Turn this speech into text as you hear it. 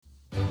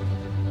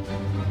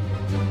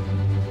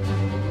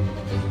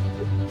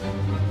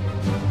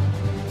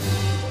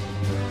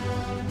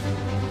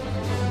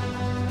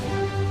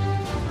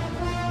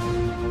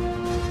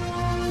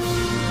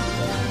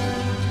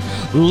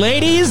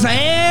Ladies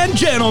and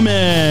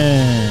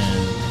gentlemen,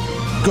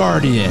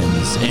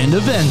 Guardians and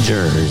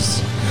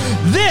Avengers,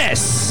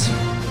 this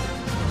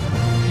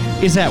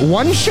is that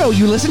one show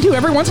you listen to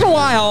every once in a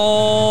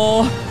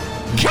while.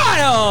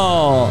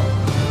 Kyle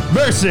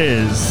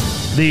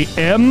versus the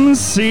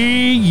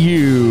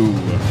MCU.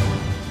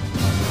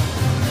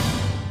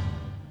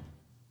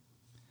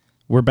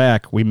 We're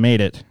back. We made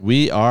it.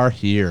 We are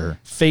here.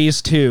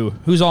 Phase 2.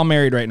 Who's all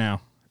married right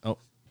now? Oh,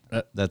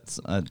 I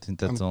think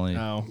that's only.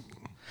 no.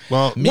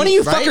 Well, One of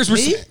you fuckers were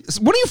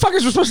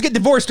supposed to get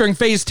divorced during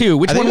Phase 2.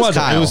 Which one was it?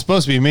 it was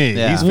supposed to be me.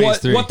 Yeah. He's phase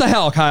 3. What the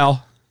hell,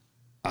 Kyle?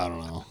 I don't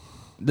know.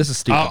 This is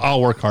stupid.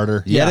 I'll work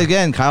harder. Yet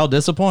again, Kyle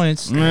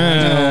disappoints.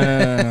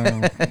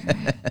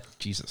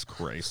 Jesus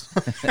Christ.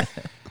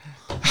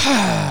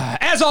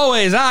 As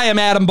always, I am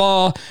Adam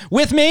Ball.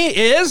 With me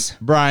is...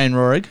 Brian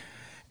Rorig.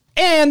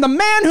 And the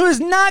man who has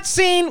not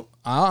seen...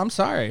 Oh, I'm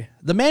sorry.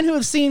 The man who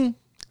has seen...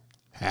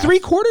 Half.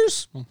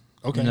 3/4?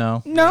 Okay.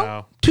 No.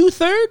 No.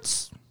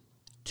 2/3?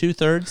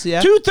 2/3,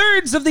 yeah.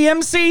 2/3 of the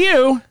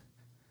MCU.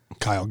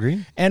 Kyle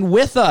Green. And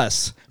with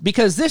us,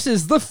 because this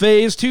is the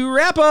Phase 2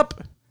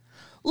 wrap-up,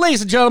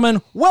 ladies and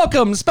gentlemen,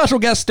 welcome special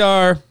guest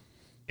star...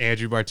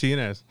 Andrew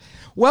Martinez.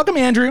 Welcome,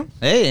 Andrew.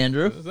 Hey,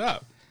 Andrew. What's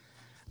up?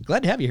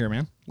 Glad to have you here,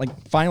 man. Like,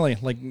 finally,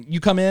 like, you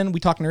come in, we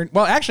talk nerd.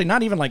 Well, actually,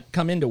 not even, like,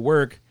 come into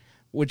work,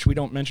 which we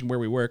don't mention where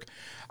we work.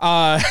 Or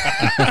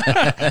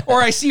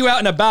I see you out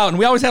and about, and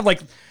we always have,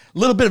 like, a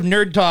little bit of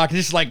nerd talk. It's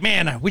just like,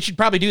 man, we should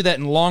probably do that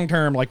in long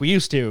term like we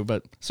used to.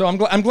 But so I'm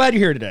glad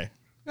you're here today.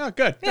 Oh,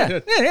 good. Yeah,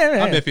 Good.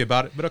 yeah. I'm iffy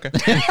about it, but okay.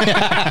 Well,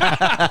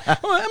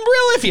 I'm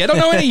real iffy. I don't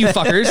know any of you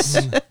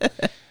fuckers.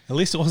 At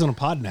least it wasn't a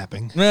pod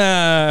napping.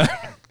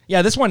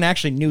 Yeah, this one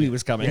actually knew he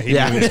was coming. He knew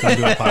he was going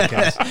to do a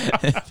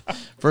podcast.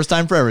 First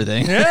time for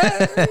everything.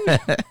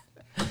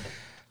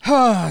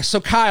 So,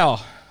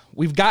 Kyle,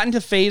 we've gotten to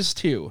Phase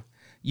 2.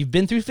 You've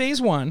been through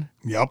Phase 1.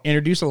 Yep.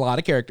 Introduced a lot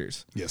of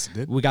characters. Yes, it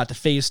did. We got to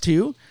Phase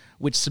 2,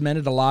 which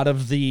cemented a lot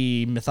of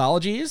the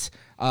mythologies.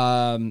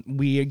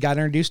 We got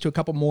introduced to a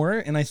couple more,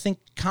 and I think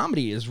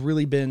comedy has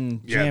really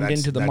been jammed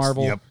into the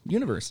Marvel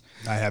universe.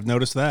 I have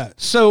noticed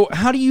that. So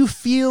how do you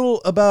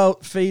feel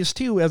about Phase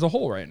 2 as a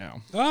whole right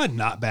now?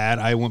 Not bad.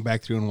 I went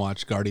back through and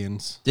watched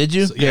Guardians. Did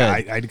you? So, yeah,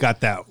 Good. I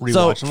got that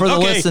rewatch. So, for the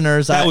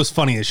listeners, that was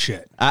funny as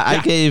shit. I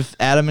gave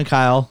Adam and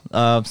Kyle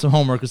some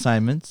homework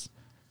assignments.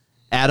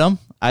 Adam,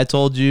 I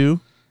told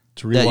you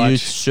To that you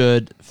rewatch.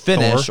 should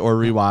finish Thor. or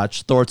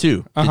rewatch Thor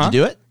 2. Did you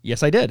do it?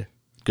 Yes, I did.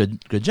 Good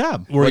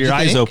job. Were What'd your you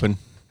eyes think? open?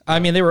 I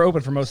mean, they were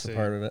open for most of the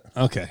part of it.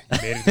 Okay.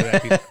 Made it to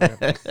that piece of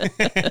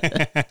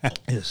crap.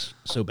 It's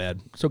so bad.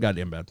 So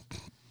goddamn bad.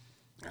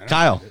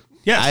 Kyle.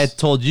 Yes. I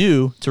told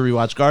you to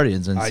rewatch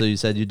Guardians, and so you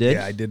said you did?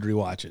 Yeah, I did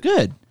rewatch it.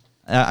 Good.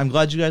 I'm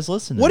glad you guys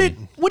listened to What me.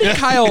 did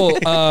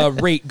Kyle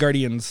rate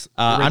Guardians?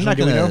 I'm not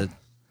originally? going to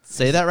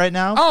say that right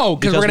now. Oh,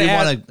 because we're going to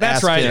ask.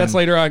 That's right. him. That's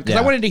later on. Because I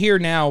Yeah. wanted to hear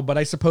now, but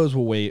I suppose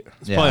we'll wait.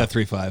 It's probably a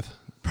 3.5.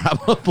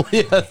 Probably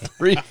a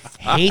 3.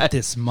 Hate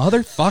this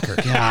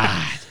motherfucker.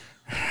 God.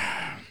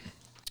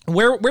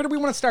 Where do we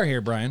want to start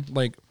here, Brian?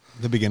 Like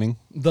The beginning.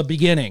 the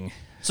beginning.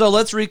 So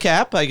let's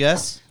recap, I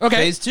guess. Okay.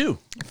 Phase 2.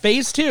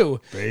 Phase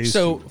 2. Phase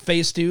so 2.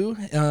 Phase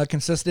 2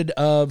 consisted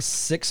of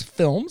 6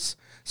 films.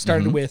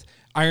 Started with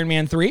Iron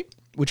Man 3,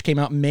 which came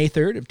out May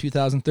 3rd of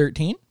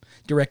 2013,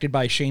 directed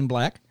by Shane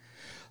Black.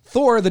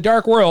 Thor: The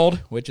Dark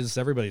World, which is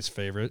everybody's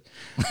favorite,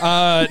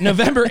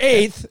 November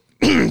 8th,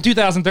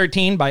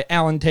 2013 by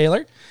Alan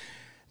Taylor.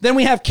 Then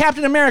we have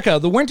Captain America: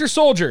 The Winter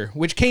Soldier,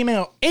 which came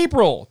out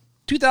April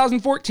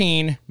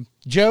 2014.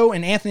 Joe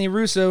and Anthony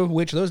Russo,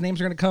 which those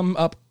names are going to come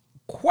up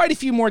quite a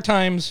few more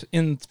times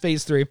in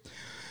Phase 3.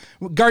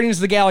 Guardians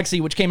of the Galaxy,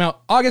 which came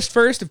out August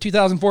 1st of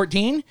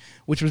 2014,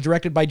 which was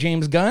directed by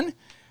James Gunn.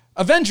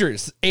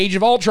 Avengers: Age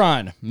of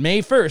Ultron,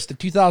 May 1st of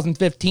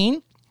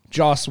 2015.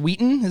 Joss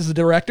Whedon is the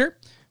director,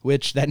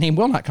 which that name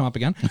will not come up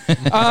again.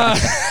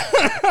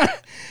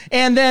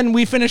 And then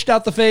we finished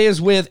out the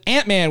phase with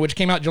Ant-Man, which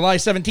came out July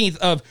 17th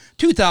of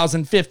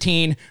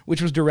 2015,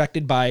 which was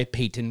directed by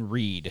Peyton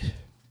Reed.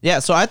 Yeah,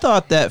 so I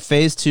thought that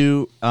Phase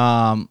 2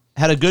 had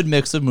a good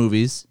mix of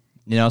movies.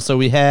 So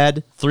we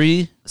had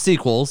 3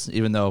 sequels,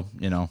 even though,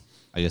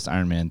 I guess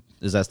Iron Man,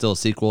 is that still a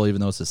sequel,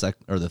 even though it's the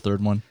second or the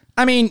third one?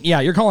 I mean, yeah,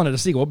 you're calling it a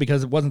sequel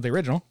because it wasn't the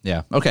original.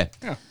 Yeah, okay.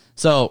 Yeah.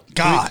 So,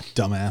 God,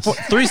 dumbass.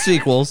 3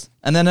 sequels,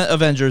 and then an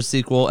Avengers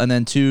sequel, and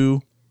then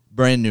 2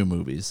 brand new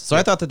movies. So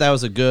I thought that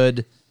was a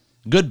good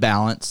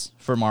balance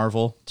for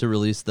Marvel to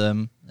release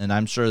them, and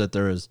I'm sure that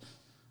there is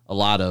a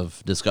lot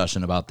of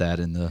discussion about that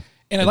in the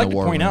And I'd in like the to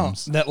war point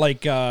rooms. out that,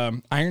 like,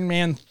 Iron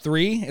Man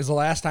 3 is the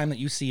last time that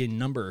you see a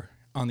number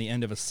on the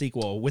end of a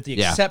sequel, with the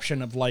Yeah.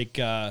 exception of, like,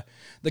 the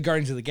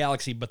Guardians of the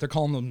Galaxy, but they're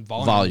calling them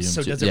volumes, Volumes,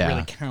 so does it yeah.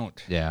 really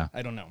count? Yeah.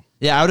 I don't know.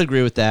 Yeah, I would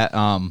agree with that.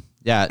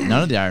 Yeah,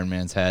 none of the Iron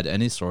Mans had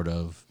any sort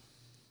of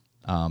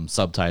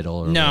subtitle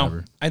or No,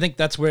 whatever. I think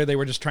that's where they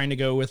were just trying to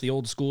go with the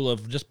old school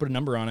of just put a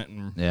number on it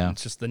and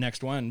it's just the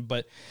next one.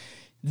 But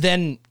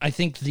then I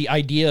think the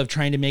idea of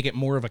trying to make it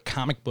more of a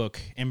comic book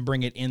and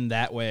bring it in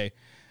that way,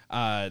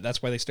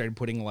 that's why they started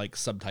putting like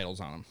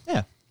subtitles on them.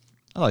 Yeah,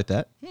 I like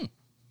that.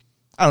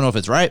 I don't know if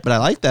it's right, but I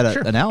like that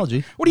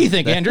analogy. What do you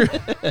think, Andrew?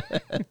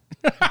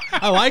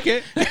 I like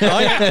it.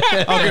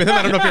 I'll agree with him.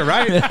 I don't know if you're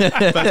right.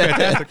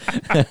 That's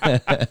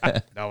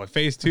fantastic. No, with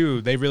Phase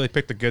 2, they really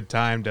picked a good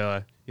time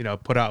to,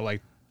 put out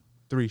like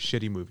 3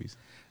 shitty movies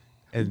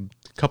and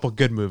a couple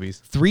good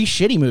movies. 3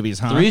 shitty movies,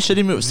 huh? 3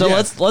 shitty movies. So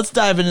Yeah. let's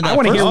dive into that. I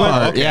want to first hear what.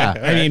 part. okay. Yeah.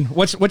 I mean,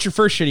 what's your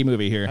first shitty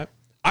movie here?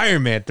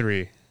 Iron Man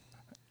 3.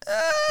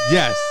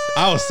 Yes,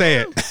 I will say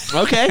it.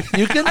 Okay,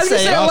 you can I was gonna say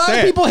say it. a I'll lot say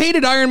of it. people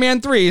hated Iron Man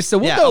 3, so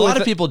we'll Yeah, go a with lot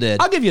of it. people did.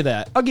 I'll give you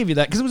that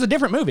because it was a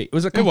different movie. It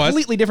was a was.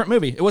 completely different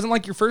movie. It wasn't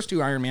like your first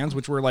 2 Iron Mans,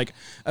 which were like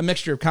a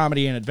mixture of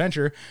comedy and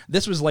adventure.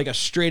 This was like a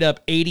straight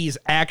up 80s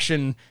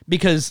action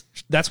because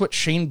that's what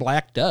Shane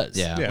Black does.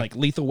 Yeah. Yeah. Like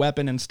Lethal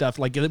Weapon and stuff.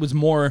 Like it was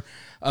more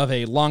of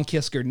a Long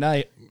Kiss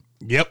Goodnight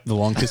Yep. The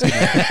long kiss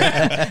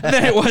goodnight.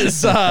 than it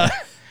was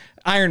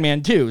Iron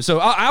Man 2. So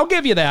I'll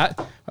give you that.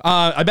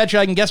 I bet you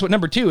I can guess what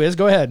number 2 is.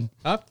 Go ahead.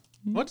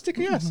 What's the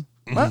guess?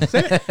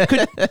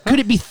 Could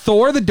it be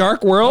Thor: The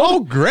Dark World? Oh,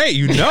 great.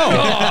 You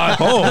know.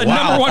 The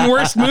number 1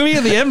 worst movie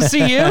of the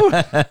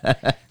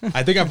MCU?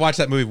 I think I've watched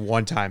that movie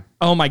one time.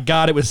 Oh my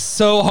God, it was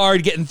so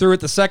hard getting through it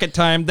the second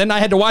time. Then I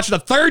had to watch it a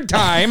third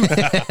time.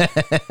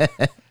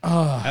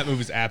 That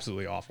movie's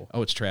absolutely awful.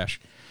 Oh, it's trash.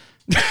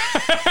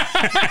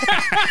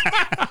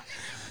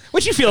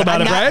 What you feel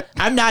about it, Brad?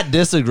 I'm not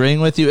disagreeing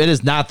with you. It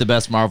is not the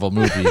best Marvel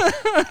movie.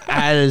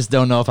 I just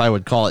don't know if I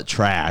would call it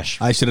trash.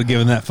 I should have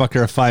given that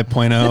fucker a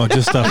 5.0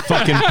 just to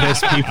fucking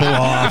piss people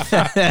off.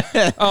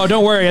 Oh,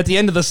 don't worry. At the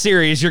end of the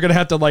series, you're going to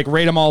have to like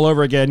rate them all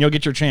over again. You'll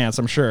get your chance,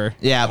 I'm sure.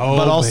 Yeah, Oh,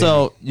 but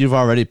also you've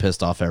already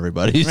pissed off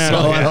everybody, so Yeah.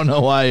 I don't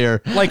know why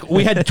you're. Like,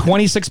 we had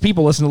 26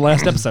 people listen to the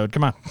last episode.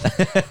 Come on.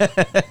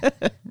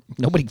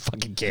 Nobody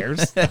fucking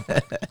cares.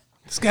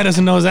 This guy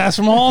doesn't know his ass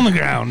from a hole in the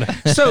ground.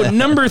 So,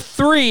 number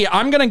 3,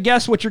 I'm going to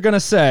guess what you're going to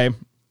say.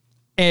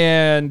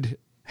 And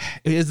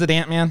is it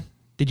Ant-Man?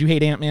 Did you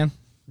hate Ant-Man?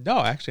 No,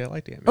 actually, I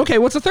liked it. Okay. Okay,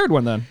 what's the third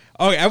one then?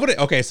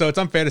 Okay, so it's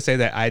unfair to say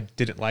that I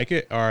didn't like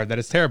it or that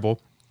it's terrible.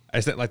 I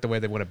just didn't like the way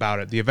they went about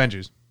it. The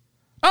Avengers.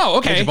 Oh,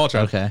 okay. Age of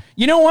Ultron. Okay.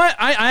 You know what?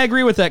 I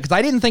agree with that because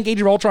I didn't think Age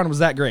of Ultron was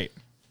that great.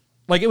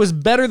 Like, it was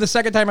better the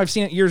second time I've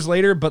seen it years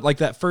later, but like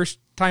that first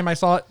time I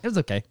saw it, it was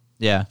okay.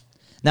 Yeah.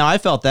 Now, I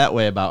felt that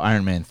way about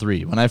Iron Man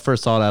 3. When I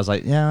first saw it, I was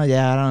like, yeah,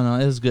 I don't know.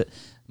 It was good.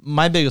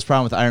 My biggest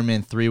problem with Iron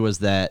Man 3 was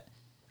that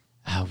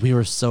we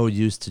were so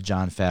used to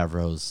Jon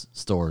Favreau's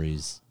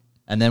stories.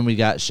 And then we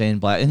got Shane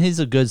Black. And he's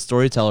a good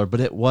storyteller, but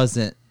it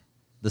wasn't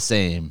the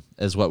same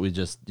as what we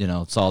just,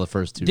 saw the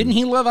first 2. Didn't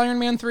he love Iron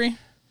Man 3?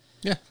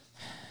 Yeah.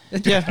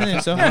 Yeah, I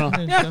think so. Yeah,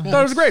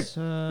 that was great.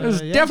 It was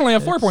definitely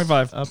a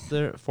 4.5. Up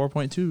there,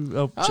 4.2.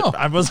 Oh, Oh.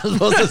 I wasn't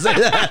supposed to say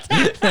that.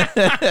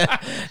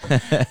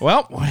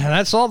 Well,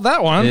 that solved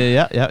that one.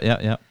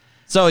 Yeah.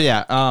 So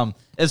yeah,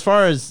 as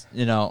far as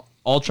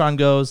Ultron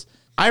goes,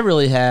 I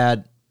really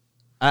had,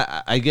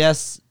 I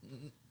guess,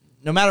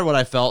 no matter what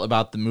I felt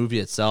about the movie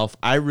itself,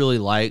 I really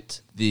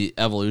liked the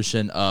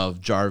evolution of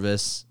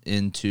Jarvis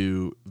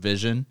into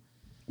Vision.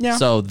 Yeah.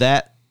 So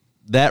that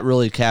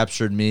really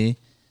captured me,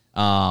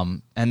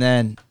 and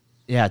then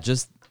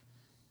just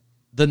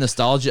the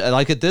nostalgia.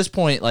 Like at this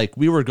point, like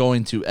we were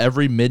going to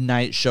every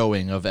midnight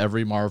showing of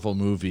every Marvel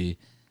movie.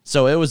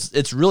 So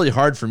it's really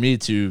hard for me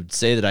to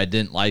say that I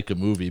didn't like a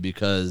movie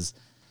because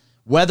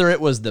whether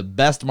it was the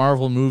best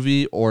Marvel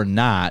movie or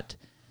not,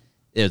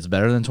 it's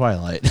better than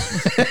Twilight.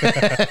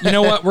 You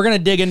know what? We're going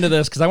to dig into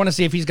this because I want to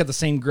see if he's got the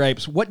same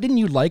gripes. What didn't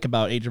you like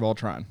about Age of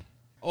Ultron?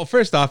 Well,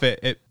 first off,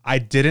 I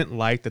didn't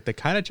like that they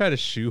kind of try to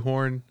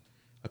shoehorn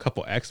a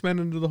couple X-Men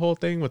into the whole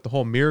thing with the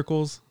whole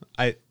miracles.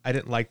 I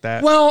didn't like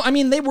that. Well, I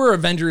mean, they were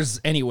Avengers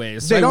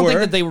anyways. So They I don't think were.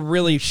 that they were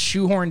really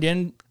shoehorned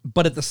in,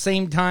 but at the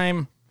same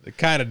time, It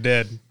kind of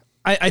did.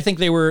 I think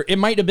they were, it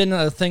might have been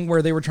a thing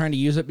where they were trying to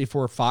use it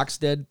before Fox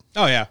did.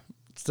 Oh, yeah.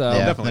 So,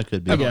 Yeah, definitely. that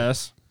could be. I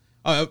guess.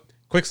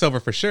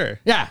 Quicksilver for sure.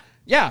 Yeah.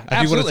 Yeah. If you want to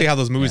absolutely. see how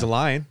those movies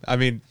align, I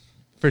mean,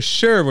 for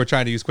sure we're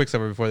trying to use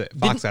Quicksilver before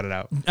Fox got it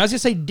out. I was gonna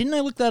say, didn't I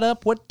look that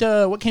up? What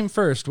came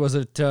first? Was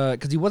it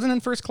because he wasn't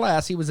in First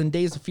Class? He was in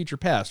Days of Future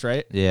Past,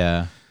 right?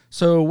 Yeah.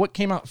 So what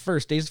came out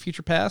first, Days of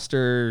Future Past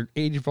or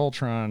Age of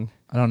Ultron?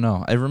 I don't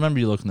know. I remember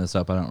you looking this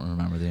up. I don't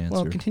remember the answer.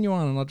 Well, continue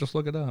on, and I'll just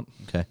look it up.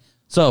 Okay.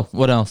 So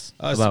what else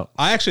about?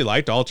 I actually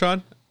liked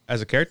Ultron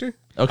as a character.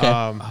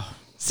 Okay.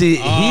 See,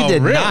 he Oh,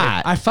 did really?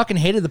 not. I fucking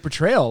hated the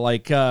portrayal.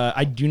 Like,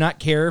 I do not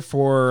care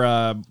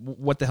for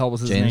what the hell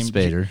was his James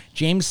name? Spader.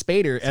 James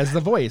Spader as the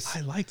voice.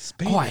 I liked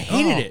Space. Oh, I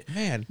hated it,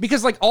 man.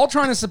 Because like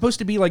Ultron is supposed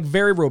to be like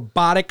very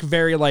robotic,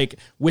 very like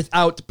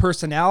without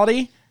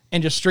personality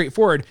and just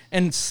straightforward.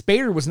 And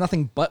Spader was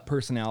nothing but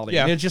personality.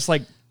 Yeah. It's just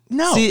like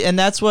no. See, and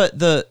that's what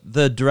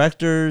the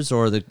directors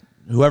or the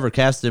whoever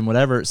cast him,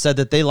 whatever, said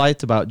that they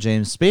liked about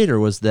James Spader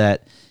was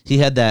that he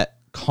had that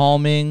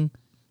calming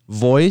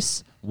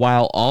voice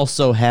while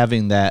also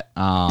having that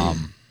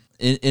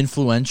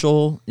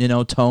influential,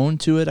 tone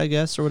to it, I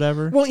guess, or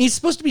whatever. Well, he's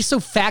supposed to be so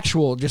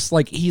factual, just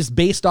like he's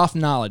based off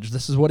knowledge.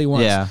 This is what he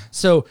wants. Yeah.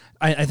 So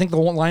I think the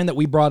one line that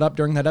we brought up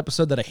during that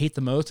episode that I hate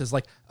the most is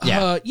like,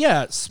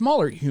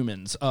 smaller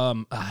humans,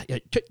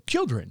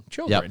 children,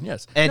 Yep.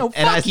 yes. And, no,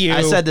 and fuck you.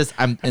 I said this,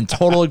 I'm in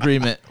total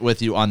agreement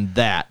with you on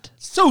that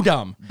So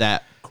dumb.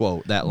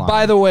 quote, that line.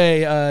 By the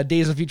way,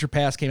 Days of Future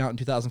Past came out in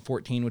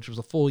 2014, which was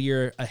a full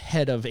year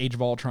ahead of Age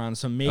of Ultron.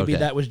 So maybe Okay.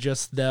 that was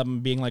just them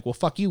being like, well,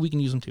 fuck you, we can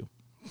use them too.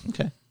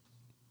 Okay.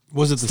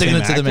 Was it the Sticking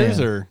same it to the actors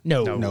man. or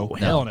No,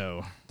 hell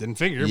no. didn't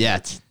figure?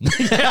 Yet.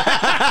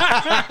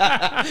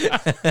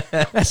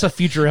 That's a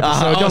future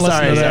episode. Don't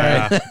sorry, listen to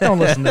that. Don't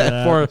listen to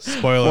that.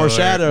 Spoiler alert.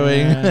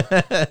 Foreshadowing.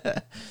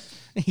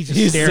 He's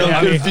just staring so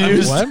at me.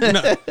 confused. What?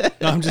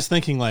 No, I'm just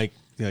thinking like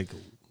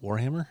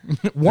Warhammer.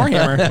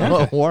 Warhammer.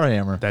 Oh,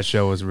 Warhammer. That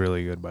show was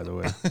really good, by the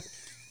way.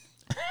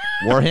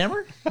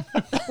 Warhammer? I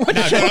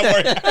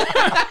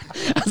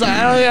was like,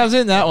 I don't think I was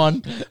in that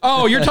one.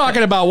 Oh, you're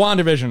talking about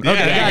WandaVision. Okay,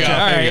 there you gotcha. go,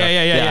 All there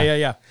right, you go.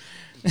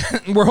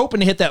 yeah. We're hoping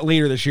to hit that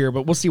later this year,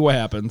 but we'll see what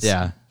happens.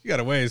 Yeah. You got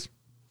a ways.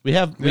 We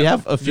have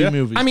a few Yeah.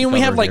 movies. I mean, to we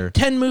have cover like here.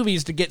 10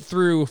 movies to get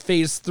through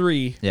phase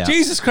 3. Yeah.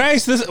 Jesus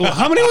Christ!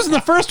 How many was in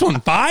the first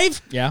one?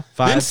 5? Yeah.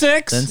 5, Then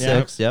 6. Then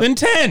 6. Yep. Then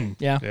 10.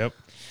 Yeah. Yep.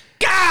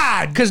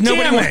 God, Because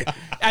nobody damn wa- it.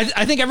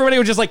 I think everybody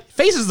was just like,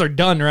 phases are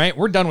done, right?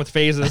 We're done with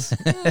phases.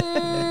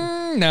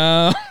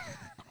 No.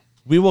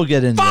 We will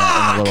get into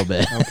that in a little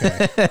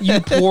bit.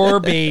 You poor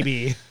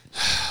baby.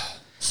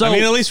 So, I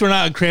mean, at least we're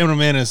not cramming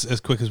them in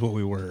as quick as what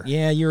we were.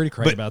 Yeah, you already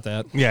cried about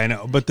that. Yeah, I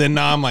know. But then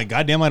now I'm like,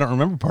 God damn, I don't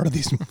remember part of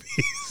these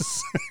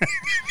movies.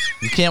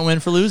 you can't win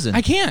for losing.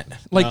 I can't.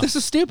 This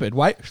is stupid.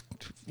 Why?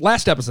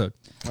 Last episode.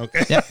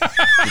 Okay.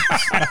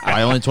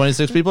 Why only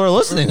 26 people are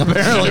listening,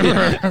 apparently.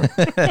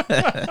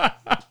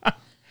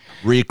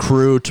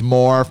 Recruit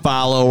more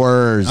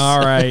followers. All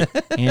right,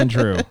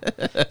 Andrew.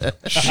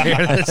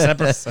 Share this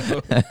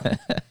episode.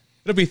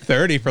 It'll be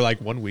 30 for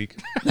like 1 week.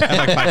 I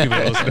have like 5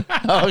 people listening.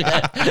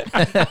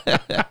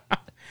 Okay.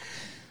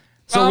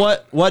 So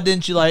what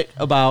didn't you like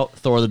about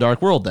Thor: The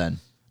Dark World then?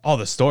 Oh,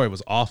 the story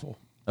was awful.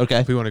 Okay.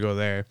 If we want to go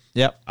there.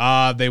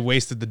 Yep. They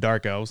wasted the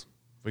Dark Elves.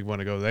 If we want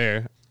to go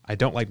there. I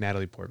don't like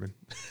Natalie Portman.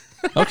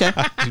 Okay.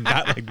 I do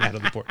not like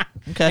Natalie Portman.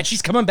 Okay. And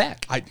she's coming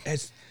back.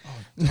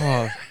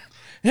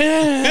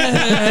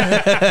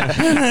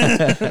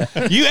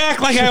 You act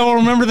like I will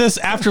remember this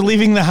after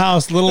leaving the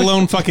house, let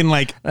alone fucking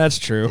like That's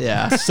true.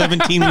 Yeah.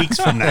 17 weeks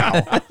from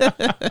now.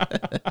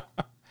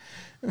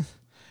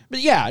 But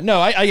yeah, no,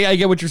 I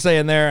get what you're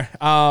saying there.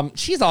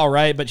 She's all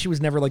right, but she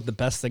was never like the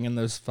best thing in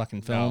those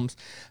fucking films.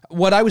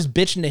 What I was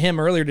bitching to him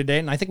earlier today,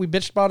 and I think we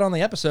bitched about it on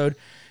the episode,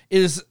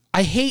 is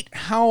I hate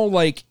how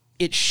like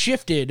it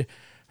shifted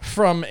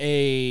from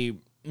a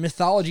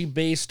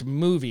mythology-based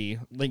movie,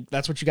 like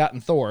that's what you got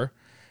in Thor,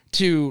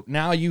 to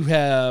now you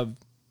have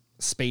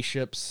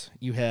spaceships,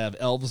 you have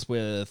elves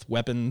with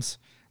weapons.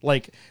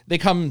 Like they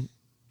come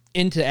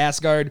into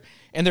Asgard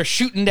and they're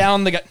shooting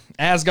down the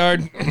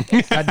Asgard.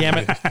 God damn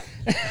it.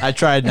 I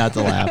tried not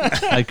to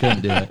laugh. I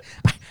couldn't do it.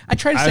 I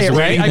tried to say it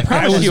right. I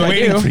promise you I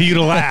waiting do. for you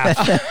to laugh.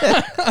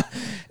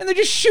 And they're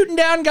just shooting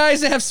down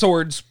guys that have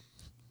swords.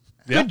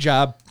 Yeah. Good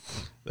job.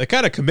 They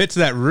kind of commit to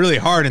that really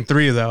hard in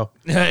 3, though.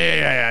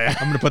 Yeah.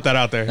 I'm going to put that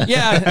out there.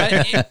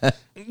 Yeah.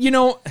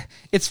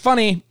 It's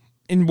funny,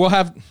 and we'll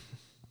have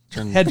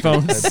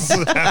headphones.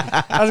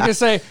 I was going to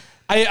say,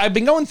 I've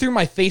been going through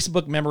my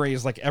Facebook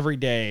memories like every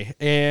day,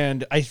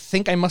 and I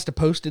think I must have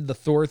posted the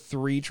Thor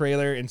 3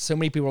 trailer, and so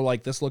many people are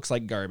like, this looks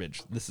like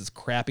garbage. This is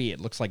crappy. It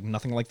looks like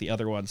nothing like the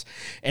other ones.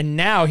 And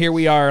now here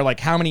we are, like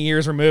how many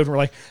years removed, and we're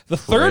like, the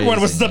third one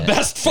was the Praising it.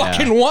 best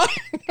fucking one.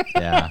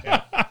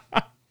 Yeah.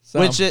 So,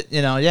 Which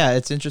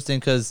it's interesting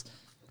because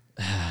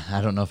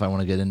I don't know if I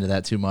want to get into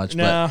that too much.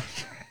 no.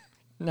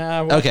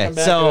 We'll Okay, come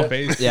back so- to it.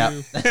 Phase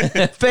Yeah.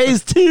 2.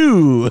 Phase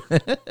 2.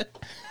 All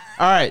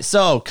right.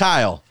 So,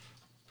 Kyle,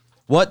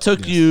 what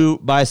took you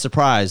by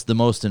surprise the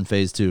most in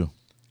Phase 2?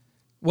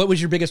 What was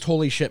your biggest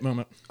holy shit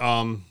moment?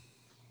 God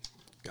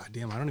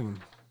damn, I don't even.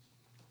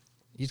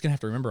 He's gonna have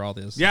to remember all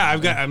this. Yeah,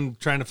 I'm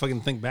trying to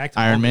fucking think back to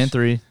all Iron Man this.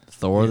 3,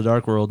 Thor: The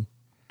Dark World,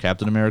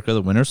 Captain America: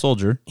 The Winter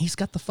Soldier. He's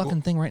got the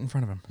fucking thing right in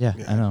front of him. Yeah,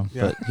 I know,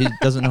 yeah. but he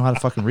doesn't know how to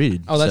fucking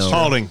read. Oh, that's so- true.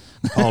 Holding.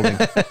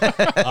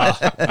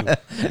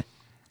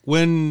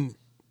 When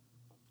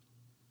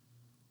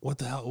what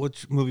the hell?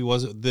 Which movie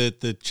was it?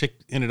 The chick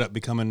ended up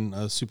becoming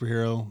a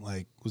superhero.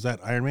 Like, was that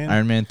Iron Man?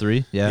 Iron Man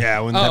 3. Yeah. Yeah,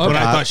 when Oh, when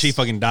I okay. thought she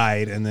fucking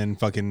died and then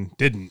fucking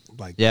didn't.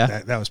 Like,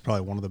 Yeah. that was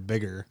probably one of the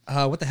bigger.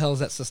 What the hell is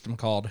that system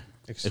called?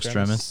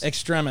 Extremis.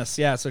 Extremis.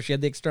 Yeah, so she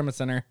had the Extremis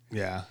in her.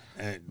 Yeah,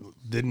 and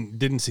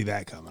didn't see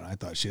that coming. I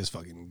thought she was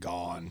fucking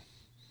gone.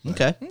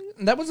 Okay.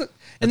 That was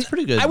That's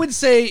pretty good. I would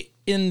say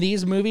in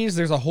these movies,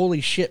 there's a holy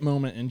shit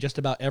moment in just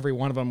about every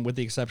one of them, with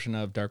the exception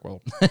of Dark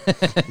World.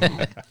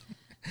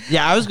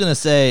 Yeah, I was gonna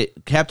say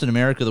Captain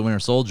America: The Winter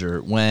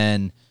Soldier,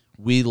 when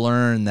we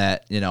learn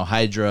that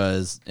Hydra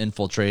has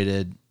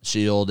infiltrated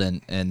Shield,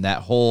 and that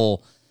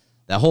whole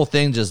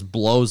thing just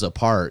blows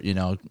apart.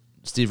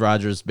 Steve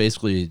Rogers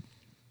basically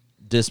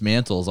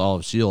dismantles all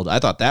of S.H.I.E.L.D. I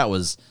thought that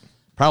was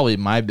probably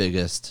my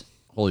biggest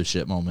holy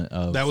shit moment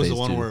of That was phase the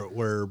one 2.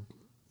 where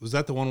was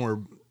that the one where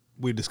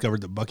we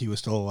discovered that Bucky was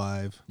still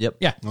alive? Yep.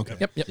 Yeah. Okay.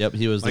 Yep.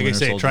 He was the Like I Winter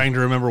say, Soldier. trying to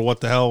remember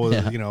what the hell was,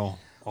 Yeah. you know,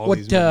 all What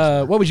these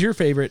movies. what was your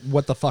favorite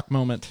what the fuck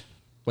moment?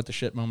 What the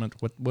shit moment?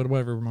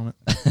 Whatever moment.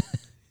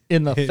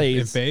 In the In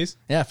phase. phase.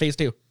 Yeah, phase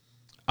 2.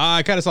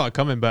 I kind of saw it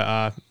coming,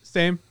 but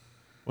same.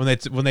 When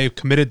they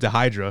committed to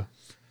Hydra,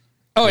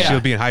 Oh yeah.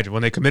 Shield being Hydra.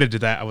 When they committed to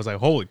that, I was like,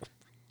 holy,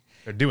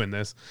 they're doing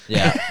this.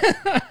 Yeah.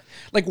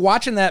 Like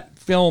watching that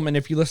film, and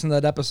if you listen to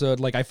that episode,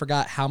 like I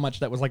forgot how much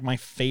that was like my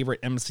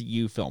favorite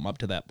MCU film up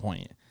to that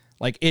point.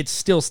 Like it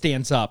still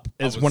stands up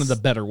as one of the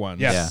better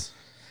ones. Yes.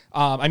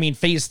 I mean,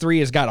 Phase 3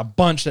 has got a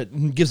bunch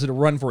that gives it a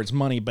run for its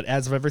money, but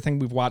as of everything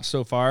we've watched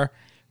so far,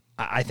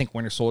 I think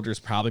Winter Soldier is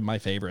probably my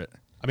favorite.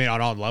 I mean, on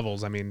all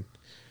levels. I mean,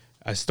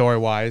 story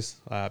wise,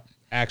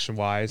 action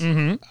wise,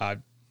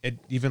 it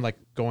even like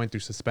going through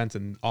suspense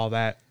and all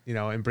that, you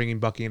know, and bringing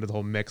Bucky into the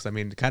whole mix. I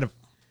mean, kind of,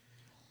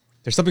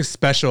 there's something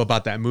special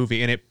about that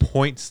movie, and it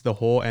points the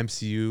whole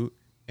MCU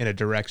in a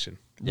direction.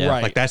 Yeah.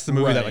 Right. Like that's the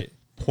movie that right.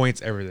 like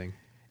points everything.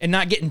 And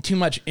not getting too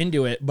much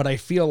into it, but I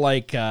feel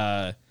like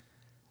The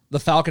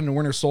Falcon and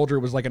Winter Soldier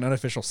was like an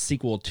unofficial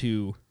sequel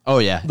to Oh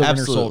yeah. The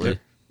Winter Absolutely.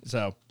 Soldier.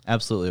 So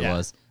Absolutely Yeah.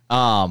 was.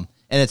 And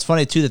it's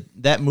funny too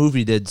that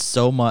movie did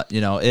so much. You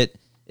know, it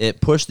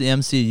pushed the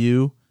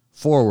MCU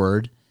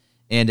forward,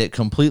 and it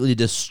completely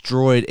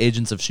destroyed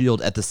Agents of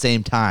S.H.I.E.L.D. at the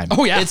same time.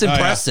 Oh, yeah. It's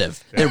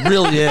impressive. It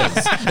really is.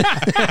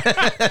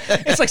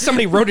 it's like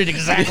somebody wrote it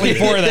exactly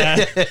for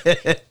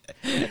that.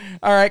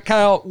 All right,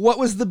 Kyle, what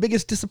was the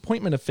biggest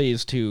disappointment of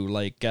Phase 2?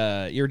 Like,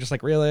 you were just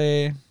like,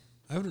 really? I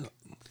don't know.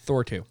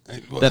 Thor 2.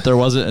 That there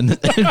wasn't an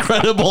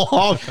Incredible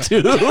Hulk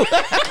 2.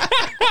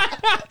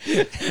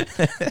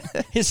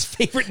 His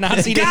favorite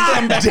Nazi didn't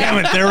come God back.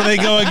 damn it! There they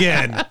go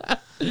again.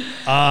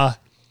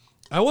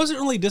 I wasn't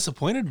really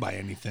disappointed by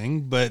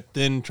anything, but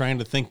then trying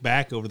to think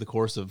back over the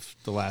course of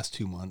the last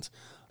 2 months,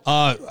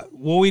 I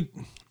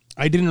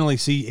didn't really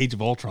see Age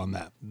of Ultron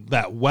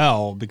that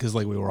well because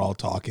like we were all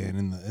talking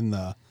in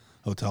the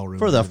hotel room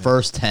For the and everything.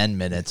 first 10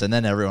 minutes, and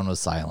then everyone was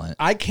silent.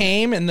 I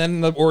came, and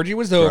then the orgy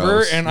was over,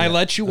 Gross. and I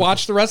let you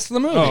watch the rest of the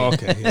movie. Oh,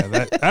 okay,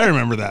 yeah, I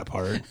remember that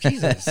part.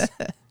 Jesus.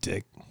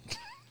 Dick.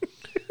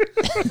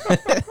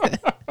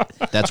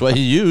 That's what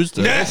he used.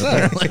 What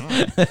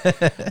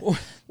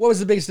was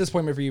the biggest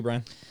disappointment for you,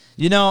 Brian?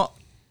 You know,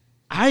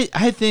 I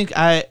think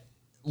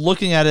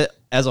looking at it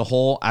as a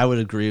whole, I would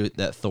agree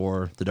that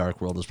Thor: The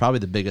Dark World was probably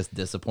the biggest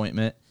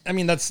disappointment. I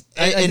mean, I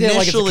feel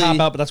like it's a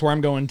cop-out, but that's where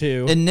I'm going,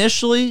 too.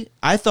 Initially,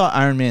 I thought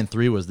Iron Man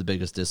 3 was the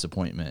biggest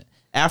disappointment.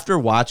 After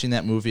watching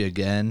that movie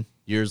again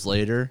years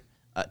later,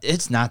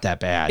 it's not that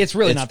bad. It's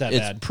really not that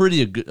bad. It's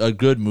pretty a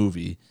good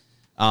movie.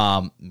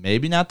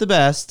 Maybe not the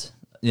best,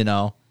 you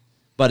know,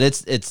 but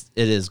it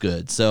is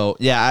good. So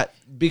yeah,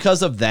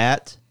 because of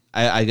that,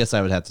 I guess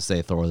I would have to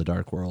say Thor: The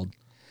Dark World.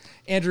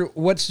 Andrew,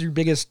 what's your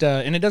biggest,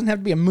 and it doesn't have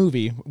to be a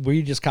movie,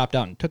 we just copped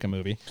out and took a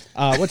movie.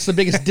 What's the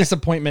biggest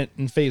disappointment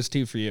in Phase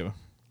 2 for you?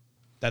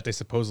 That they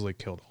supposedly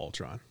killed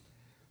Ultron.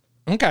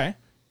 Okay.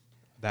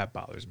 That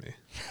bothers me.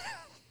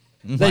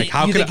 Like,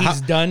 how you could think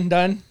he's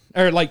done?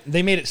 Or like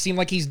they made it seem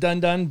like he's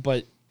done,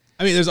 but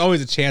I mean, there's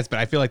always a chance, but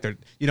I feel like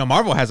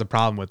Marvel has a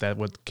problem with that,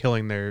 with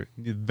killing their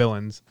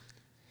villains.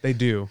 They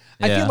do.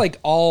 I Yeah. feel like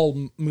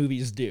all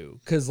movies do.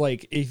 Because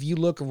like if you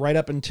look right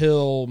up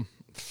until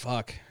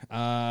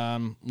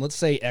let's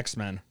say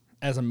X-Men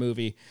as a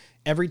movie,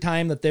 every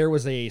time that there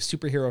was a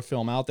superhero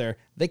film out there,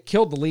 they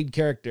killed the lead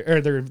character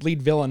or their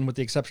lead villain, with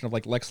the exception of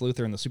like Lex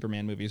Luthor in the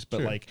Superman movies.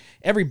 But like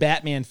every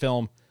Batman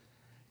film,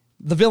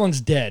 the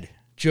villain's dead.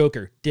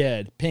 Joker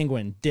dead.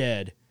 Penguin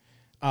dead.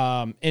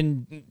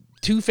 And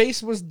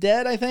Two-Face was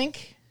dead, I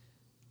think.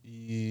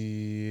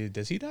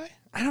 Does he die?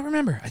 I don't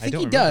remember. I think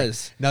don't he remember.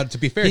 does. Now, to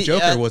be fair, He-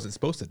 Joker wasn't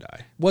supposed to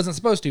die. Wasn't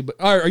supposed to. But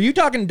are you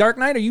talking Dark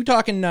Knight? Or are you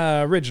talking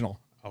original?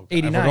 Oh,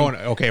 89.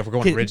 If we're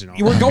going original.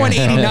 You were going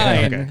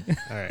 89. Okay.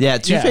 All right. Yeah,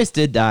 Two-Face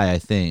did die, I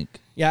think.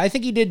 Yeah, I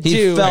think he did He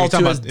too. fell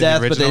talking to his about in the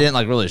death, but they original? didn't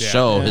like really Yeah.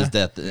 show Yeah. his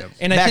death.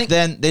 And I back think-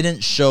 then, they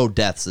didn't show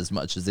deaths as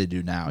much as they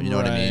do now. You know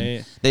what I mean?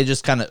 Right. They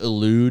just kind of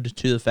allude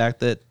to the fact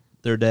that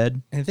they're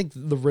dead. I think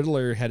the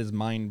Riddler had his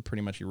mind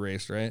pretty much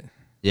erased, right?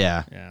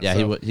 Yeah, Yeah, yeah.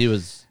 so- He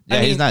was. I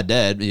Yeah, he's mean- not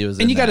dead. But he was.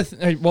 And in you got that.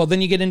 to well,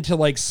 then you get into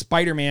like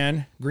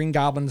Spider-Man, Green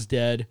Goblin's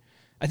dead.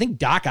 I think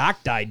Doc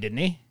Ock died, didn't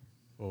he?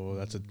 Oh,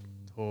 that's a.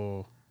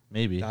 Oh.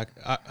 Maybe. I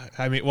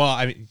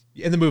mean,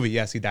 in the movie,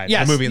 yes, he died.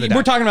 Yes, the movie in the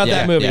we're talking about Yeah,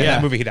 that movie. yeah, Yeah,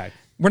 that movie, he died.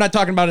 We're not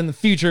talking about in the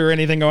future or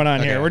anything going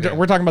on here. Okay.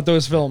 We're talking about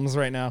those films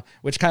right now,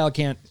 which Kyle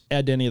can't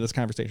add to any of this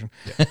conversation.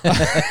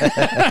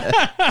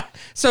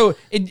 So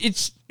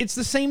it's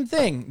the same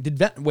thing.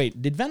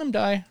 Did Venom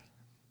die?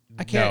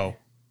 I can't.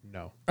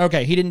 No.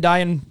 Okay, he didn't die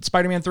in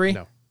Spider-Man 3?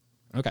 No.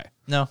 Okay.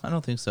 No, I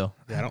don't think so.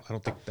 Yeah, I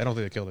don't think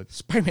they killed it.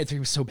 Spider-Man 3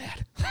 was so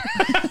bad.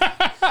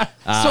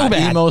 So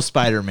bad. Emo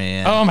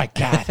Spider-Man. Oh my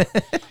god.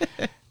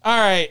 All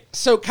right.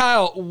 So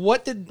Kyle,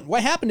 what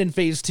happened in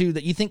Phase 2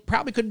 that you think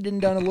probably could have been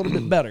done a little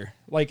bit better?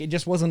 Like it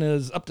just wasn't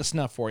as up to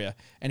snuff for you.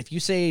 And if you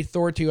say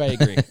Thor 2, I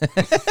agree.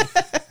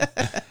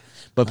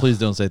 But please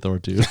don't say Thor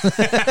 2. I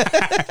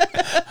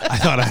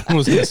thought I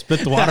was going to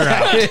spit the water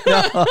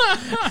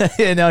out.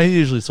 Yeah, no, he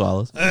usually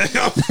swallows.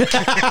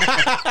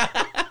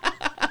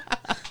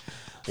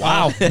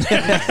 Wow.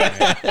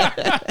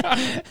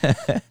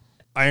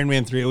 Iron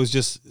Man 3, it was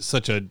just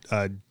such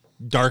a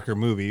darker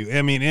movie.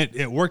 I mean,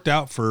 it worked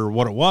out for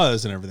what it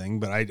was and everything,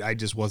 but I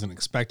just wasn't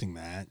expecting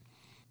that.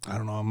 I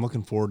don't know. I'm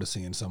looking forward to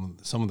seeing some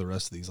of the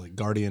rest of these, like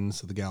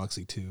Guardians of the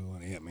Galaxy 2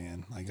 and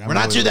Ant-Man. Like, We're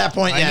not to that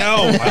point yet. I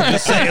know. I'm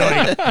just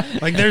saying,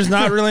 like there's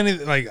not really any,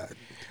 like,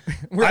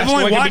 I've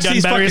only watched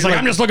these better. He's like,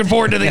 I'm just looking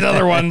forward to these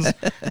other ones.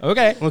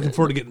 Okay. looking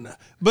forward to getting,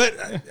 but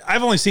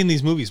I've only seen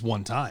these movies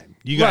one time.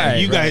 You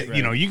guys, Right.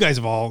 you know, you guys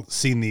have all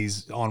seen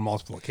these on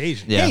multiple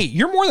occasions. Yeah. Hey,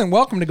 you're more than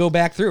welcome to go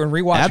back through and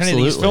rewatch any of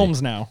these Absolutely.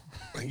 films now.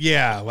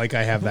 Yeah, like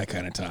I have that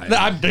kind of time.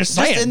 I'm just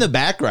saying. Just in the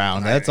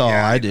background. That's all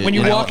I do. when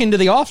you walk into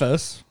the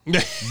office,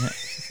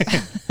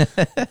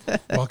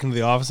 Walk into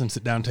the office and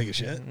sit down and take a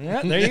shit.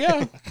 yeah, there you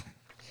go.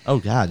 Oh,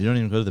 God. You don't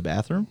even go to the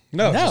bathroom?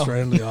 No, No. just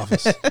right into the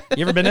office.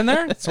 You ever been in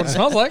there? That's what it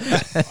smells like.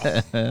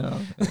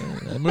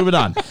 Moving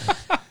on.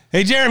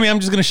 Hey, Jeremy, I'm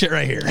just going to shit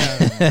right here.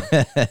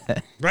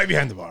 Right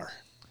behind the bar.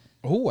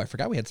 Oh, I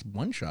forgot we had some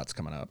one-shots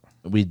coming up.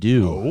 We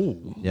do.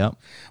 Oh. Yep.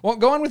 Well,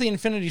 go on with the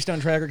Infinity Stone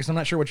tracker because I'm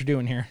not sure what you're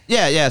doing here.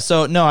 Yeah.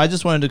 So, no, I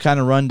just wanted to kind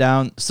of run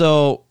down.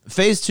 So,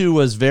 Phase 2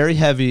 was very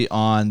heavy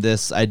on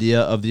this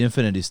idea of the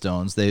Infinity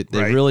Stones. They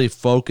Right. really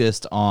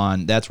focused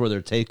on, that's where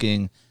they're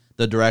taking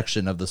the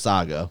direction of the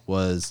saga,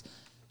 was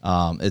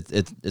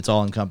it's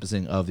all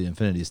encompassing of the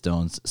Infinity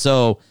Stones.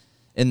 So,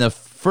 in the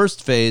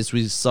first phase,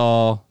 we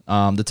saw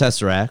the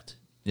Tesseract,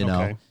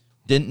 Okay.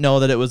 didn't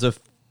know that it was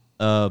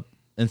a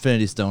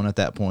Infinity Stone at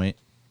that point.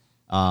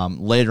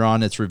 Later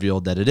on, it's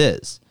revealed that it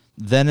is.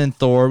 Then in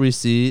Thor, we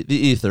see the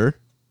Ether,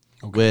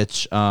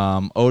 which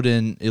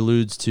Odin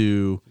alludes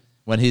to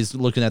when he's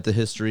looking at the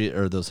history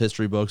or those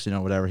history books,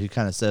 whatever. He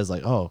kind of says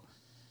like, "Oh,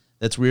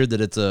 that's weird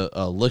that it's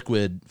a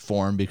liquid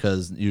form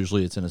because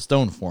usually it's in a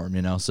stone form."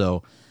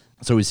 So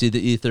we see the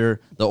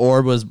Ether. The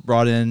orb was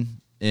brought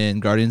in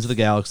Guardians of the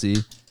Galaxy,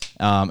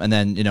 and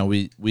then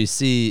we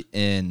see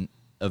in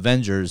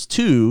Avengers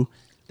 2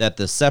 that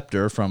the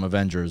scepter from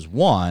Avengers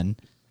 1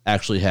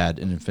 actually had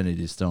an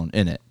Infinity Stone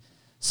in it.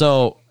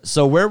 So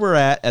where we're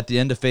at the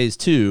end of Phase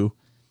 2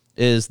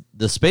 is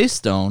the Space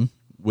Stone,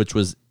 which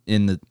is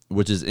in the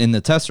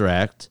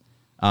Tesseract,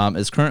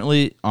 is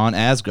currently on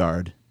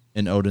Asgard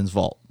in Odin's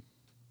vault.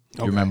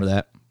 You remember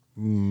that?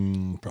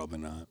 Probably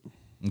not.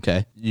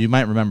 Okay. You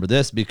might remember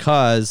this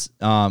because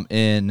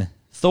in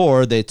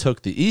Thor, they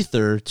took the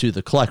Ether to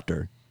the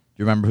Collector.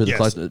 Do you remember who the Yes.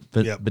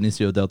 Collector? Yep.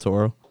 Benicio del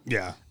Toro.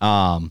 Yeah.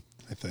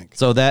 I think.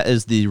 So that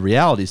is the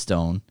Reality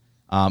Stone,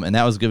 and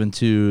that was given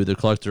to the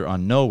Collector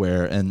on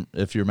Nowhere. And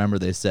if you remember,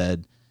 they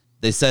said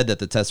that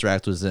the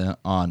Tesseract was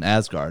on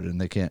Asgard, and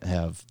they can't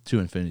have two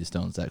Infinity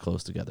Stones that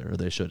close together, or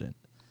they shouldn't.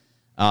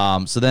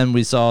 So then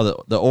we saw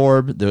the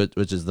Orb,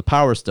 which is the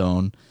Power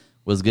Stone,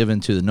 was given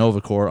to the Nova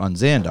Corps on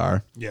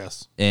Xandar,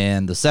 Yes.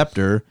 and the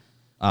Scepter,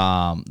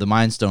 the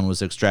Mind Stone,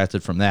 was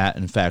extracted from that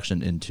and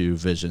factioned into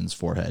Vision's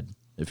forehead,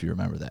 if you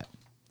remember that.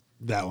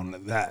 That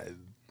one.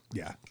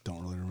 Yeah.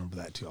 Don't really remember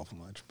that too awful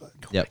much, but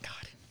Yep.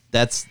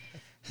 That's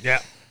yeah.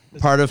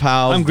 part of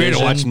how I'm great at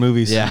Vision- watching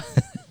movies. Yeah.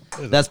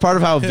 That's part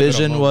of how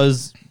Vision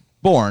was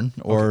born,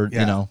 or Okay,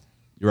 yeah.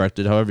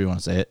 erected, however you want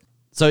to say it.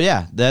 So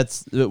yeah,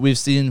 we've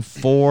seen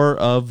 4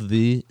 of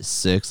the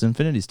 6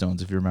 Infinity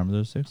Stones, if you remember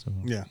those 6.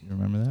 Yeah. You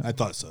remember that? I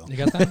thought so. You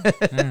got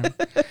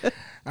that?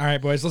 All right,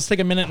 boys. Let's take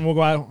a minute and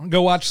we'll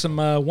go watch some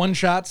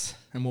one-shots,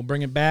 and we'll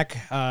bring it back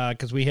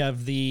because we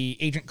have the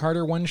Agent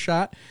Carter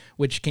one-shot,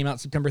 which came out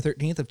September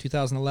 13th of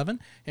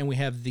 2011, and we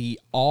have the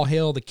All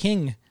Hail the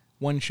King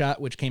one-shot,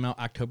 which came out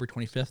October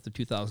 25th of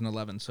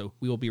 2011. So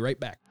we will be right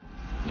back.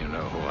 You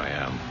know who I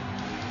am.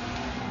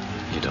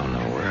 You don't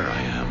know where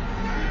I am.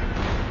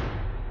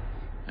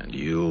 And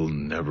you'll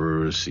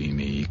never see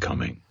me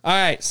coming. All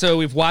right, so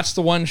we've watched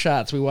the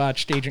one-shots. We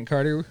watched Agent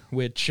Carter,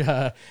 which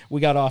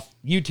we got off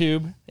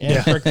YouTube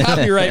and for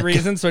copyright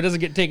reasons, so it doesn't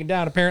get taken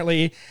down.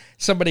 Apparently,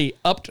 somebody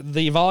upped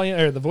the volume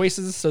or the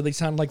voices so they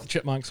sound like the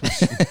Chipmunks, which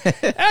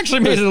actually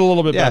made it a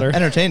little bit Yeah, better.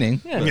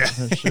 entertaining. Yeah.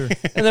 Sure.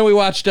 And then we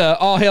watched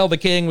All Hail the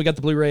King. We got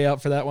the Blu-ray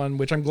out for that one,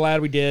 which I'm glad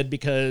we did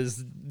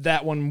because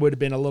that one would have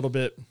been a little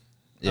bit,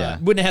 Yeah.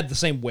 wouldn't have had the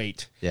same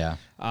weight. Yeah.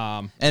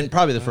 And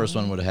probably the first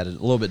one would have had a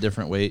little bit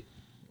different weight.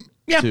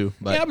 Yeah, Too,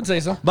 but- yeah, I would say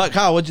so. But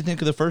Kyle, what'd you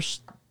think of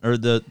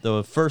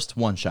the first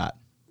one shot?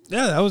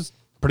 Yeah, that was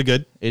pretty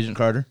good. Agent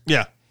Carter?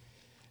 Yeah.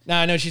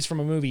 Now I know she's from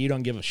a movie you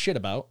don't give a shit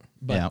about,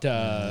 but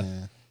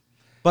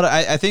But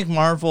I think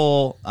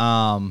Marvel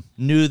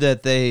knew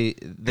that they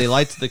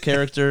liked the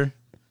character,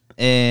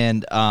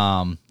 and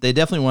they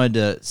definitely wanted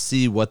to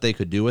see what they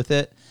could do with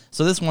it.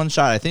 So this one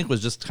shot, I think,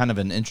 was just kind of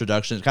an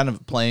introduction, kind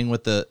of playing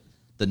with the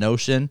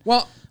notion.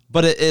 well.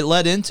 But it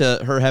led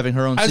into her having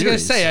her own I was going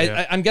to series.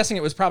 say, I'm guessing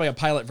it was probably a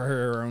pilot for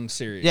her own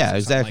series. Yeah,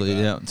 or something exactly.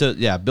 like that.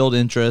 To build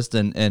interest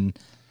and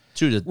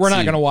to We're not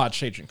see- going to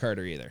watch Agent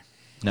Carter either.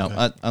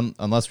 No,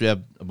 unless we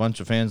have a bunch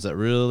of fans that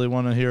really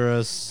want to hear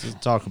us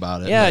talk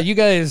about it. Yeah, But you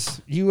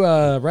guys,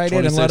 write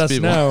in and let 26 us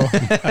people. know.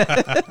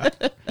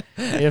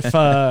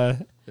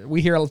 If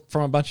we hear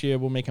from a bunch of you,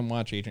 we'll make him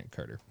watch Agent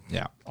Carter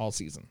yeah, all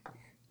season.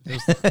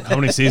 How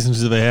many seasons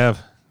do they have?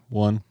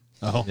 One.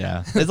 Oh,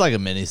 yeah. It's like a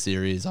mini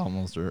series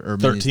almost, or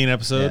 13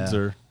 episodes, yeah.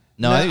 or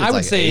No, I think it's would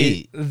like say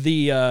 8.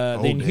 the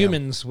damn.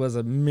 Inhumans was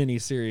a mini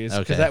series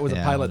because Okay, that was a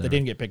yeah, pilot that whatever.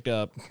 didn't get picked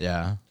up.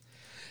 Yeah.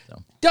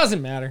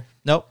 Doesn't matter.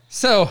 Nope.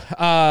 So,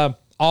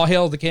 All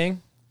Hail the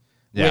King,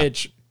 Yeah.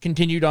 which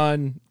continued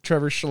on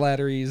Trevor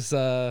Slattery's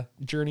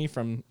journey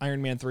from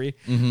Iron Man 3,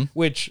 Mm-hmm.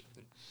 which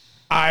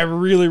I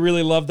really,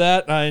 really loved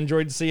that. I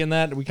enjoyed seeing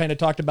that. We kind of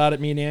talked about it,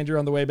 me and Andrew,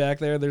 on the way back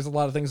there. There's a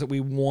lot of things that we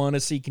want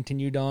to see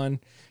continued on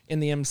in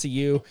the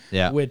MCU,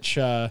 Yeah. which,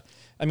 I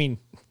mean,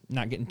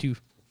 not getting too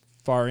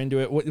far into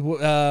it.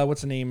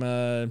 What's the name?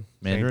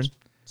 Mandarin.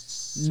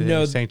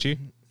 No, Shang-Chi.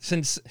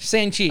 since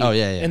Shang-Chi Oh,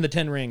 yeah, yeah. and the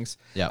Ten Rings.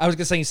 Yeah. I was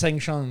going to say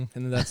Shang-Shang,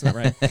 and that's not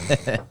right.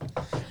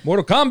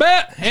 Mortal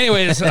Kombat.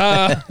 Anyways,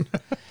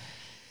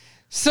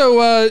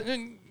 so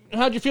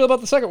how'd you feel about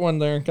the second one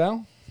there,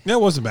 Kyle? yeah,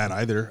 it wasn't bad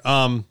either.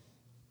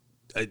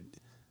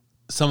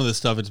 Some of this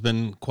stuff, it's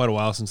been quite a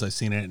while since I've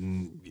seen it,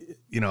 and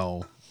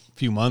a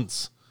few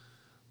months.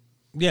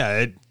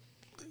 Yeah,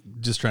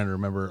 just trying to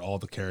remember all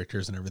the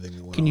characters and everything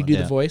that went Can you on. do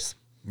Yeah. the voice?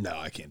 No,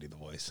 I can't do the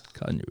voice.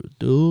 Can you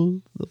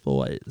do the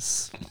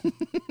voice?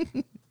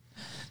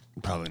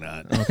 Probably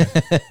not.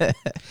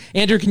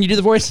 Andrew, can you do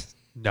the voice?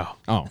 No.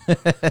 Oh.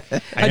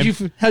 I How'd am,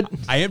 you how'd,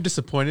 I am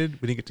disappointed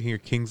we didn't get to hear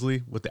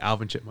Kingsley with the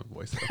Alvin Chipmunk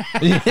voice. though.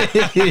 Yeah,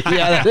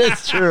 that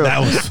is true. That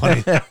was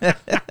funny.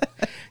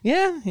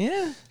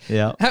 Yeah.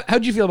 Yeah.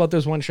 How'd you feel about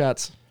those one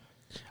shots?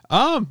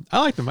 I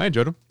liked them. I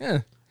enjoyed them. Yeah.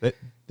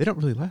 They don't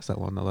really last that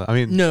long. Though. I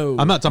mean, No.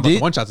 I'm not talking about The-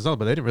 the one shots itself,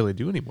 but they didn't really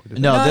do anymore. Did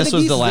they? No, No, I this think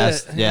was these the are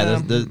last. the-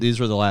 Yeah, yeah. these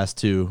were the last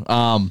two.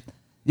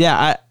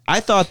 Yeah, I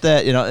thought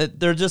that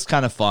they're just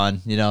kind of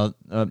fun.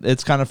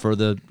 It's kind of for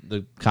the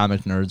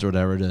comic nerds or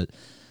whatever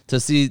to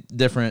see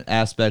different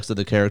aspects of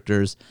the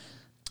characters.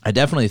 I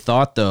definitely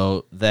thought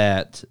though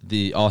that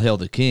the All Hail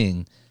the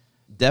King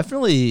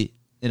definitely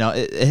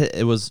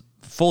it was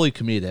fully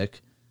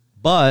comedic,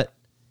 but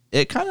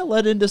it kind of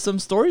led into some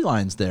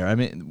storylines there. I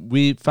mean,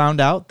 we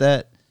found out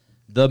that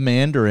the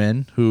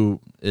Mandarin, who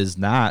is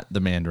not the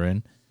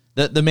Mandarin,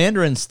 the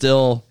Mandarin's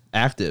still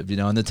active,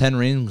 and the Ten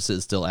Rings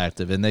is still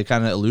active, and they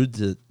kind of allude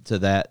to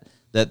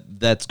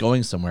that's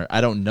going somewhere.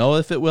 I don't know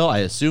if it will. I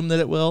assume that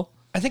it will.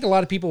 I think a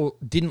lot of people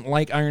didn't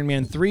like Iron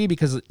Man 3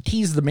 because it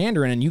teased the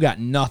Mandarin and you got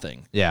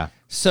nothing. Yeah.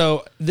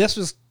 So this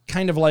was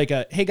kind of like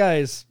a, hey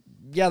guys,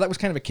 yeah, that was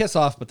kind of a kiss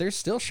off, but there's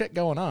still shit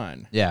going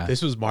on. Yeah.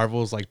 This was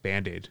Marvel's like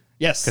Band-Aid.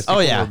 Yes. Oh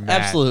people yeah, were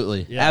mad.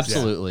 absolutely. Yes.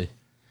 Absolutely.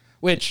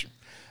 Which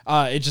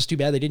it's just too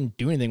bad they didn't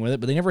do anything with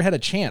it, but they never had a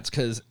chance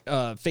because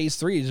Phase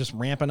 3 is just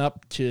ramping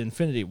up to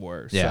Infinity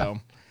War. Yeah. So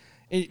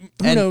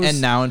who knows?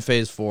 And now in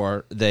Phase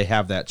 4, they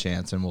have that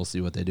chance, and we'll see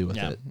what they do with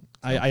yeah. it.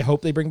 I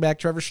hope they bring back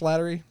Trevor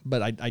Slattery,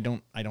 but I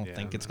don't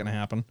think it's going to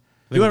happen.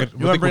 You want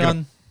to bring on?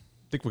 I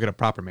think we'll get a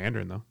proper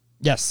Mandarin though.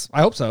 Yes,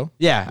 I hope so.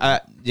 Yeah,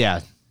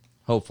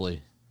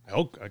 hopefully.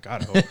 I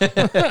gotta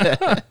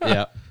hope.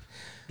 Yeah.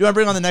 You want to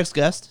bring on the next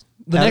guest?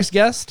 The next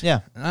guest?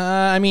 Yeah.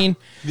 I mean,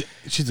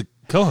 She's a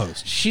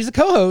co-host. she's a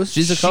co-host.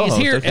 She's a co-host,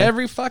 She's here okay.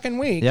 every fucking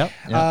week. Yep,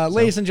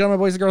 Ladies and gentlemen,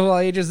 boys and girls of all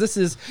ages, this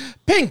is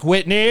Pink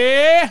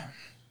Whitney.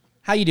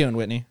 How you doing,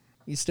 Whitney?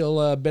 You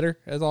still bitter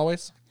as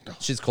always?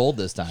 She's cold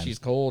this time. She's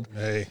cold.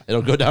 Hey,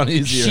 It'll go down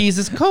easier. She's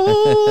as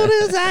cold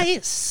as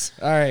ice.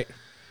 All right.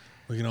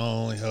 we can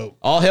only hope.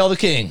 All hail the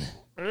king.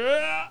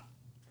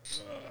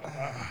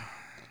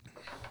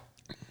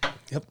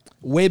 Yep.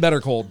 Way better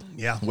cold.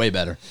 Yeah. Way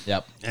better.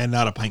 Yep. And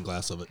not a pint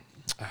glass of it.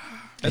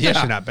 That's Yeah.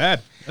 actually not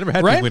bad. I never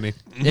had Right? Pink Whitney.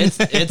 It's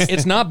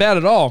It's not bad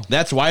at all.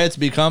 that's why it's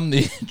become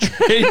the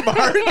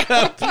trademark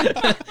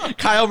of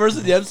Kyle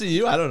versus the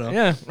MCU. I don't know.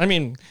 Yeah. I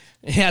mean,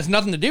 it has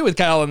nothing to do with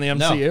Kyle in the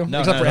MCU. no,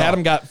 except not for at all.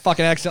 Adam got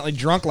fucking accidentally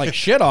drunk like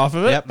shit off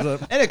of it. Yep.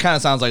 The And it kind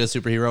of sounds like a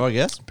superhero, I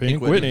guess.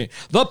 Pink Whitney.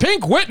 The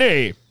Pink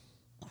Whitney.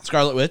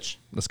 Scarlet Witch,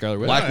 The Scarlet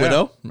Witch. Black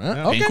Widow,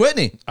 Okay. Pink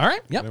Whitney. All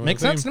right. Yep.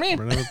 Makes sense to me.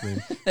 me.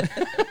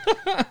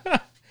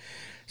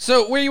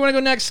 So where you want to go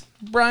next,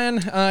 Brian?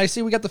 I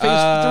see we got the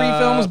Phase 3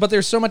 films, but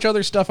there's so much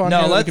other stuff on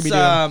here No, that we could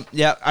let's. be doing.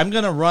 Yeah, I'm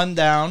gonna run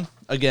down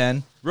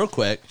again real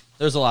quick.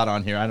 There's a lot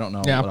on here. I don't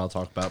know Yeah. what I'll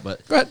talk about,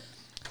 but Go ahead.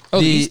 Oh,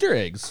 the the- Easter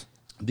eggs.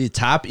 the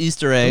top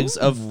Easter eggs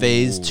of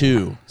Phase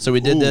 2. So we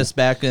did this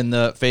back in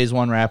the Phase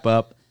 1 wrap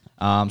up.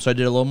 So I did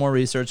a little more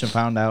research and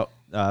found out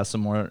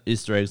some more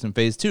Easter eggs in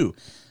Phase 2.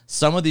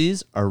 Some of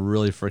these are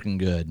really freaking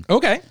good.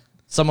 Okay.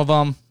 Some of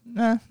them,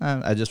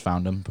 I just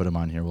found them, put them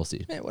on here. We'll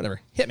see. Yeah,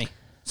 whatever. Hit me.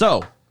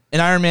 So in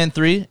Iron Man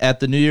 3, at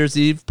the New Year's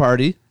Eve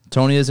party,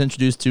 Tony is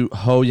introduced to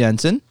Ho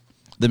Jensen,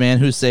 the man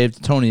who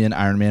saved Tony in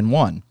Iron Man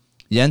 1.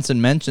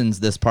 Jensen mentions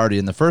this party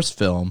in the first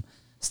film,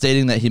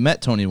 stating that he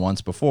met Tony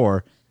once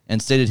before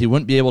and stated he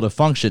wouldn't be able to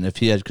function if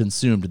he had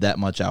consumed that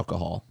much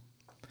alcohol.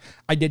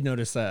 I did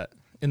notice that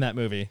in that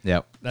movie.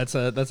 Yep. That's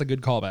a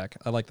good callback.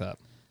 I like that.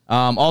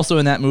 Also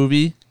in that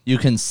movie, you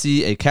can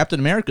see a Captain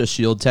America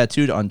shield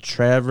tattooed on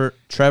Trevor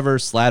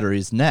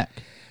Slattery's neck.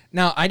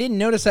 Now, I didn't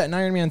notice that in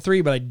Iron Man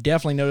 3, but I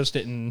definitely noticed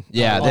it in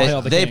Yeah, All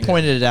Hail the they King.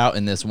 pointed it out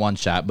in this one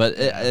shot, but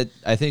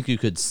I think you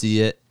could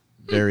see it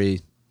very,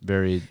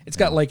 very. It's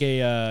got like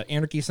a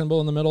anarchy symbol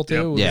in the middle, too.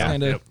 Yep. Which is Yeah.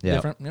 kind of Yep.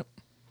 different.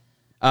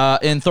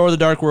 Yep. In Thor: The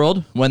Dark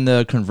World, when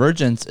the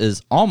convergence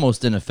is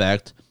almost in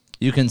effect,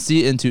 you can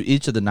see into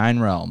each of the 9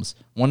 realms.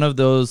 One of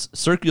those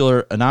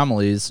circular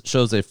anomalies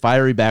shows a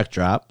fiery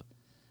backdrop,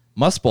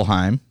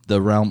 Muspelheim,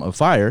 the realm of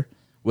fire,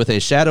 with a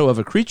shadow of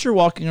a creature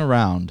walking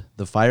around,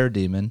 the fire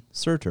demon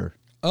Surtur.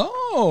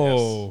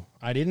 Oh,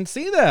 I didn't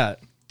see that.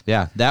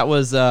 Yeah, that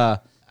was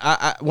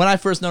when I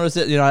first noticed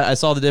it. I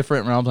saw the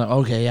different realms. I'm like,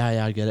 okay,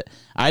 yeah, I get it.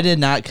 I did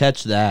not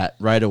catch that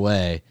right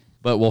away,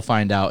 but we'll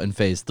find out in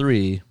Phase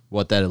 3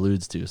 what that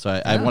alludes to.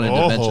 So I wanted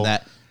to mention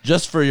that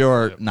just for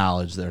your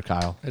knowledge, there,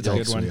 Kyle. It's a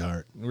good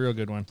one. Real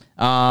good one.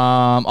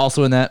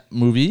 Also in that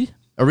movie,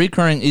 a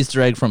recurring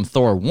Easter egg from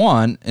Thor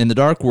 1, in the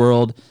Dark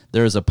World,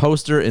 there is a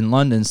poster in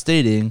London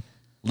stating,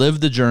 "Live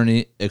the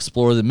journey,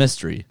 explore the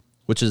mystery,"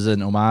 which is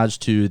an homage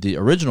to the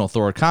original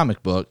Thor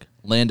comic book,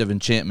 Land of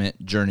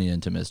Enchantment, Journey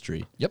into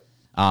Mystery. Yep.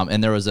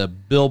 And there was a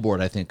billboard,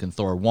 I think, in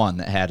Thor 1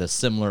 that had a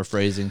similar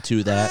phrasing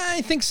to that.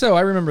 I think so.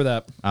 I remember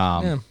that.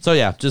 So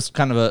yeah, just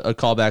kind of a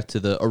callback to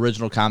the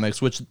original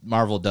comics, which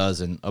Marvel does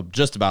in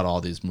just about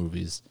all these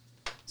movies.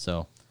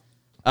 So,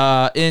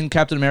 in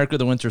Captain America: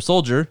 The Winter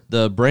Soldier,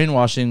 the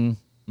brainwashing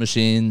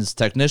machine's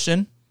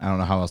technician, I don't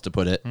know how else to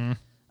put it,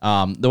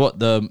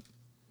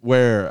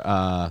 where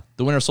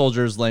the Winter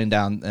Soldier's laying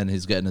down and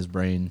he's getting his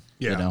brain,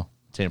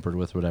 tampered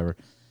with, whatever.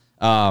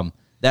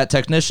 That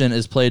technician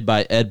is played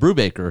by Ed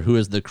Brubaker, who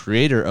is the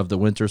creator of the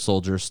Winter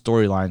Soldier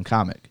storyline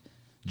comic.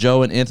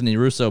 Joe and Anthony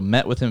Russo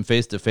met with him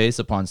face to face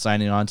upon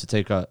signing on to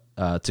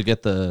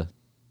the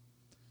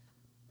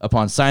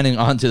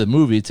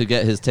movie to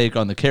get his take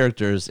on the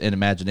characters and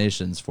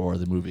imaginations for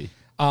the movie.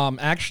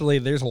 Actually,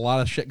 there's a lot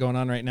of shit going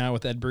on right now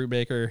with Ed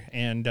Brubaker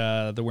and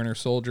the Winter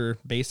Soldier.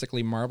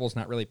 Basically, Marvel's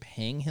not really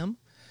paying him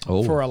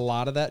for a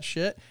lot of that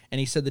shit, and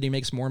he said that he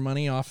makes more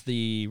money off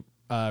the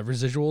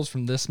residuals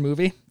from this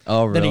movie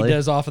than he really?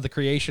 does off of the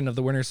creation of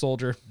the Winter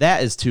Soldier.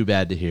 That is too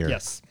bad to hear.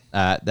 Yes.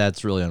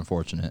 That's really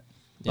unfortunate.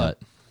 But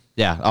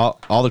yeah,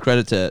 all the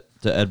credit to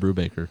Ed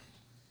Brubaker.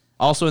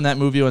 Also in that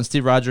movie, when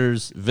Steve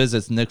Rogers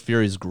visits Nick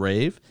Fury's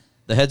grave,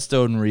 the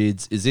headstone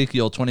reads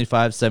Ezekiel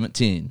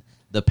 25:17,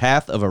 "The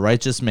path of a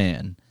righteous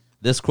man."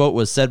 This quote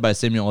was said by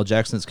Samuel L.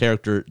 Jackson's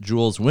character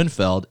Jules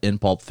Winfield in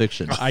Pulp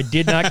Fiction. I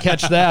did not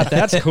catch that.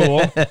 That's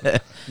cool.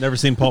 Never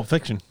seen Pulp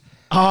Fiction.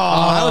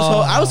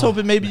 I was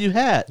hoping maybe you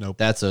had. Nope.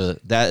 That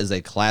is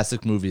a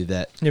classic movie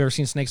that. You ever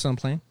seen Snakes on a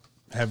Plane?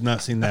 Have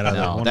not seen that.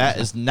 No, that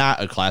is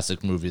not a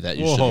classic movie that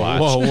you should Whoa, watch.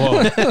 whoa.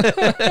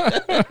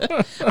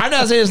 I'm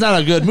not saying it's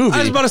not a good movie. I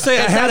was about to say,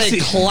 I it's have not a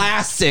seen-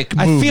 classic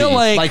I movie. feel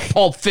like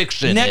Pulp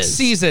Fiction. Next is.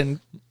 season,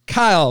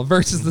 Kyle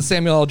versus the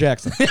Samuel L.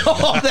 Jackson.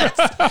 Oh,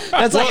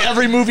 that's like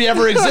every movie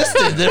ever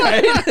existed,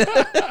 right?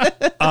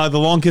 The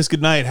Long Kiss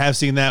Goodnight. Have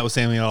seen that with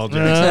Samuel L.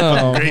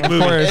 Jackson. Oh, Great of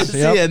movie. course. See,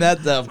 Yep. and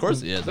that of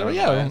course he is. So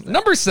yeah,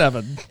 number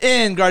 7.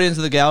 In Guardians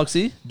of the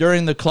Galaxy,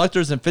 during the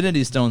Collector's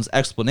Infinity Stones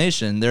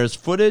explanation, there's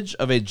footage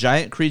of a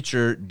giant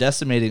creature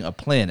decimating a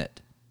planet.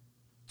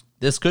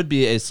 This could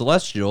be a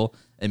celestial,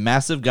 a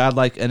massive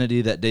godlike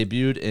entity that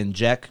debuted in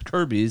Jack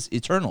Kirby's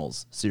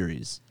Eternals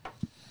series.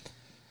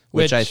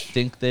 Which I Which-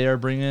 think they are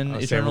bringing I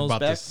was saying we're Eternals about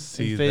to back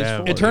see in Phase that 4.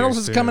 one. Eternals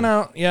is too. coming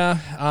out. Yeah.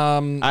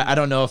 I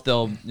don't know if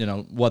they'll,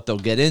 what they'll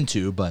get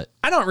into, but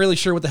I'm not really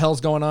sure what the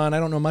hell's going on. I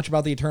don't know much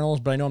about the Eternals,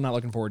 but I know I'm not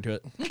looking forward to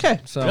it. okay.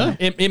 So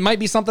it might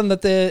be something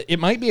that it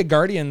might be a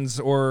Guardians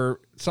or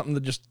something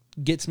that just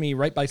gets me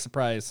right by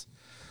surprise,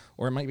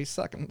 or it might be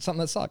something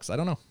that sucks. I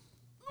don't know.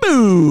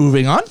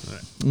 Moving on.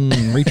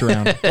 Reach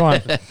around. Go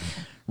on.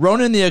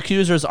 Ronan the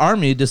Accuser's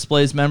army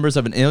displays members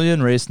of an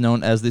alien race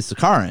known as the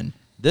Sakaran.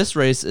 This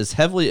race is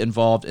heavily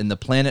involved in the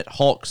Planet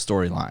Hulk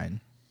storyline.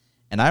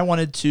 And I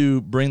wanted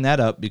to bring that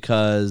up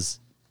because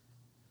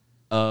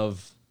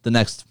of the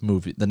next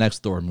movie, the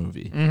next Thor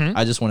movie.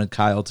 I just wanted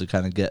Kyle to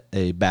kind of get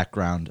a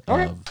background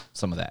of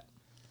some of that.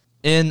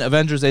 In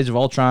Avengers Age of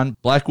Ultron,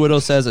 Black Widow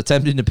says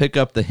attempting to pick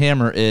up the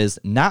hammer is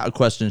not a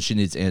question she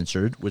needs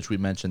answered, which we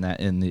mentioned that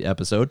in the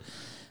episode.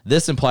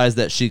 This implies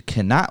that she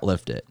cannot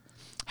lift it.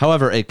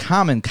 However, a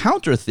common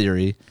counter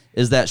theory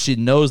is that she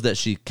knows that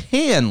she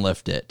can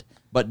lift it,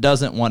 but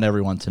doesn't want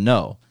everyone to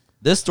know.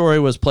 This story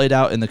was played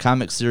out in the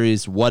comic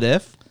series What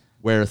If,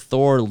 where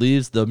Thor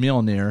leaves the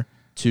Mjolnir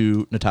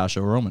to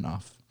Natasha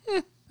Romanoff.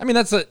 I mean,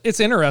 it's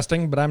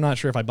interesting, but I'm not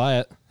sure if I buy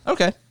it.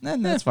 Okay,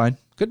 then that's fine.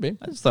 Could be.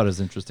 I just thought it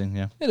was interesting,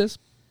 yeah. It is.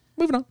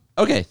 Moving on.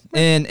 Okay,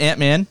 in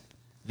Ant-Man,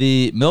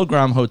 the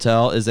Milgram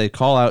Hotel is a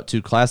call-out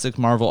to classic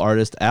Marvel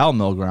artist Al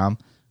Milgrom,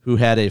 who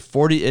had a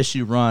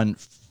 40-issue run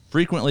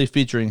frequently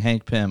featuring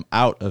Hank Pym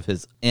out of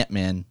his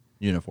Ant-Man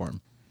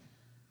uniform.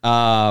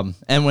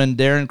 And when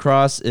Darren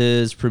Cross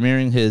is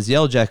premiering his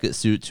Yellow Jacket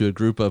suit to a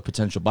group of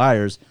potential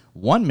buyers,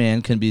 one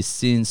man can be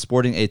seen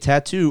sporting a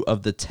tattoo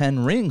of the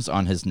 10 rings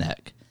on his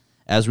neck.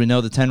 As we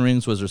know, the Ten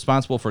Rings was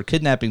responsible for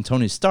kidnapping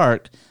Tony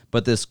Stark,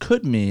 but this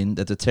could mean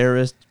that the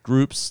terrorist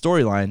group's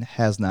storyline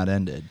has not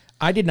ended.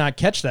 I did not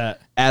catch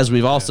that. As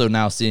we've also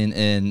now seen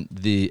in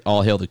the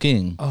All Hail the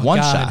King one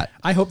God. shot.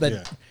 I hope that.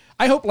 Yeah.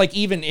 I hope like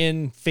even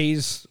in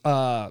phase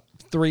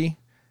 3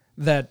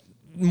 that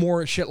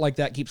more shit like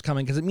that keeps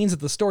coming because it means that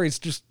the story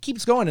just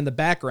keeps going in the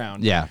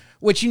background. Yeah.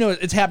 Which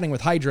it's happening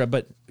with Hydra,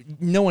 but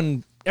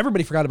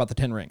everybody forgot about the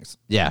Ten Rings.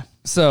 Yeah.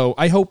 So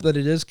I hope that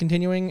it is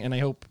continuing, and I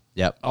hope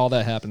Yep. all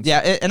that happens. Yeah,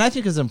 and I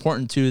think it's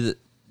important too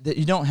that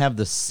you don't have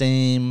the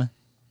same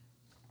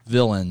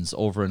villains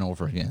over and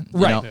over again. You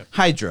Right. know,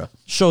 Hydra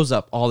shows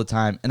up all the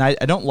time, and I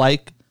don't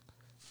like.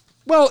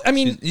 Well, I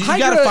mean, You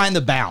got to find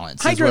the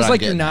balance. Hydra what is I'm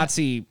like your getting at.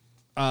 Nazi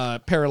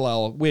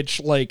parallel, which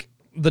like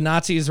the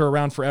Nazis are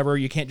around forever.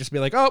 You can't just be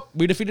like, oh,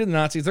 we defeated the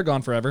Nazis; they're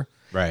gone forever.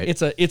 Right.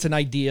 It's an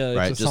idea.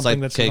 Right, It's just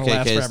something like that's going to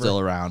last KKK is forever. still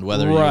around,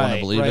 whether you want to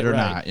believe it or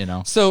right. not. You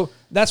know. So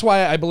that's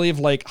why I believe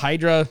like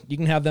Hydra, you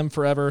can have them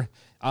forever.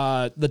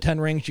 The Ten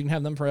Rings, you can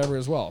have them forever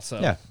as well. So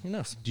Yeah. who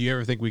knows? Do you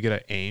ever think we get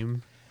an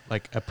AIM,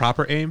 like a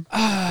proper AIM in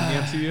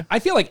the MCU? I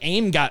feel like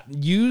AIM got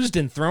used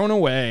and thrown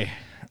away.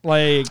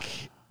 Like,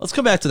 Let's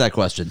come back to that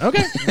question.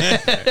 okay,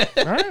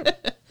 all right.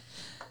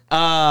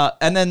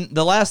 And then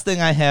the last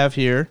thing I have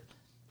here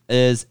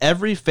is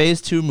every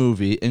Phase 2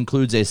 movie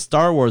includes a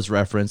Star Wars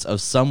reference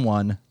of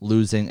someone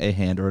losing a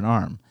hand or an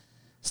arm.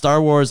 Star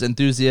Wars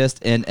enthusiast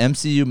and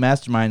MCU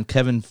mastermind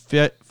Kevin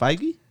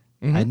Feige?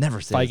 I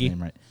never say Feige. his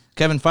name right.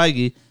 Kevin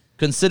Feige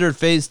considered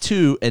Phase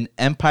 2 an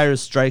Empire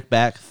Strike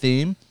Back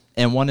theme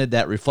and wanted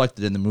that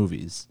reflected in the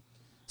movies.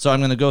 So I'm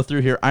going to go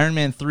through here. Iron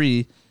Man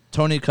 3,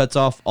 Tony cuts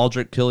off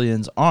Aldrich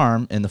Killian's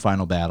arm in the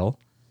final battle.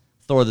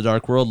 Thor: The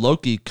Dark World,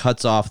 Loki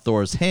cuts off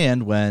Thor's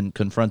hand when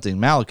confronting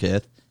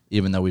Malekith,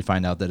 even though we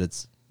find out that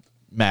it's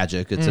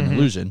magic, it's an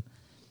illusion.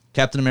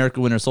 Captain America: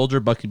 Winter Soldier,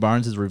 Bucky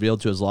Barnes is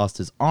revealed to have lost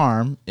his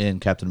arm in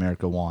Captain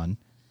America 1.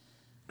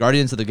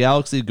 Guardians of the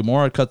Galaxy,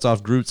 Gamora cuts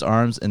off Groot's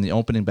arms in the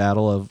opening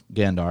battle of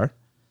Gandar.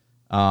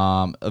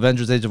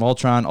 Avengers: Age of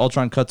Ultron,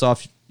 Ultron cuts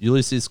off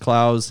Ulysses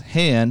Klaue's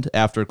hand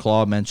after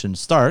Klaue mentioned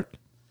Stark.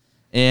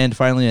 And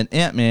finally, in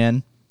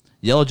Ant-Man,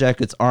 Yellow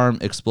Jacket's arm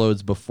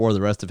explodes before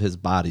the rest of his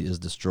body is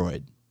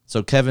destroyed.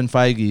 So Kevin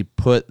Feige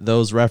put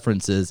those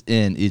references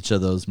in each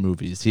of those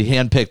movies. He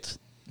handpicked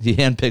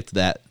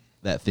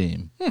that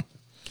theme.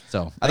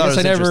 So I thought it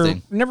was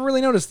interesting. never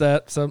really noticed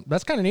that. So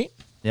that's kind of neat.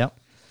 Yep.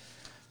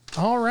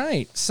 All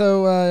right.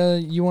 So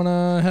you want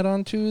to head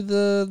on to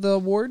the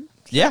award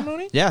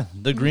ceremony? Yeah.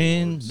 The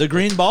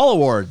Green Ball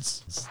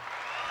Awards.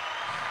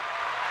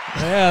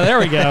 Yeah, there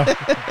we go.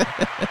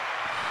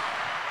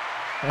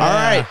 All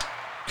right.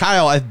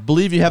 Kyle, I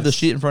believe you have the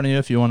sheet in front of you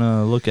if you want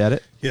to look at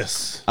it.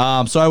 Yes.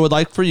 So I would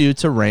like for you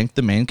to rank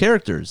the main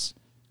characters.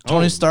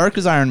 Tony Stark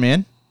as Iron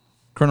Man.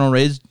 Colonel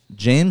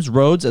James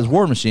Rhodes as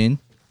War Machine.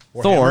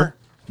 Thor.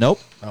 Nope.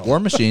 War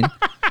Machine.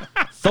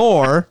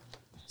 Thor.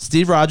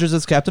 Steve Rogers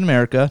as Captain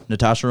America.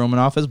 Natasha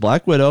Romanoff as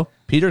Black Widow.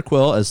 Peter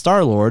Quill as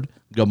Star-Lord.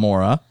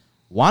 Gamora.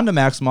 Wanda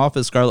Maximoff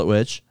as Scarlet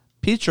Witch.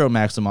 Pietro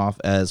Maximoff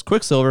as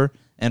Quicksilver.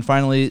 And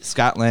finally,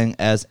 Scott Lang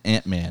as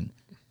Ant-Man.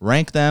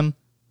 Rank them.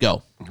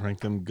 Go.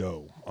 Rank them.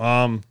 Go.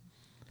 I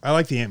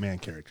like the Ant-Man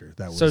character.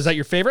 So is that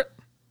your favorite?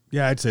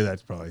 Yeah, I'd say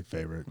that's probably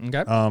favorite.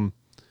 Okay.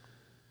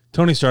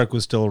 Tony Stark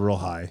was still real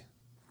high.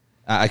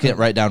 I can't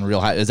write down real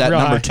high. Is that Real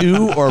number high.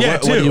 2 or Yeah,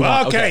 what do you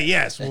want? Okay,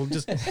 yes. We'll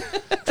just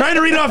trying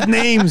to read off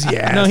names.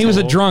 Yeah. No, he was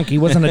a drunk. He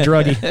wasn't a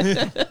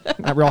druggie.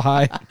 Not real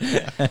high.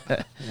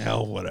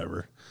 Hell,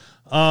 whatever.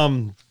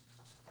 I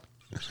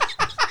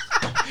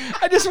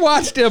just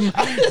watched him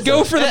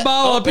go for the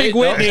bottle of Pink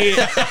Whitney,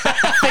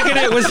 thinking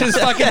it was his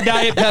fucking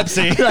Diet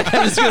Pepsi. Like,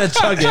 I'm just going to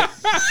chug it.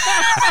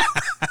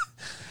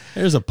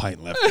 There's a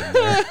pint left in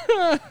there.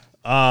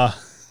 Got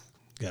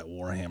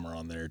Warhammer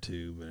on there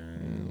too. But,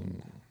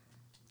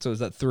 So is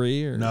that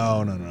 3 or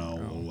no.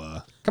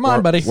 We'll, Come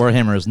on, buddy.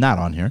 Warhammer is not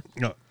on here.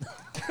 no.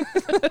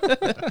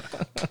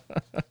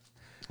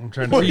 I'm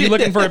trying to. Were you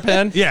looking for a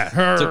pen? Yeah.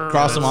 To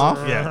cross them off?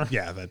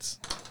 Yeah. That's.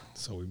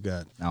 So we've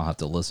got I'll have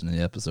to listen to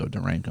the episode to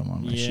rank them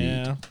on my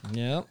sheet.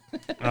 Yeah.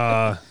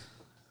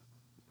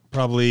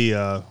 probably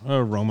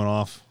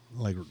Romanoff.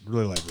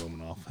 Really like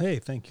Romanoff. Hey,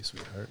 thank you,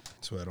 sweetheart.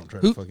 So I don't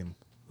try to fucking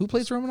Who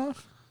plays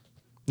Romanoff?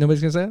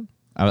 Nobody's gonna say it.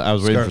 I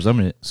was waiting for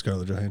somebody.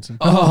 Scarlett Johansson.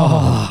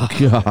 Oh,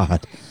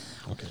 God.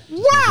 Okay.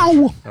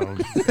 Wow.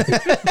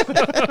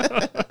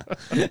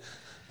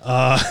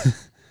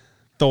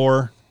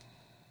 Thor.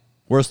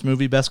 Worst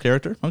movie, best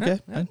character? Okay.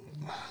 I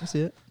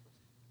see it.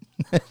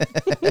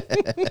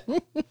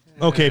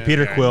 Okay,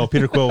 Peter Quill.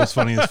 Peter Quill was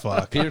funny as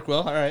fuck. Peter Quill.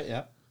 All right,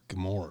 yeah.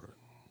 Gamora.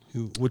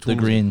 Which The one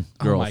was green it?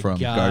 girl my from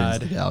God. Guardians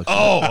of the Galaxy.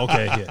 Oh,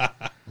 okay. Yeah.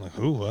 I'm like,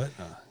 who? What?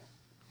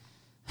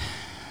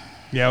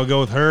 Yeah, we'll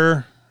go with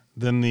her.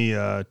 Then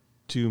the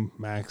two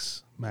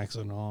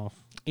Maximoff.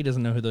 He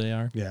doesn't know who they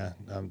are. Yeah,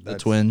 The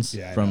that's- twins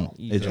yeah, I from know.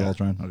 Age of Yeah.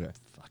 Ultron. Okay.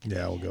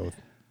 Yeah, we'll go with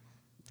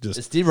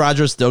Is Steve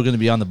Rogers still going to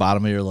be on the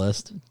bottom of your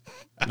list?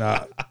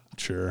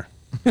 sure.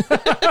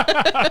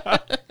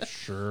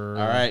 Sure.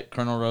 All right,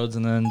 Colonel Rhodes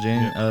and then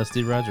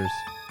Steve Rogers.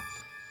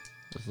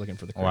 Was looking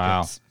for the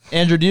Wow. crickets.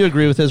 Andrew, do you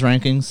agree with his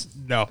rankings?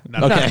 No, no,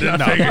 Okay. no,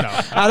 no.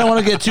 I don't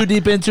want to get too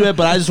deep into it,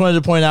 but I just wanted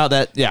to point out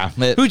that,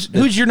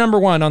 Who's your number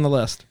one on the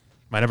list?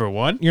 My number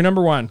one Your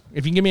number one.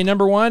 If you can give me a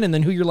number one and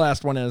then who your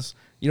last one is,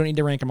 you don't need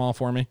to rank them all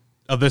for me.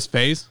 of this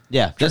phase.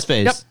 yeah, this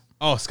phase. Yep.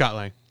 Oh, Scott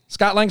Lang.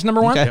 Scott Lang's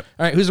number one? Okay. Yep.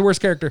 All right, who's the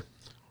worst character?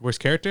 Worst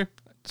character?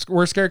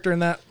 Worst character in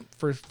that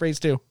for phase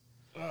two.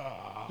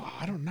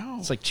 I don't know.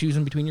 It's like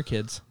choosing between your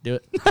kids. Do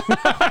it.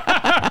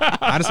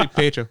 Honestly,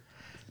 Pedro.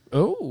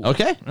 Oh.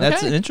 Okay,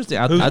 that's Okay. interesting.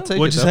 I'll take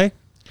What'd it, you though.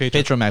 say?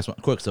 Petro Max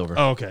Quicksilver.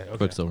 Oh, okay. Okay.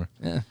 Quicksilver.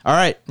 Yeah. All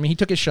right. I mean, he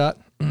took his shot.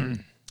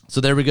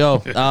 So there we go.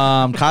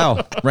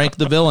 Kyle, rank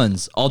the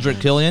villains. Aldrich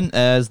Killian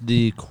as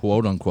the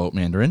quote-unquote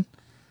Mandarin.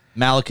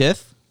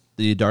 Malekith,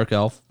 the Dark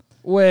Elf.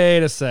 Wait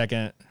a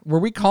second. Were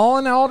we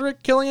calling Aldrich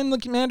Killian the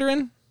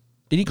Mandarin?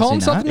 Did he call he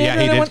himself not? the Yeah,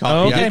 Mandarin? he that did one? call.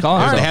 Oh, he okay. did call All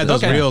himself right. They had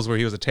those Okay. reels where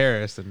he was a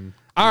terrorist and.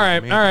 All right.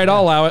 Man, All right. yeah.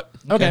 I'll allow it.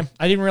 Okay. Okay.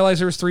 I didn't realize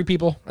there was 3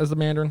 people as the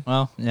Mandarin.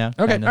 Well, yeah.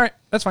 Okay. kinda. All right.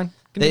 That's fine.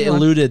 They Continue on.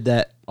 alluded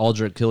that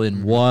Aldrich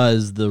Killian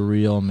was the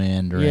real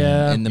Mandarin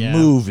Yeah. in the Yeah.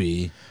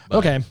 movie. but-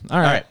 Okay. All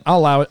right. right. I'll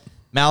allow it.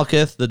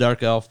 Malekith, the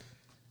Dark Elf.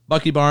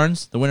 Bucky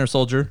Barnes, the Winter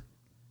Soldier.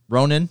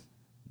 Ronan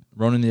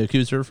the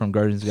Accuser from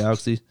Guardians of the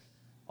Galaxy.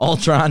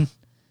 Ultron.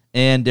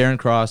 And Darren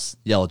Cross,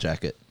 Yellow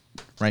Jacket.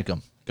 Rank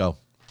them. Go.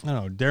 I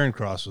don't know. Darren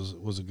Cross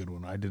was a good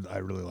one. I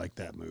really liked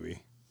that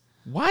movie.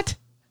 What?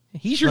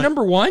 He's your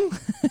number one?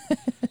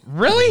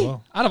 Really?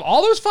 Well. Out of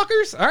all those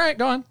fuckers? All right.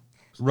 Go on.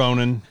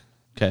 Ronan,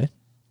 Okay.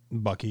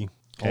 Bucky,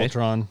 Okay.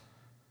 Ultron,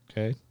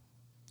 Okay.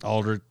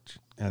 Aldrich,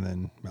 and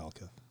then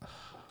Malekith.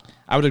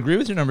 I would agree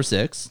with your number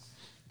 6.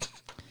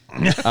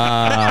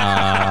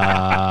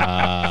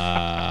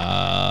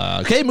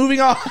 Okay, moving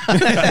on.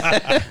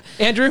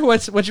 Andrew,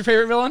 what's your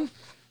favorite villain?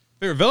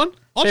 Favorite villain?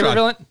 Ultron. Favorite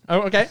villain?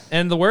 Oh, okay.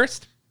 And the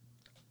worst?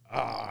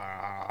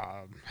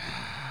 Well,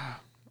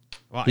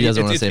 He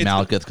doesn't want to it's- say it's-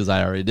 Malekith because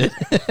I already did.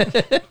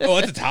 Oh,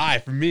 it's a tie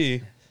for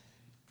me.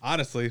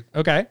 Honestly,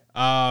 Okay.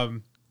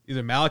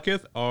 either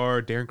Malekith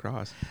or Darren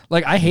Cross.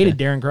 Like, I hated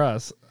Darren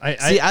Cross.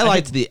 See, I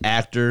liked the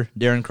actor,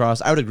 Darren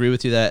Cross. I would agree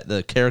with you that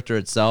the character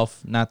itself,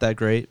 not that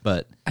great,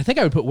 but I think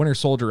I would put Winter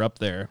Soldier up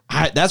there.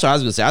 that's what I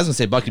was going to say. I was going to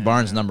say Bucky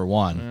Barnes number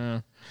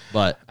 1.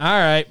 But All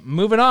right.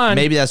 Moving on.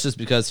 maybe that's just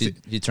because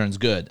he turns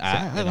good.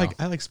 I like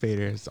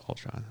Spader as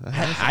Ultron.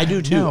 I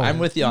do too. No, I'm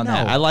with you on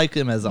that. no. I like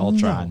him as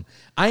Ultron.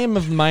 I am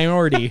a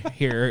minority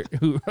here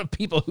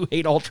people who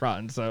hate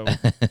Ultron, so All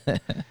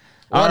right.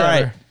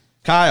 Whatever.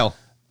 Kyle.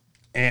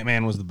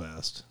 Ant-Man was the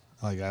best.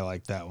 I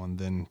like that one.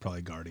 Then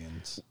probably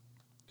Guardians.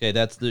 Okay,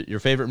 that's your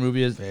favorite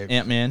movie is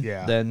Ant-Man,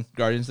 yeah. then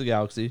Guardians of the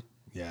Galaxy.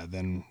 Yeah.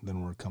 Then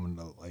we're coming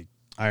to like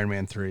Iron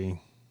Man 3,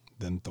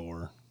 then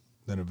Thor,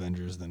 then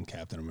Avengers, then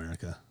Captain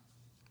America.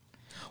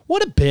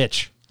 what a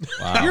bitch.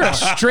 You're a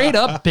straight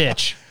up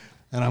bitch.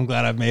 And I'm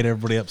glad I've made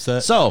everybody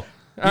upset. So,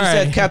 you All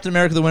said right. Captain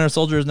America the Winter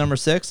Soldier is number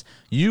 6.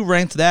 You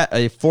ranked that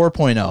a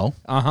 4.0.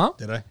 Uh-huh.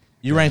 Did I?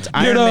 You ranked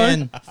Iron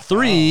Man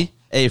 3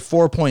 a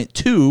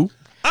 4.2.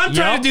 I'm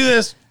trying to do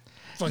this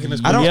fucking as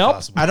I don't. quick as Yep.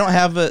 possible. I don't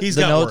have the He's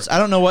got notes. work. I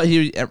don't know what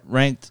he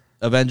ranked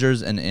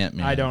Avengers and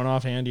Ant-Man. I don't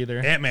offhand either.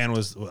 Ant-Man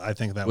was. I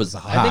think that was Was the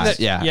high. highest.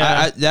 that- yeah.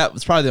 yeah. That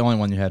was probably the only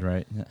one you had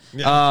right.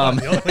 Yeah,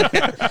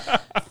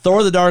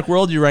 Thor: The Dark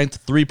World, you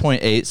ranked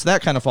 3.8, so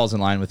that kind of falls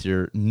in line with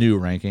your new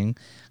ranking.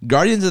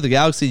 Guardians of the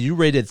Galaxy, you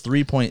rated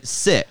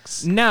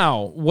 3.6.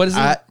 Now, what is it?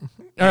 I-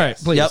 All right,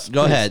 please. Yep,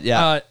 go please. ahead,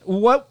 yeah.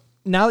 What,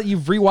 now that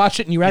you've rewatched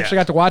it and you actually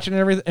Yeah. got to watch it and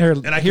everything, or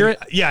and I hear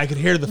could, it, yeah, I could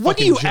hear the. what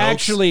do fucking you jokes.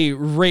 actually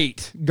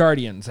rate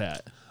Guardians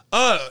at?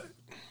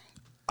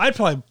 I'd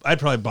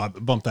probably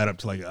bump that up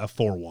to like a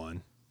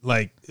 4-1.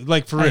 Like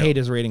for real. I hate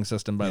his rating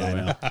system, by Yeah, I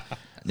the know.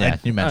 Yeah,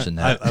 you mentioned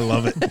that. I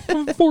love it. way.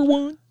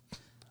 4-1.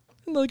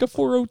 Like a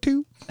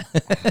 402.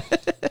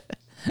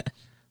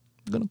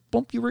 I'm gonna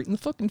bump you right in the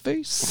fucking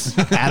face.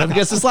 Adam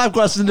gets the slap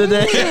question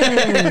today.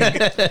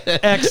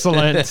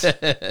 Excellent.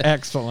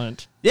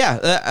 Excellent.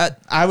 Yeah,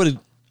 I would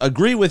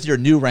agree with your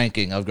new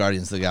ranking of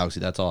Guardians of the Galaxy.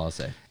 That's all I'll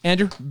say.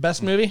 Andrew,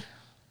 best movie?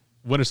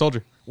 Winter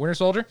Soldier. Winter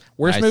Soldier?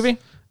 Worst Nice. movie?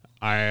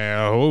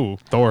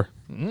 Thor.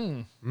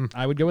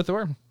 I would go with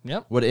Thor.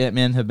 Yep. Would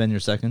Ant-Man have been your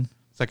second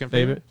Second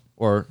favorite? favorite.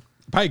 Or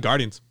Probably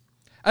Guardians.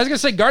 I was gonna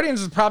say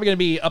Guardians is probably gonna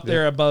be up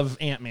there above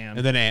Ant-Man.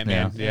 And then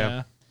Ant-Man.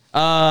 Yeah.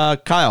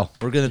 Kyle,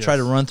 we're going to try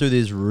to run through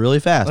these really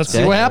fast. Let's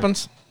okay? see what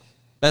happens.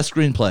 Best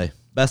screenplay,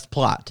 best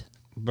plot.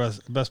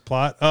 Best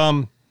plot.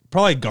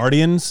 Probably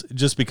Guardians,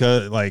 just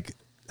because like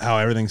how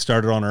everything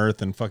started on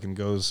Earth and fucking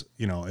goes.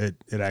 It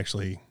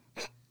actually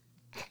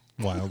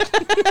wild.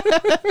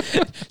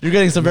 You're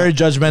getting some very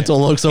judgmental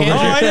looks over Oh,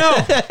 here. I know.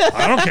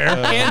 I don't care.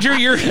 Andrew,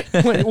 you're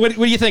what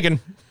are you thinking?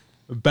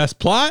 Best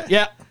plot?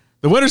 Yeah.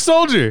 The Winter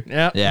Soldier.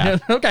 Yeah. Yeah.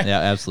 Okay. Yeah,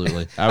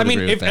 absolutely. I I would mean,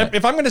 agree with that.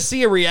 if I'm going to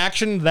see a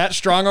reaction that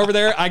strong over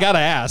there, I got to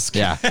ask.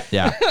 Yeah,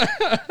 yeah.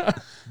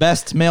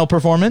 Best male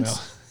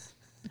performance?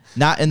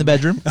 Not in the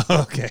bedroom.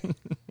 Okay.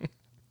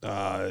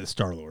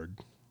 Star Lord.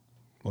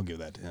 We'll give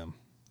that to him.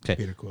 Okay.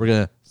 Peter Quill. We're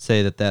going to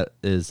say that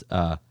is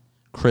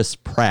Chris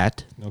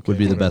Pratt Okay, would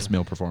be the whatever. best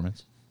male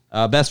performance.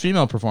 Best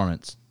female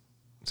performance?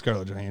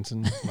 Scarlett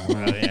Johansson.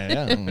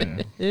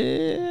 Yeah.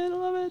 I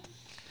love it.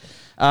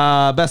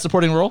 Best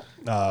supporting role?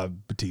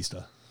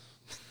 Batista.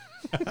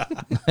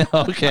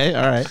 Okay,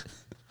 all right.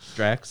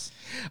 Drax.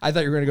 I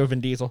thought you were going to go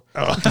Vin Diesel.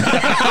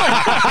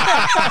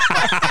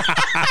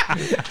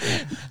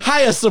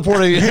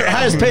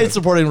 Highest paid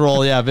supporting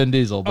role, yeah, Vin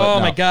Diesel. But Oh no.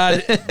 my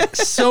God.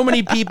 So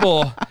many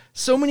people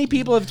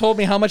have told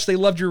me how much they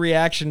loved your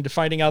reaction to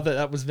finding out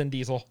that was Vin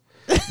Diesel.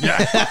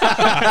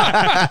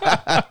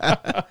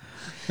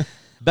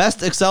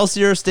 Best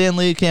Excelsior Stan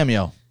Lee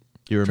cameo.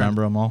 Do you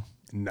remember them all?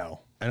 No.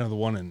 I know the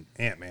one in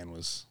Ant-Man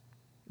was...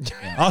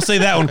 I'll say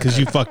that one because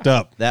you fucked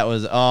up. That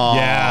was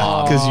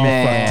Yeah, because you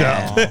fucked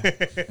up.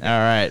 All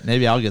right,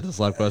 maybe I'll get the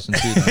slap question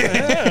too.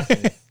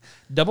 Then.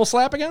 Double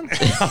slap again?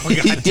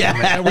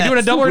 Yeah, We're doing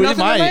a double or we nothing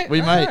might, tonight? we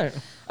All might.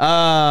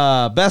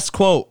 right. Best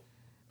quote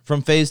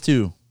from Phase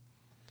 2.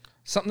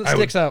 Something that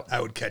sticks out.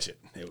 I would catch it.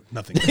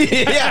 Nothing.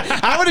 Yeah,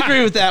 I would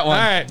agree with that one.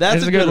 All right, that's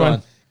this is a good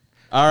one.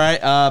 All right,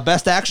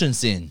 best action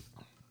scene.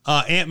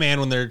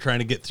 Ant-Man when they're trying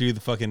to get through the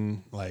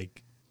fucking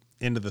like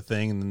into the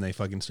thing and then they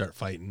fucking start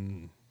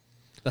fighting.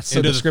 That's so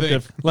Into the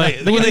descriptive. thing. Like,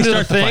 Like, they when get they into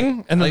the start the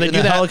thing, and then Like they in do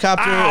the that.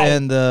 helicopter Ow!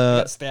 and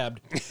Got the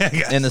stabbed.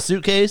 in the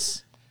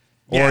suitcase,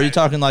 or Yeah. are you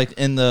talking like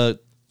in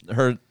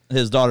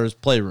his daughter's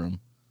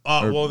playroom?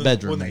 or Well,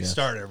 bedroom, when I they guess.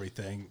 start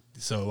everything.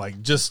 So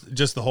like just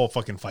the whole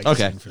fucking fight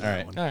Okay, scene for all that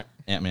right. one. All right.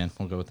 Ant-Man,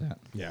 we'll go with that.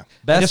 Yeah. I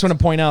Best. just want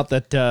to point out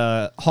that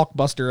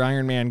Hulkbuster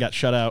Iron Man got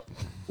shut out.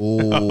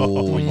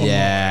 Oh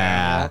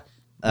yeah.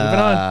 Moving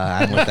on.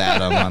 I'm with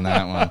Adam on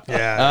that one.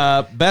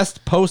 Yeah.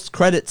 Best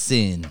post-credit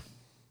scene.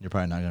 You're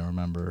probably not gonna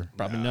remember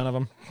Probably none of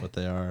them. what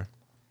they are.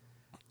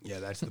 Yeah,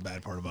 that's the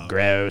bad part about it.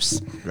 Gross.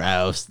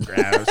 Gross.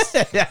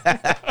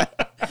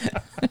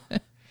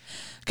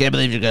 Can't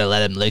believe you're gonna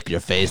let him lick your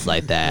face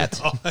like that.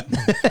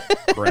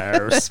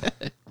 Gross.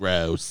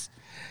 Gross.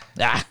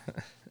 Ah,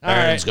 All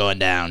right. burns going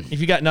down. If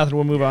you got nothing,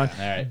 we'll move on. All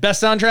right.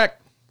 Best soundtrack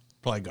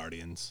Probably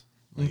Guardians.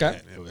 Okay.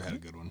 It had a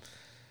good one.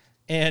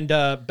 and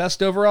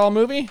best overall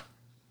movie.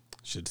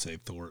 Should say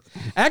Thor.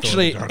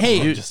 Actually, Thor the Dark hey,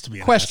 World, just to be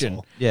an question.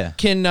 asshole. Yeah.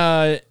 Can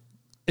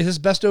is this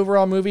best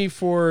overall movie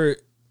for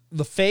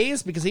the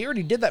phase? Because he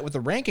already did that with the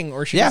ranking,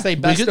 or should Yeah, we say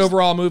we best could-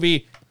 overall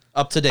movie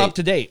Up to date. up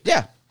to date?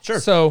 Yeah. Sure.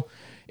 So,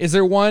 is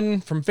there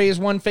one from phase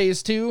 1,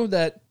 phase 2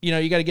 that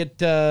you got to get?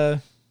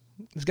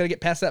 He's got to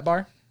get past that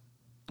bar.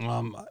 He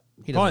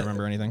doesn't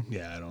remember anything.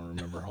 Yeah, I don't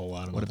remember a whole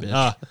lot of What a it.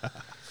 bitch.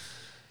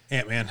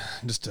 Ant-Man,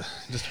 just to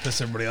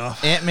piss everybody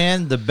off.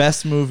 Ant-Man, the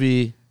best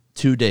movie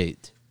to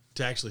date.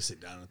 To actually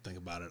sit down and think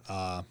about it.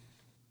 I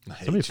hate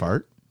Somebody you.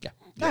 fart. Yeah.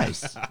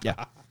 Nice. Yeah.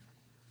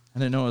 I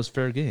didn't know it was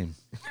fair game.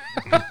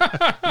 You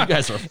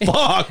guys are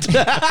fucked.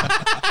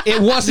 It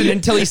wasn't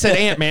until he said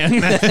Ant-Man.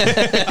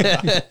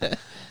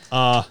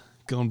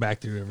 Going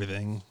back through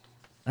everything.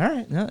 All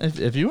right. Yeah,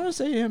 if you want to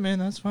say Ant-Man,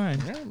 that's fine.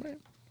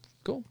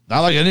 Cool. Not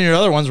like any of your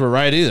other ones were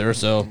right either,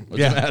 so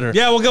what's the matter?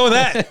 Yeah, we'll go with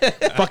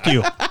that. Fuck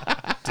you.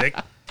 Dick.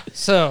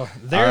 So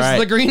there's All right.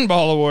 the Green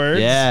Ball Awards.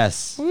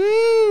 Yes.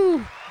 Woo!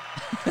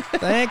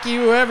 Thank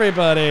you,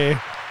 everybody.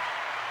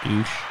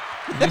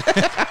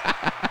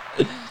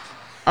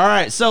 All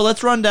right, so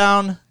let's run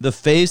down the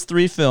Phase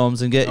 3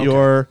 films and get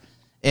your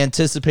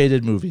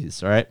anticipated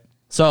movies, all right?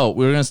 So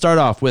we're going to start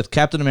off with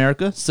Captain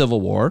America,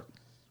 Civil War,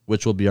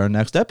 which will be our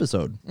next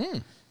episode.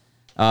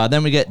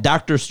 Then we get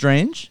Doctor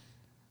Strange,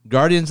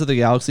 Guardians of the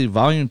Galaxy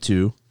Volume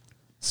 2,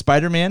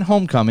 Spider-Man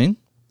Homecoming,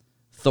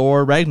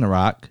 Thor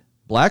Ragnarok,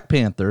 Black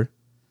Panther,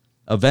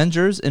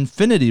 Avengers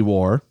Infinity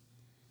War,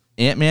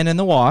 Ant-Man and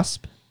the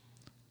Wasp,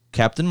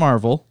 Captain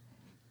Marvel,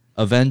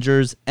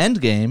 Avengers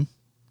Endgame,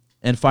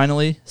 and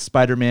finally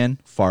Spider-Man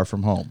Far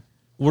From Home.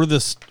 Were the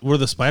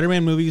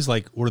Spider-Man movies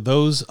were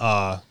those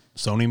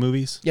Sony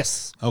movies?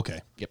 Yes.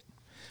 Okay. Yep.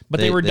 But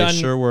they were done.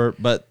 Sure were,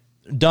 but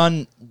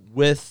done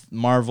with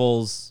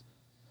Marvel's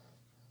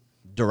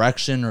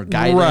direction or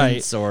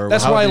guidance, or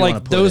that's however why you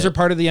wanna put those it. are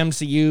part of the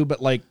MCU,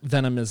 but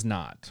Venom is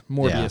not.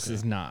 Morbius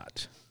is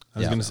not. I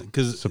was gonna say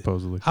because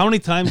Supposedly. how many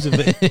times have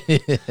they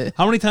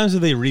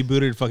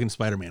rebooted fucking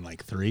Spider-Man?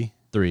 3?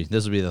 3.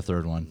 This would be the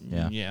third one.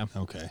 Yeah. Yeah.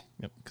 Okay.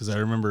 Yep. Because I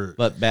remember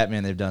But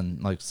Batman they've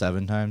done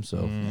 7 times,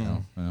 so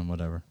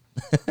whatever.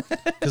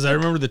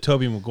 the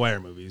Tobey Maguire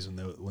movies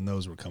when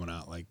those were coming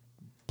out,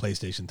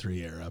 PlayStation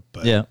 3 era.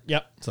 But Yeah.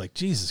 Yep. it's like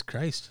Jesus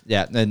Christ.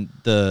 Yeah, and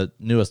the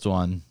newest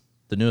ones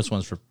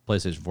for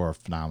PlayStation 4 are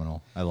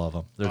phenomenal. I love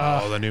them.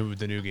 Oh, the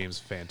new game's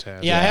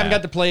fantastic. Yeah, I haven't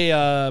got to play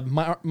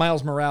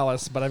Miles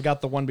Morales, but I've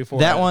got the one before.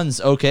 That one's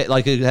okay.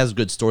 It has a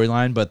good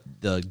storyline, but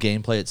the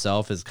gameplay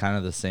itself is kind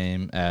of the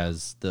same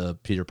as the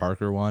Peter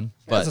Parker one.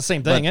 But it's the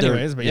same thing they're-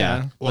 anyways, but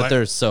yeah. Well, but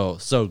they're so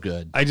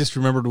good. I just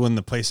remembered when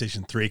the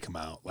PlayStation 3 come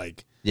out,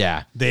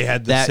 Yeah, they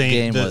had the that same.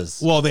 game was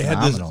they had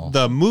phenomenal.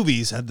 the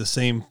movies had the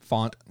same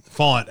font.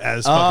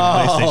 as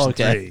fucking PlayStation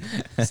okay.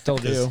 3. Still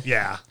do.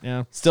 Yeah.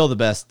 Yeah. Still the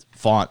best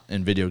font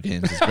in video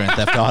games is Grand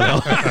Theft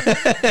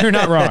Auto. You're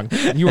not wrong.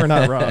 You are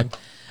not wrong.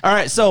 All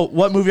right, so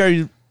what movie are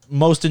you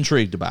most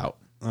intrigued about?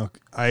 Okay.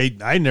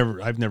 I've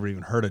never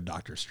even heard of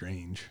Doctor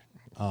Strange.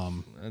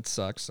 It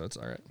sucks, so it's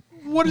all right.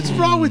 What is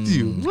wrong with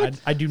you?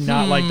 I do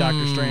not like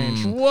Doctor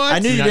Strange. What? I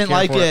knew Do you not didn't care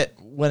like for it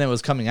when it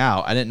was coming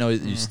out. I didn't know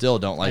you still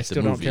don't like I the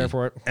still movie. don't care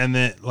for it. And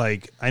then,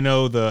 like, I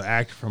know the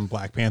actor from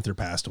Black Panther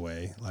passed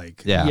away,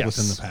 like, Yeah. Yes.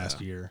 within the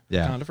past year.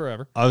 Yeah. Wakanda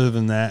forever. Other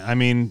than that, I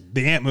mean,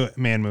 the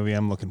Ant-Man movie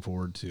I'm looking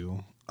forward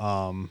to.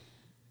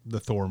 The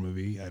Thor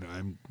movie,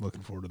 I'm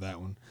looking forward to that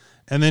one.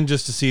 And then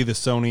just to see the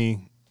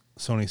Sony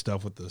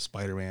stuff with the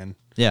Spider-Man.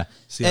 Yeah.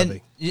 See how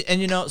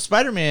and you know,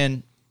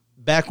 Spider-Man,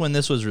 back when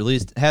this was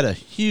released, had a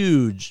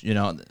huge,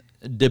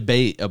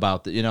 debate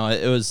about the,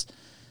 it was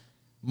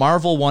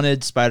Marvel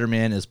wanted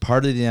Spider-Man as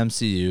part of the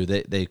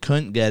MCU. They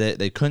couldn't get it.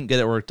 They couldn't get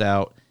it worked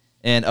out.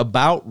 And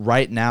about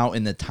right now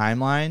in the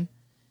timeline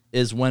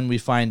is when we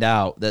find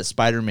out that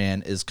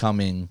Spider-Man is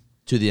coming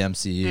to the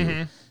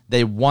MCU.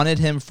 They wanted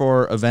him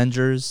for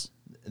Avengers.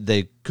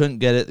 They couldn't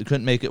get it. They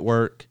couldn't make it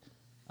work.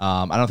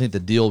 I don't think the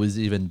deal was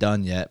even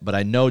done yet, but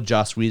I know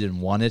Joss Whedon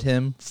wanted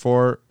him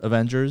for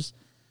Avengers.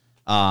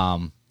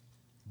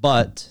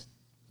 But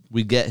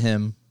we get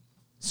him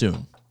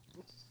soon.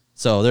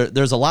 So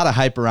there's a lot of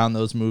hype around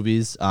those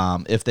movies.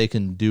 If they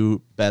can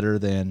do better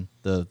than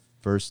the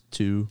first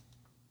 2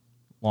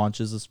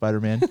 launches of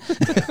Spider-Man,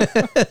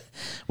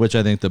 which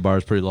I think the bar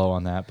is pretty low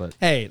on that. But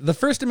Hey, the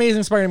first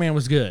Amazing Spider-Man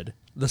was good.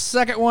 The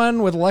second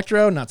one with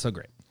Electro, not so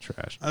great.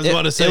 Trash. I was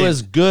about to say, it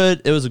was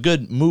good. It was a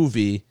good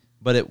movie,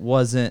 but it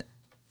wasn't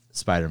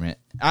Spider-Man.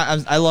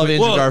 I love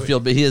Andrew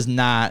Garfield, but he is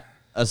not.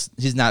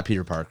 He's not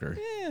Peter Parker.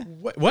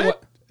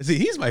 What? See,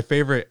 he's my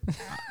favorite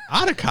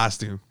out of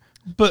costume.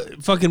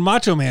 but fucking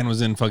Macho Man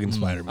was in fucking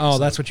Spider-Man. Oh,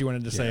 that's what you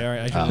wanted to say. All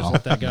right, I should just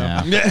let that go.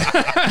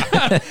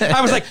 Yeah.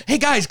 I was like, hey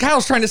guys,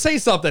 Kyle's trying to say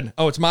something.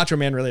 Oh, it's Macho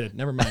Man related.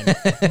 Never mind.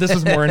 This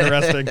was more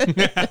interesting.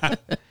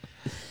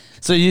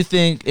 So you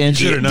think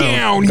Andrew Should've known.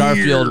 Down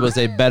Garfield here. was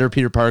a better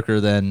Peter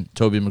Parker than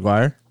Tobey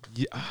Maguire?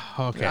 Yeah,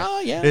 okay. Oh,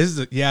 yeah. This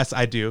is yes,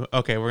 I do.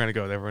 Okay, we're gonna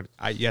go there.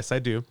 Yes, I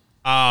do.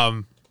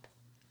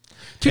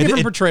 Two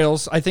different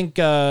portrayals. I think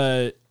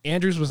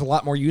Andrews was a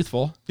lot more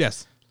youthful.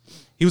 Yes,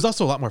 he was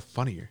also a lot more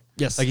funnier.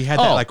 Yes. like he had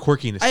that like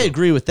quirkiness. I to him.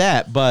 agree with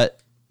that, but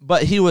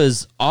he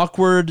was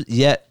awkward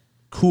yet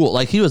cool.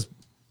 Like he was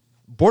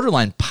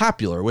borderline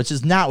popular, which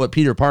is not what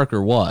Peter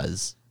Parker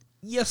was.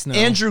 Yes, no.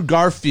 Andrew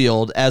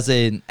Garfield as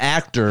an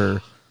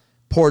actor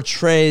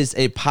portrays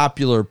a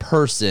popular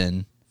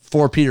person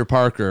for Peter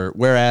Parker,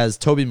 whereas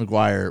Tobey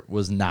Maguire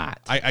was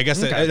not. I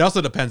guess it also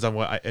depends on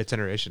what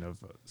iteration of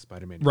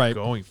Spider-Man you're Right.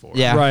 going for.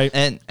 Yeah, Right.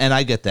 and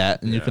I get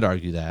that, and you could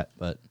argue that,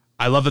 but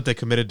I love that they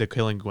committed to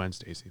killing Gwen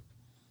Stacy.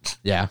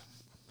 yeah,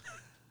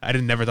 I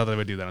never thought they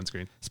would do that on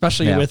screen.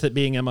 Especially Yeah. with it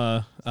being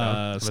Emma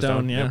Stone.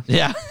 Stone, Yeah.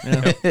 yep.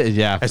 yeah,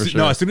 yeah, for sure.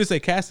 No, as soon as they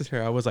casted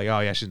her, I was like, oh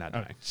yeah, she's not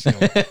dying.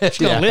 She's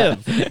gonna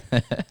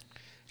live.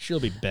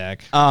 She'll be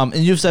back. And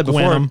you've said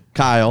before, Gwenum.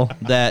 Kyle,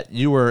 that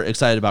you were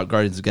excited about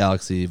Guardians of the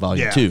Galaxy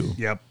Volume 2.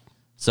 Yep.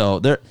 So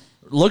they're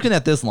looking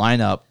at this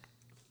lineup.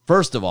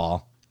 First of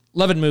all,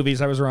 11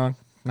 movies. I was wrong.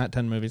 Not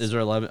 10 movies. is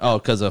there 11? Oh,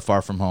 because of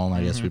Far From Home.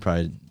 I guess we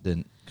probably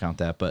didn't count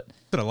that, but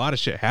But a lot of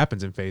shit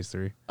happens in Phase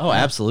 3. oh,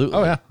 absolutely.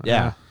 Oh, yeah.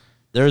 yeah.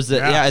 There's the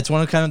it's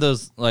one of kind of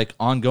those like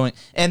ongoing,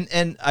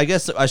 and I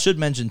guess I should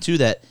mention too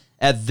that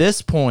at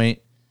this point,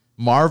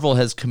 Marvel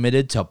has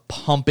committed to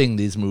pumping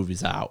these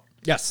movies out.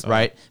 Yes.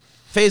 Right.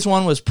 Phase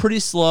 1 was pretty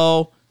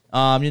slow.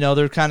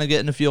 They're kind of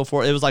getting a feel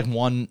for it. It was like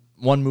one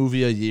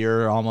movie a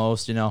year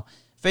almost.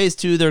 Phase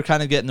 2, they're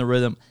kind of getting the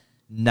rhythm.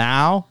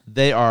 Now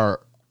they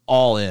are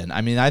all in.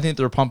 I mean, I think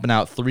they're pumping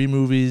out 3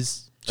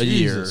 movies a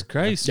year. Jesus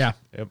Christ. Yeah.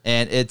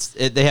 And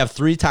they have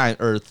 3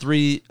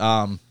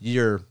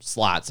 year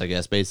slots, I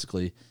guess,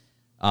 basically.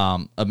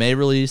 A May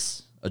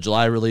release, a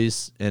July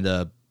release, and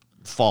a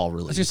fall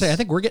release. I was gonna say, I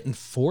think we're getting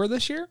 4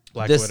 this year.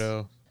 Black This-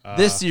 Widow.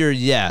 This year,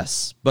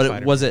 yes,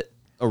 but was it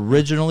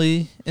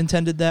originally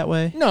intended that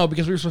way? No,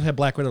 because we were supposed to have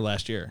Black Widow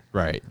last year.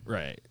 Right.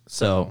 Right.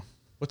 So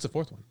What's the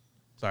 4th one?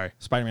 Sorry.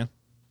 Spider-Man.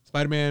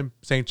 Spider-Man,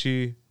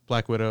 Shang-Chi,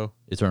 Black Widow.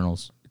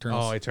 Eternals.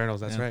 Eternals. Oh, Eternals.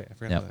 That's right. I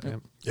forgot Yep.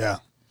 about that. Yeah.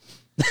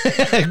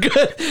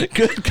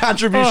 Good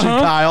contribution,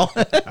 Kyle.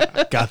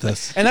 Got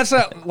this. And that's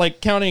not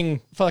like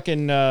counting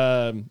fucking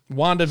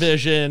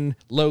WandaVision,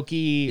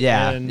 Loki.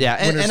 Yeah, and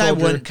yeah, Winter and I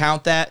Soldier. wouldn't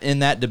count that in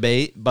that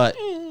debate, but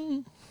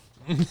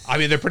I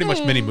mean, they're pretty much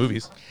mini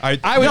movies.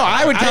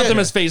 I would count them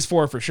as Phase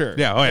 4 for sure.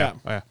 Yeah. Oh yeah.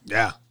 Oh, yeah.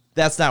 Yeah.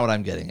 that's not what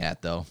I'm getting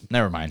at, though.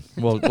 Never mind.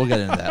 We'll get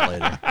into that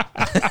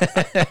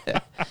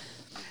later.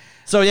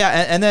 So yeah,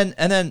 and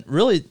then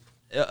really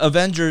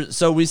Avengers.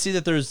 So we see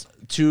that there's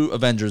 2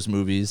 Avengers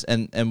movies,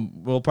 and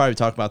we'll probably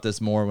talk about this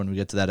more when we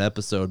get to that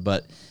episode.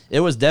 But it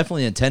was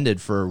definitely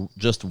intended for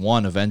just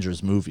one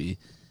Avengers movie,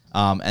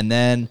 and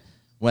then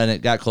when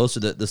it got closer,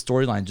 the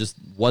storyline just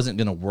wasn't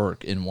going to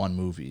work in one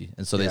movie,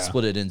 and so they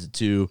split it into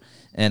 2.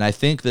 And I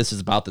think this is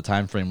about the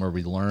time frame where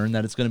we learn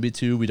that it's going to be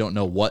 2. We don't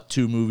know what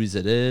 2 movies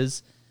it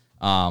is,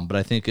 but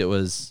I think it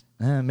was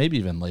maybe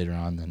even later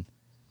on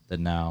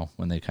than now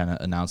when they kind of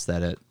announced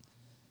that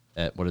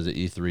at what is it,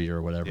 E3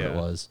 or whatever it Yeah.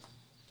 was.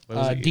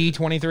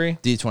 D23.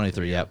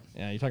 D23, yep.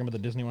 Yeah, you're talking about the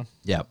Disney one?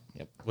 Yep.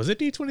 Was it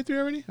D23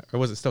 already, or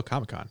was it still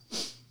Comic-Con?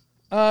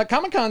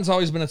 Comic-Con's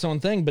always been its own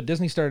thing, but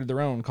Disney started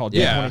their own called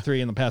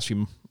D23 in the past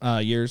few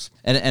years.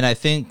 And I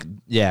think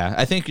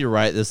you're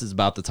right. This is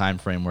about the time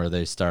frame where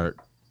they start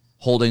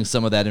holding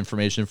some of that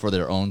information for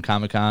their own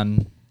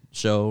Comic-Con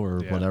show or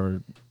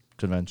whatever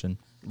convention.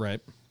 Right.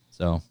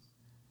 So,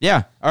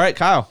 yeah. All right,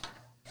 Kyle.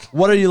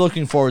 What are you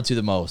looking forward to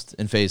the most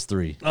in Phase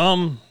 3?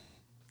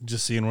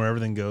 Just seeing where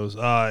everything goes.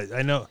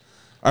 I know.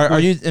 Are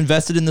you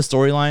invested in the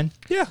storyline?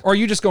 Yeah. Or are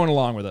you just going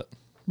along with it?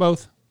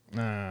 Both.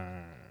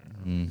 That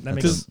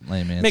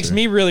Lame answer. makes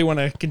me really want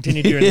to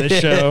continue doing this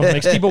show.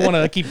 Makes people want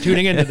to keep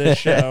tuning into this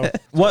show.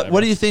 What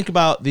do you think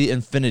about the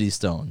Infinity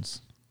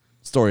Stones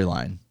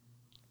storyline?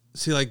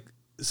 See, like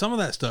some of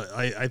that stuff,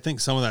 I think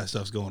some of that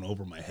stuff's going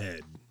over my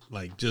head.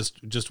 Like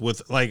just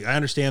with like I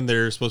understand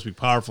they're supposed to be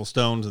powerful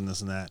stones and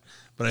this and that,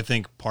 but I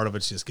think part of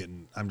it's just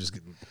getting.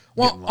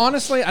 Well,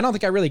 honestly, I don't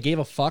think I really gave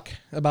a fuck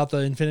about the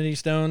Infinity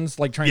Stones,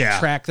 like trying to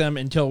track them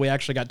until we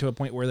actually got to a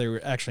point where they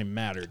were actually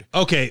mattered.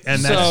 Okay,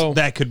 and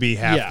that could be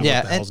half.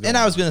 And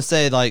I was going to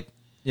say, like,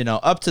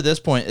 up to this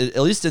point, at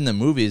least in the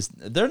movies,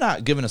 they're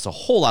not giving us a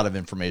whole lot of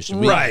information.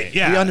 We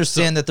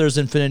understand that there's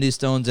Infinity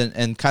Stones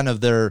and kind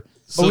of their,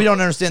 but we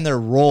don't understand their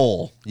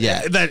role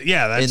yet. That's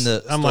in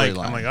the I'm like,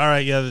 all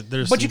right,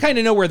 there's. But you kind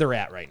of know where they're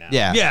at right now.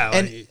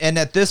 Yeah. And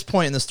at this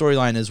point in the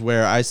storyline is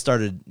where I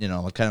started, kind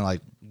of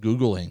like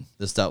Googling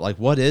this stuff. Like,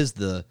 what is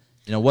the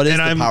Power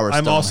Stone?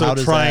 I'm also How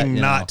does trying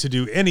that, not to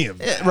do any of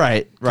that.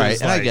 Right.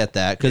 And I get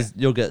that because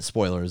you'll get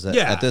spoilers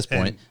at this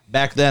point.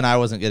 Back then, I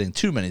wasn't getting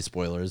too many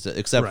spoilers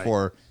except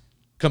for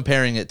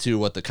comparing it to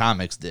what the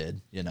comics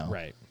did,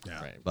 Right.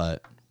 Yeah. Right.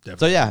 But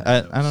definitely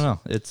I don't know.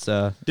 It's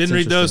didn't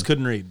read those,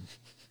 couldn't read.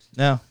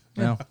 No,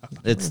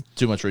 it's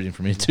too much reading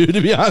for me too, to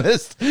be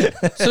honest.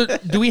 So,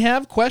 do we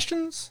have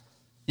questions?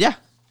 Yeah,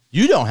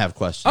 you don't have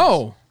questions.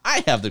 Oh,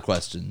 I have the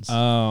questions.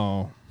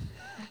 Oh.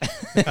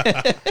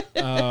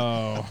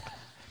 Because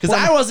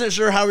I wasn't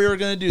sure how we were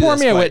going to do Pour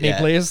this. me a Whitney,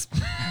 please.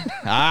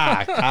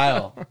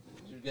 Kyle.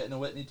 You're getting a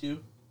Whitney too?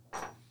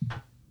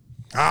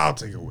 I'll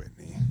take a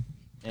Whitney.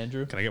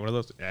 Andrew? Can I get one of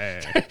those?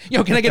 Yeah.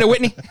 Yo, can I get a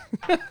Whitney?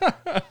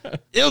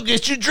 It'll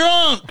get you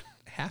drunk.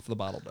 Half the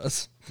bottle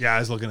does. Yeah, I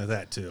was looking at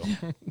that too.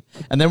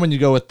 And then when you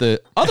go with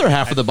the other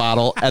half of the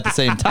bottle at the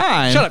same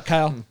time. Shut up,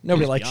 Kyle.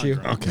 Nobody likes you.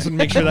 Okay. Just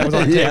make sure that was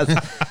on tape.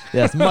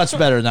 Yes, much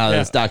better now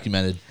that it's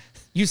documented.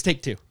 Use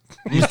take 2.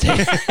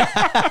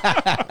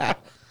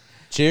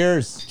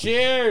 Cheers.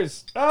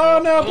 Cheers.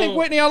 Oh, no. Pink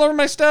Whitney all over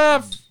my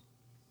stuff.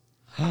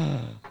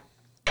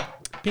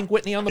 Pink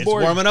Whitney on the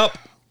board. It's warming up.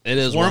 It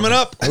is warming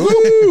up.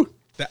 Woo!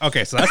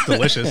 Okay, so that's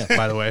delicious,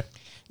 by the way.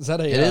 Is that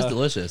It is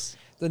delicious.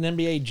 An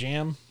NBA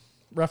Jam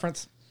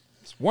reference?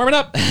 It's warming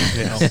up.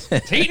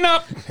 It's heating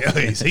up.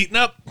 He's heating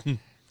up.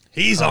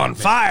 He's on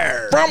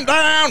fire. From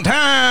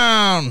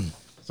downtown.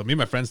 So me and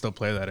my friends still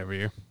play that every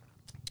year.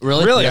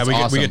 Really? Yeah, That's we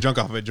awesome. get drunk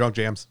off of it. Drunk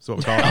jams. That's what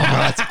we call it.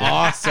 That's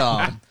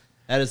awesome.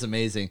 That is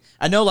amazing.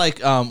 I know, like,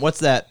 what's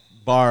that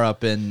bar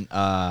up in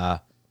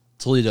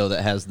Toledo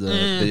that has the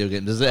video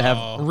game? Does it have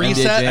NBA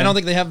Reset? Jam? I don't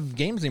think they have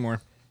games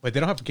anymore. Wait, they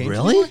don't have games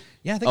Really? anymore?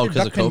 Yeah, I think they're 'cause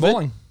duck of pin COVID?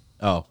 bowling.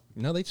 Oh.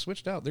 No, they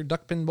switched out. They're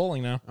duck pin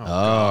bowling now.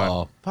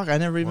 Oh. Fuck! I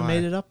never even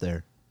made it up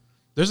there.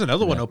 There's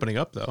another one opening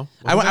up though.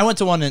 I went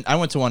to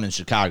one in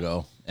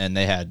Chicago, and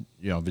they had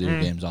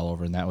video games all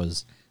over, and that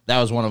was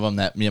one of them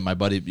that me and my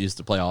buddy used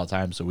to play all the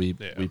time. So we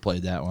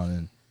played that one,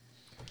 and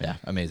yeah,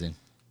 amazing.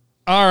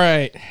 All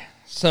right.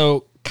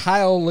 So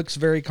Kyle looks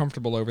very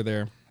comfortable over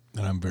there.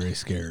 And I'm very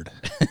scared.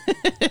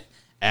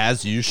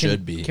 As you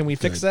should be. Can we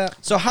fix that?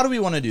 So how do we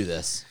want to do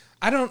this?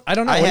 I don't know. I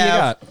What do you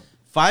have got?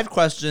 5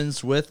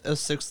 questions with a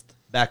 6th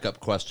backup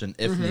question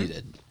if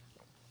needed.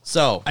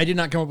 So I did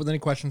not come up with any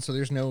questions, so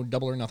there's no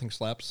double or nothing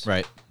slaps.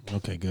 right.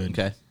 Okay, good.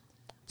 Okay.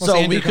 Unless So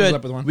Andrew comes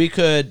up with one. we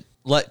could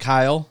let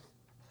Kyle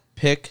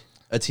pick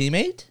a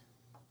teammate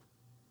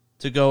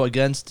to go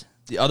against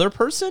the other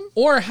person.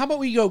 Or how about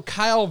we go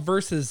Kyle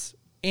versus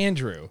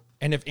Andrew?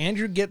 And if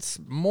Andrew gets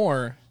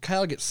more,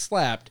 Kyle gets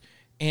slapped.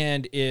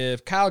 And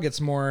if Kyle gets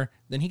more,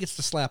 then he gets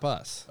to slap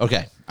us.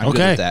 Okay. I'm good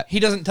Okay. with that.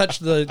 He doesn't touch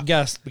the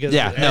guest because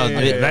Yeah, no,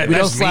 we don't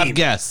that's slap mean.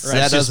 guests. Right, That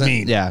that's just doesn't.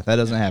 mean. Yeah, that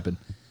doesn't happen.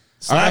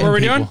 All right, what we're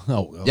doing?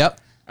 Oh, Yep.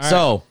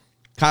 So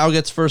Kyle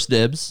gets first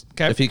dibs.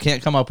 Okay. If he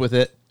can't come up with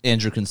it,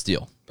 Andrew can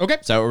steal. Okay,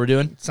 Is that what we're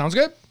doing? sounds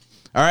good.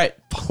 All right.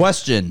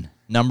 Question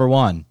number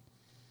 1: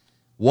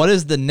 what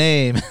is the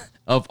name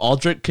of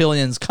Aldrich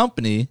Killian's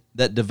company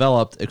that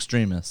developed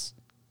Extremis?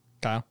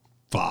 Kyle.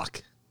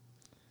 fuck.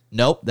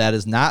 Nope, that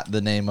is not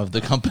the name of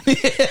the company.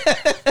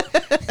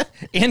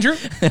 Andrew?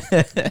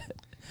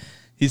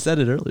 He said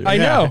it earlier. I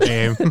know.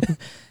 Aim.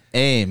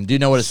 AIM. Do you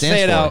know what it stands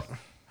Say it for? out.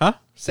 Huh?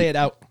 Say it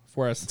out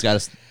for us. It's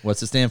got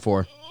what's it stand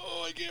for?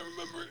 Oh, I can't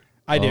remember.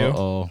 I do.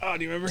 Oh, Oh,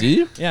 do you remember? do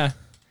you? Yeah.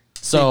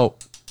 So,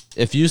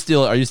 if you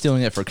steal, are you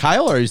stealing it for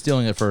Kyle or are you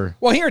stealing it for?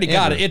 Well, he already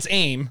got Andrew? it. It's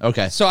AIM.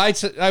 Okay. So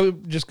I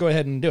would just go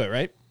ahead and do it,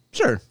 right?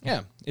 Sure.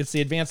 Yeah. It's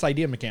the advanced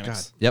idea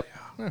mechanics. Yep.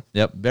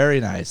 Yep. Very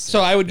nice. So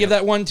I would give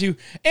that one to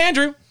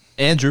Andrew.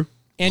 Andrew.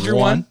 Andrew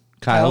 1.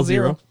 Kyle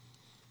 0. 0.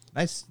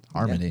 Nice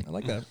harmony. I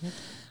like that.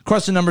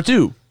 Question number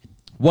 2: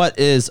 what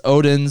is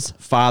Odin's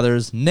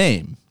father's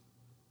name?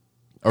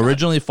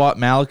 Originally fought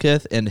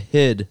Malekith and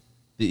hid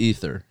the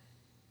ether.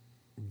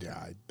 Yeah,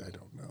 I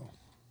don't know.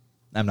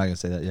 I'm not gonna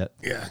say that yet.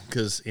 Yeah,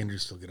 because Andrew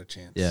still get a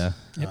chance. Yeah.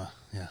 Yeah.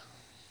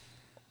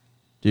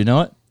 Do you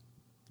know it?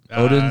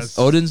 s-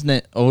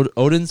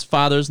 Odin's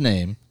father's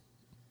name.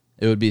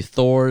 It would be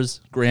Thor's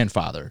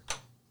grandfather.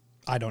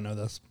 I don't know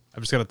this.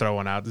 I'm just gonna throw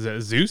one out. Is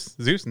it Zeus?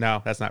 Zeus?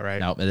 No, that's not right.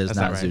 No, it is That's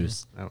not right.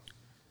 Zeus. No.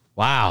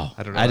 Wow.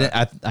 I don't know I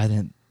that.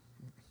 didn't.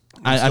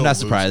 I'm still not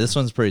surprised. losing. This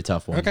one's a pretty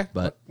tough one. Okay.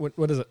 But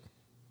What is it?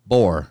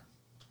 Bor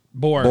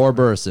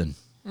Burison.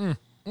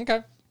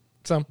 Okay.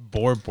 So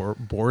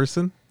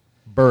Borison?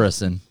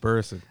 Burison.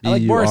 Burison. I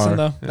like Borison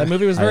though. That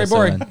movie was very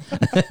boring.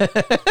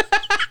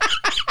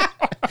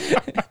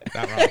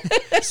 Not wrong.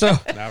 So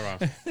Not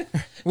wrong.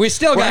 we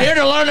still got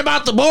to learn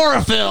about the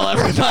Borophyll,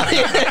 everybody.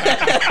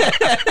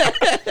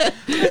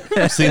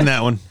 I've seen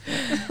that one.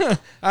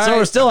 So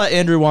we're still at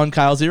Andrew 1,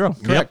 Kyle 0.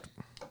 Correct.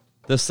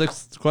 The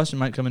sixth question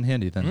might come in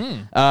handy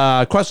then.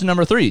 Question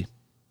number 3.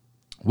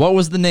 What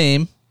was the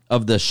name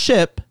of the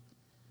ship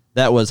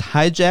that was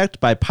hijacked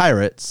by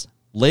pirates,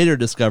 later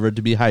discovered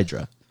to be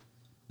Hydra?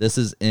 This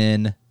is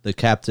in the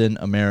Captain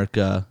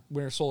America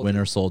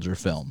Winter Soldier.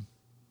 film.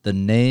 The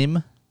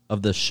name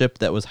of the ship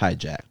that was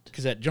hijacked.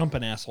 Because that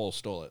jumping asshole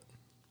stole it.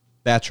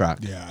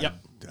 Batroc. Yeah. Yep.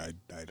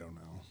 I don't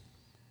know.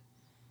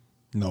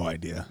 No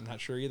idea. I'm not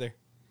sure either.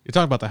 You're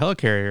talking about the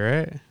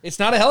helicarrier, right? It's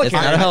not a helicarrier. It's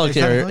not a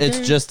helicarrier. helicarrier?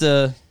 It's just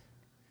a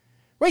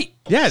Wait,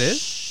 Yeah, it is.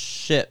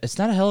 ship. It's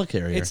not a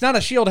helicarrier. it's not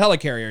a shield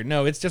helicarrier.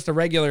 No, it's just a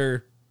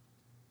regular.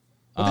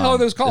 What the hell are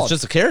those called? It's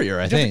just a carrier,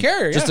 I Just a think.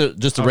 carrier, Just yeah. a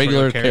Oh,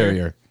 regular regular carrier?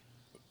 carrier.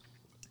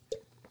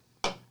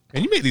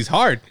 And you make these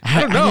hard.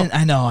 I don't know.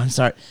 I know. I'm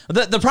sorry.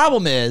 The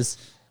problem is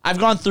I've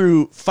gone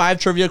through 5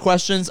 trivia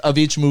questions of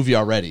each movie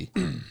already,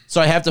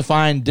 so I have to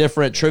find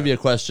different trivia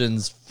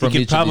questions You from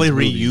could each probably of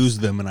these movies.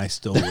 reuse them, and I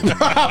still wouldn't.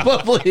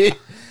 Probably.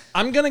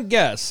 I'm gonna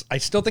guess. I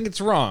still think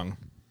it's wrong.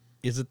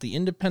 Is it the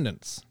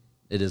Independence?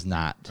 It is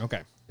not.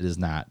 Okay. It is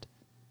not.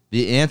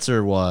 The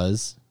answer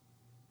was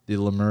the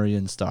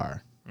Lemurian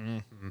Star,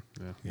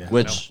 Yeah.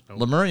 which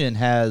Lemurian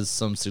has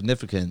some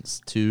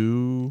significance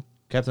to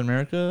Captain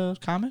America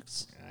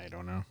comics. I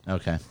don't know.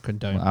 Okay, Couldn't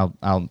tell you.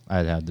 Well,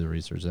 I'd have to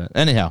research that.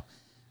 Anyhow,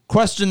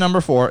 question number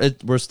 4.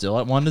 We're still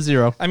at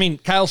 1-0. I mean,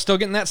 Kyle's still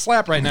getting that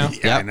slap right now.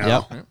 Yeah, I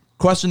know.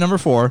 Question number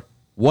 4.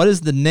 What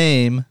is the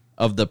name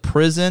of the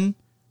prison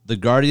the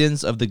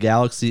Guardians of the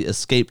Galaxy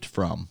escaped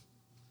from?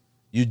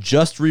 You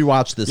just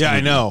rewatched this Yeah, I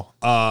movie. know.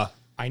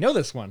 I know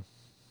this one.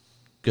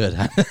 Good.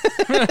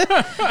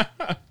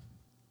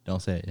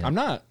 Don't say it yet. I'm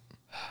not.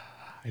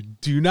 I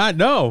do not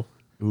know.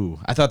 Ooh,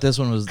 I thought this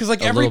one was Because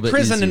like a every little bit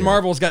prison in easier.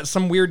 Marvel's got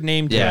some weird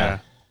name to Yeah. it.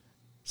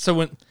 So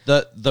when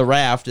The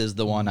raft is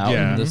the one out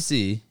Yeah. in the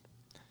sea.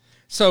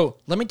 so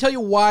let me tell you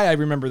why I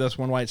remember this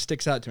one, why it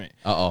sticks out to me.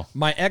 Uh-oh.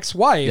 My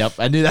ex-wife Yep,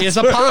 I knew that is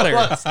a where it potter.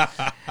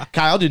 was.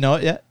 Kyle, do you know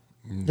it yet?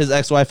 His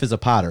ex-wife is a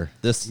potter.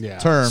 This Yeah.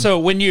 term. So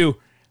when you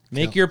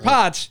make your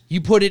pots,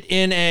 you put it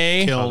in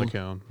a Kiln. Oh, the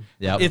kiln.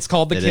 Yep. it's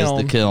called the It is kiln.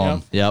 the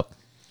kiln. Yep.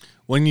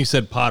 When you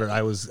said Potter,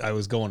 I was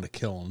going to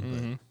Kiln.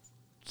 Mm-hmm.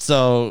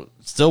 So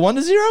still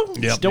 1-0?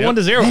 But yep, Still yep.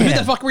 1-0. Who Man.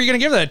 the fuck were you gonna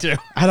give that to?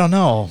 I don't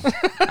know.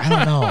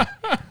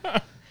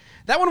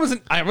 That one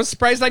wasn't. I was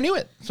surprised I knew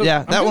it. So Yeah,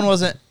 I'm that good. one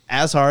wasn't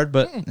as hard,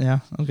 but yeah,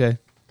 okay.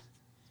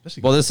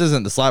 Well, this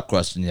isn't the slap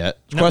question yet.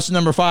 Question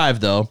number 5,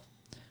 though.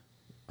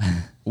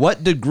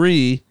 What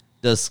degree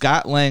does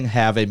Scott Lang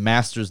have a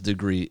master's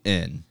degree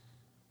in?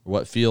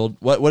 What field?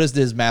 What is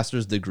his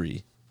master's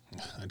degree?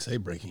 I'd say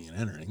breaking and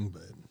entering,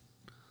 but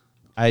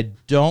I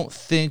don't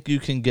think you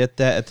can get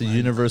that at the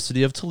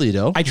University of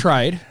Toledo. I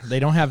tried. They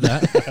don't have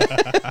that.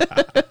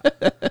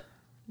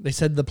 They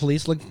said the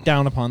police looked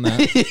down upon that.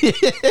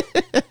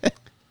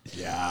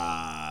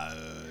 yeah,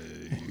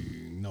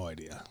 no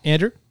idea.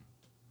 Andrew?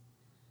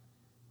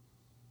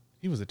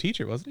 He was a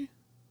teacher, wasn't he?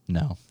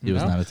 No, he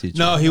was No? not a teacher.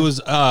 No, he was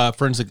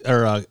forensic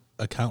or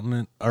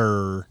accountant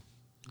or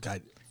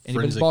guy.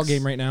 Anybody's ball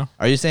game right now.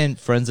 Are you saying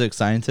forensic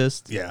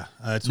scientist? Yeah,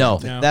 that's No,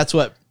 what I'm No. that's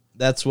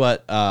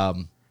what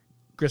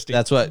Christy.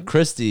 that's what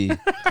Christy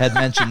had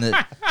mentioned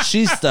that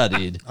she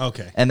studied.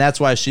 Okay. And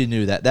that's why she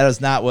knew that. That is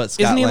not what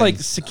Scott Isn't he like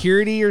Lang's-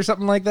 security or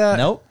something like that?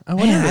 Nope. Oh,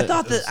 what Man, is I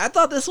it?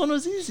 thought this one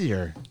was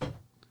easier.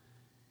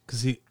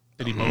 because he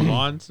Did he mow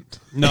lawns?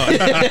 no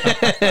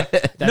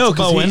That's no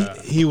 'cause Bowen.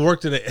 he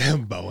worked at a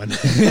Bowen.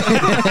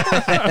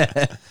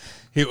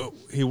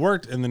 he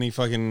worked and then he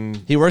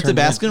fucking He worked at turned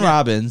in- Baskin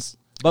Robbins,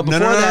 but No, before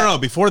no, no, that, no, no.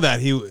 Before that,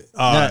 he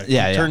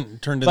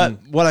turned But in.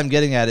 what I'm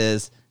getting at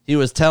is he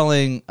was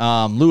telling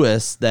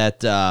Lewis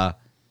that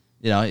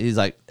he's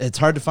like, it's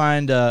hard to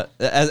find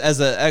as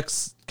an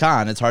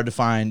ex-con, it's hard to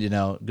find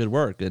good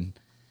work. And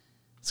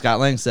Scott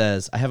Lang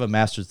says, I have a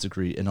master's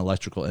degree in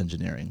electrical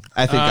engineering.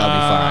 I think I'll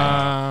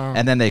be fine.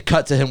 And then they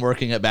cut to him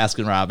working at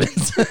Baskin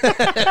Robbins.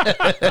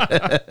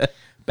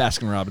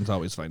 Baskin Robbins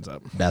always finds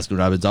out. Baskin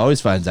Robbins always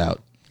finds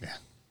out. Yeah.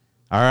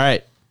 All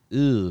right.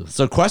 Ooh.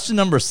 So question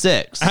number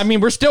 6. I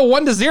mean, we're still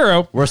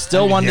 1-0. We're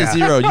still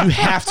 1-0. You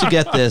have to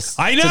get this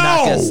I to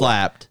not get know!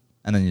 slapped.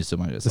 And then you still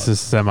might get This slapped. is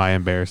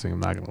semi-embarrassing. I'm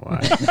not gonna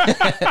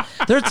lie.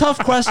 They're tough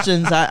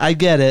questions. I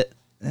get it.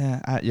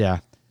 Yeah.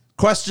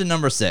 Question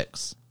number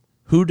 6.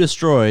 Who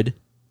destroyed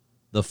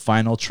the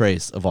final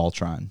trace of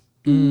Ultron?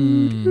 Yeah,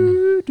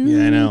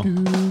 I know.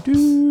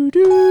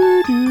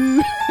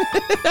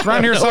 It's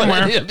around here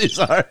somewhere. Any of these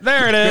are.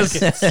 There it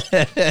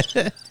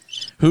is.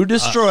 Who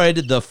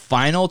destroyed the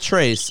final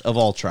trace of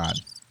Ultron?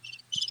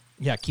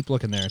 Yeah, keep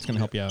looking there. It's going to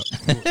help you out.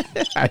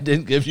 I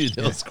didn't give you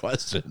those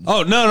questions.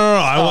 Oh no.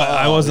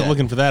 I wasn't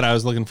looking for that. I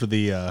was looking for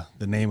the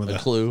name of the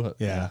Clue.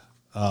 Yeah.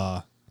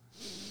 Because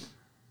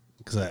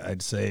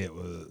I'd say it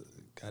was.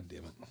 God damn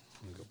it.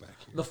 Let me go back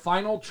here. The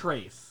final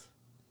trace.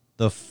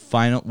 The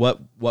final,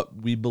 what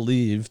we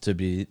believe to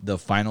be the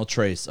final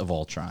trace of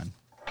Ultron.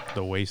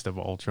 The waste of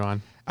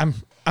Ultron.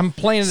 I'm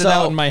playing it So-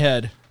 out in my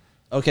head.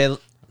 Okay,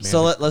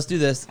 so let's do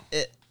this.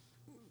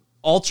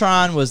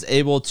 Ultron was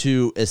able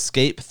to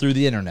escape through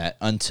the internet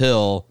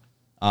until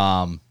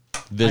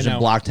Vision know.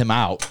 blocked him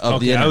out of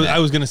the Okay, internet. I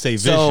was going to say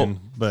So- Vision,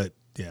 but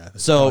yeah.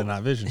 That's So probably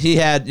not Vision. he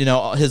had,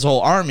 his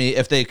whole army.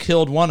 If they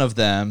killed one of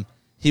them,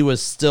 he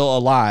was still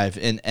alive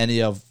in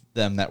any of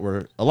them that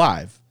were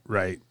alive.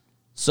 right.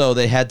 So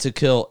they had to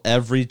kill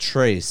every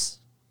trace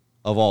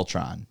of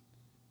Ultron.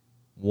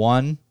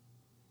 One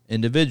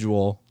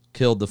individual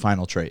killed the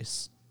final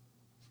trace.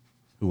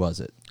 Who was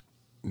it?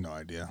 No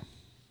idea.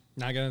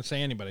 Not going to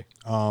say anybody.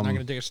 Not going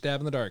to take a stab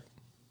in the dark.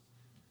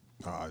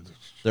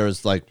 There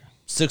was like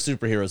 6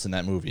 superheroes in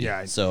that movie.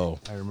 Yeah, So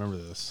I remember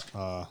this.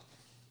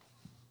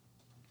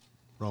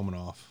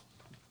 Romanoff.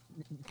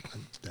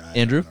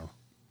 Andrew? don't know.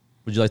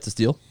 would you like to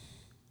steal?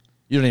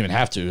 You don't even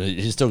have to.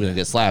 He's still going to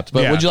get slapped.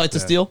 But Yeah, would you like to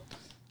yeah. steal?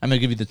 I'm going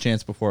to give you the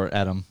chance before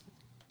Adam.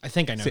 I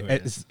think I know who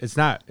it is. It's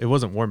not. It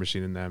wasn't War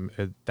Machine in them.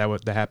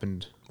 That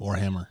happened.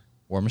 Warhammer.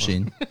 War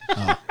Machine.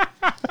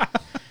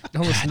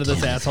 Don't listen to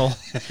this asshole.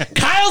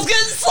 Kyle's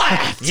getting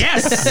slapped!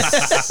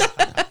 Yes!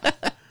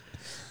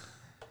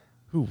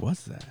 Who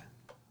was that?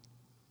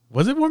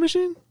 Was it War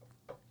Machine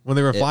when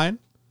they were flying?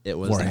 It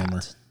was Warhammer.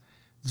 not.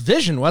 It's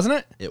Vision, wasn't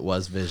it? It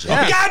was Vision.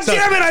 God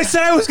damn it! I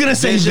said I was going to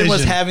say Vision Vision.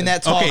 was having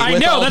that talk. Okay. I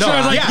with know. That's why I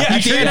was like, yeah, you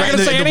you sure did, you're not right? going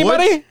to say In the woods?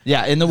 anybody?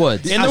 Yeah, in the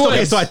woods. In the Okay,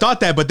 woods. so I thought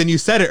that, but then you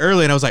said it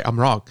early, and I was like, I'm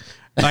wrong.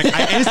 Like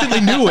I instantly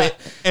knew it,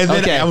 and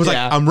then Okay, I was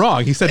yeah. like, I'm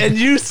wrong. He said, And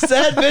you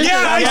said Vision.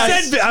 Yeah, I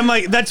Yes. said. I'm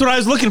like, that's what I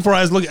was looking for.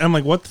 I'm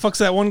like, what the fuck's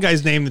that one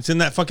guy's name that's in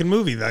that fucking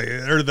movie?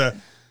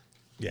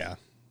 Yeah,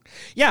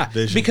 Yeah,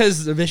 Vision.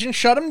 because the Vision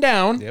shut him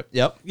down.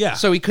 Yep. yeah.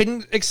 So he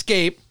couldn't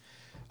escape.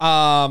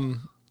 And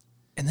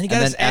then he got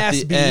And his then at ass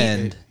the beat.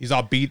 end, he's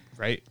all beat,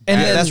 right? And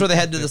and then, that's where they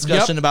had the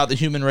discussion about the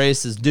human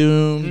race is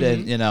doomed,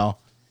 and yeah,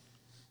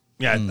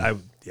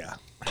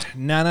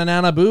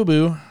 na boo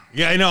boo.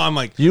 Yeah, I know. I'm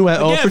like, you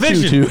went yeah, for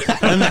Vision. 2.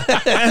 and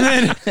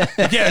then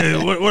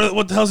yeah,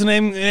 what the hell's the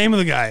name of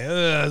the guy?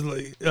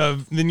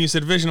 Then you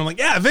said Vision. I'm like,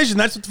 yeah, Vision.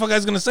 That's what the fuck I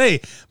was gonna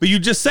say. But you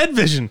just said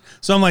Vision,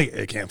 so I'm like,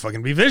 it can't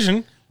fucking be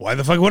Vision. Why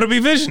the fuck would it be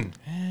Vision?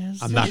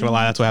 I'm not gonna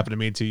lie, that's what happened to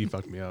me too. You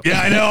fucked me up. Yeah,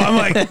 I know. I'm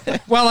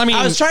like, well, I mean,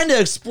 I was trying to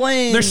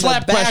explain. they're the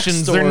slap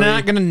questions. They're backstory.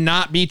 not going to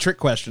not be trick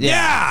questions.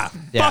 yeah,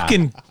 Yeah.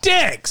 fucking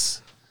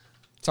dicks.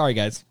 Sorry,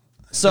 guys.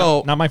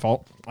 So Not my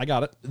fault. I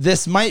got it.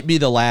 this might be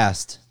the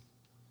last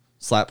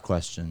slap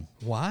question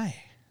Why?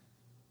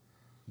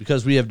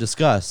 because we have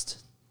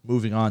discussed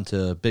moving on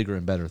to bigger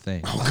and better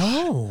things.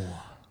 Oh.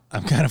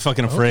 I'm kind of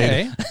fucking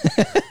afraid.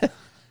 Okay.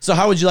 So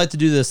how would you like to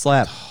do this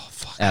slap,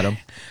 Adam?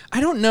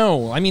 I don't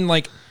know. I mean,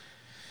 like,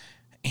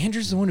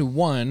 Andrew's the one who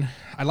won.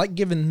 I like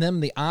giving them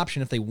the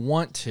option if they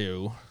want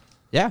to.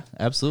 Yeah,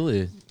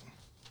 absolutely.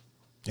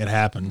 It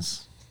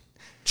happens.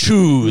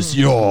 Choose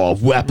your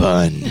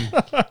weapon.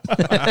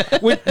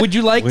 Would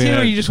you like to,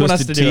 or you just want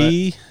us to do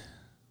it?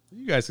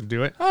 You guys can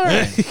do it. All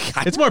right.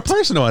 It's more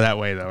personal that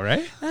way, though,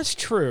 right? That's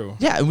true.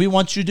 Yeah, and we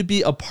want you to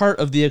be a part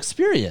of the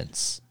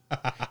experience.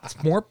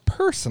 It's more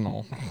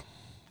personal.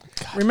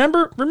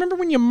 Remember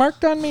when you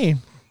marked on me?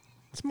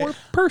 It's more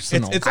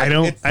personal. It's I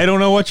don't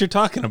know what you're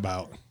talking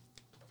about.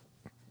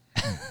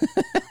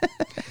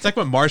 It's like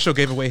when Marshall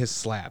gave away his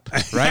slap,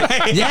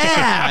 right?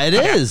 Yeah, it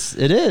is.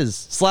 It is.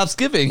 Slaps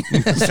giving.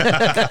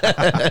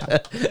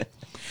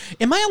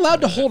 Am I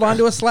allowed to hold on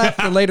to a slap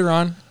for later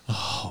on?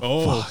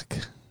 Fuck.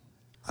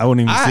 I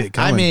wouldn't even see it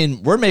coming. I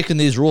mean, we're making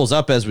these rules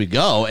up as we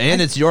go,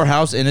 and it's your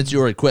house and it's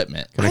your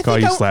equipment. Can I I call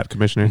think you I'll- slap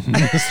commissioner?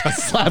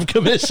 Slap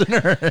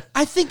commissioner.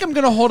 I think I'm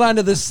going to hold on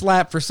to this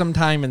slap for some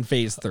time in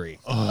phase 3.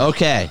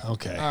 Okay.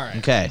 okay. All right.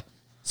 Okay.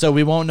 So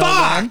we won't know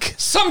Fuck.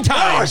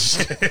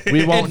 Sometimes. when.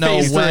 We won't in know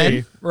phase when.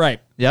 3. Right.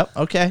 Yep.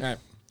 Okay. All right.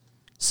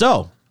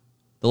 So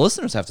the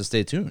listeners have to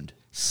stay tuned.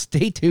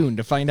 Stay tuned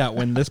to find out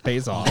when this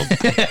pays off.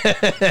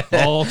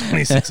 All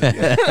 26 of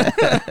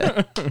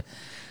you.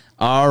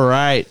 All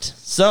right.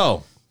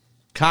 So,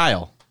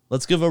 Kyle,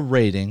 let's give a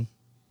rating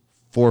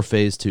for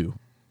phase 2. Do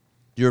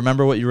you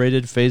remember what you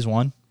rated phase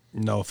 1?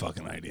 No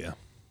fucking idea.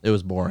 It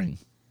was boring.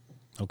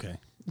 Okay.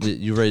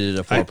 You rated it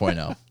a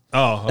 4.0.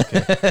 Oh,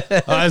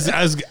 okay. I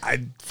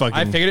fucking.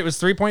 I figured it was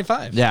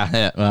 3.5.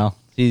 Yeah. Well,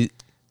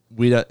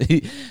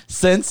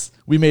 since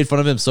we made fun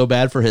of him so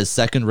bad for his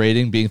second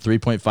rating being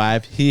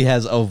 3.5, he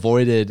has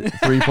avoided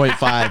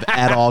 3.5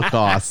 at all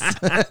costs.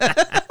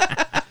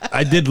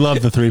 I did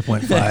love the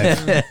 3.5.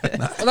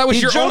 Well, that was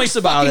He your only jokes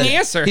about fucking it.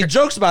 answer. He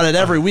jokes about it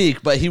every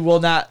week, but he will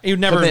not He would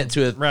never- commit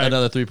to right.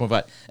 another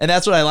 3.5. And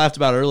that's what I laughed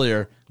about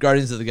earlier.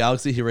 Guardians of the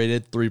Galaxy, he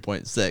rated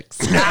 3.6.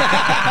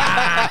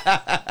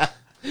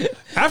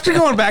 After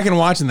going back and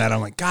watching that,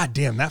 I'm like, God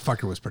damn, that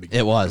fucker was pretty good.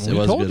 It was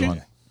a told good you.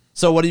 one.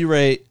 So what do you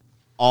rate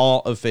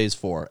all of Phase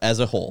 4 as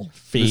a whole?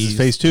 This is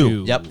phase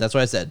 2. Yep, that's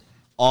what I said.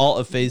 All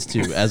of Phase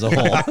 2 as a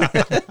whole.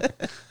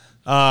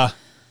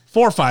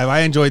 4 or 5.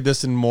 I enjoyed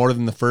this in more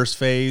than the first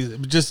phase.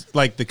 Just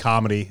like the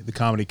comedy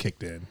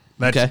kicked in.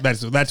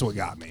 That's what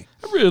got me.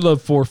 I really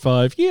love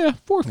 4.5. Yeah,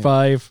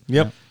 4.5.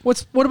 Yep.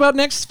 What about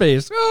next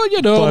phase? Oh,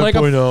 you know, like a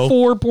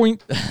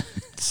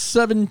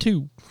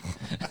 4.72.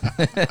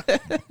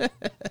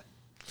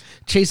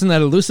 Chasing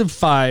that elusive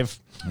 5.1.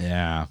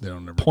 Yeah. They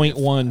don't never.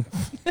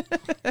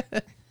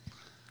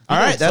 All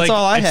right, that's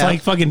all I it's have.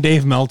 like fucking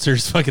Dave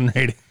Meltzer's fucking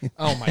rating.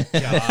 Oh my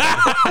god!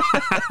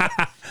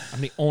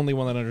 I'm the only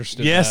one that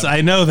understood. Yes, that.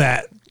 I know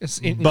that. It's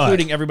but-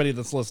 including everybody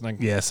that's listening.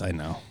 Yes, I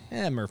know.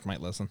 Murph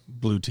might listen.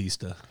 Blue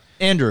Tista.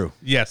 Andrew,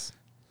 Yes.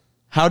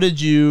 how did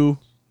you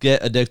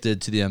get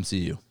addicted to the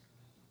MCU?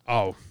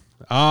 Oh,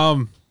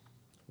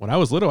 when I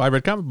was little, I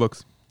read comic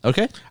books.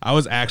 Okay. I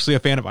was actually a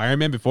fan of Iron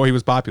Man before he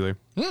was popular.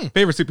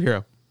 Favorite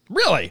superhero?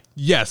 Really?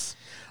 Yes.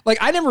 Like,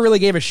 I never really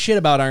gave a shit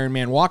about Iron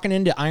Man. Walking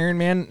into Iron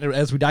Man,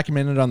 as we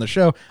documented on the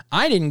show,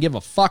 I didn't give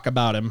a fuck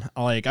about him.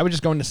 Like, I was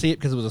just going to see it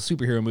because it was a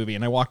superhero movie,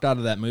 and I walked out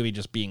of that movie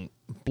just being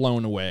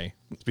blown away.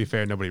 To be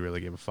fair, nobody really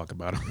gave a fuck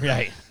about him.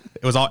 Right.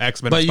 It was all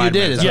X-Men. But and you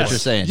Spider-Man did, is stuff. what you're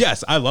saying.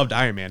 Yes, I loved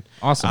Iron Man.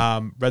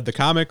 Awesome. Read the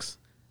comics,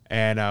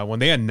 and when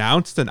they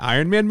announced an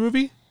Iron Man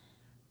movie,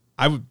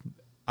 I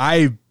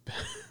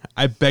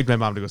begged my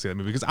mom to go see that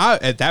movie because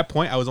at that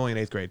point I was only in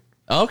 8th grade.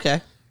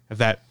 Okay. If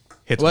that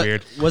hits What,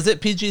 weird. was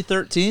it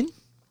PG-13?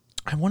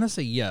 I want to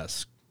say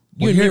yes.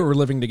 You and me were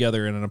living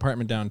together in an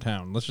apartment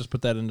downtown. Let's just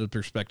put that into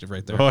perspective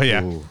right there. Oh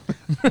yeah.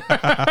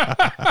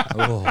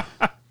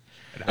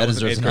 That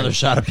deserves eighth another grade.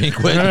 shot of Pink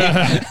Whitney.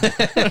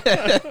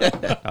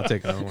 I'll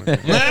take another one.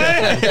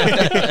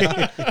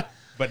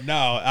 But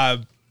no,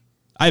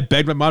 I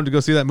begged my mom to go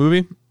see that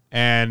movie,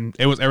 and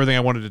it was everything I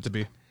wanted it to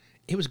be.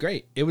 It was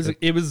great.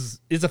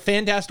 It's a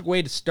fantastic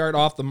way to start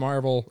off the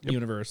Marvel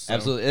universe. So.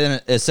 Absolutely.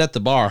 And it set the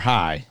bar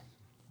high.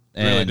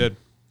 It really And did.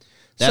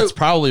 That's So-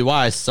 probably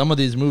why some of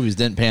these movies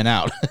didn't pan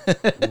out.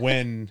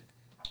 When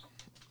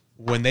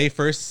they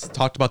first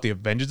talked about the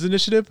Avengers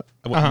Initiative,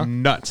 I went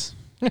nuts.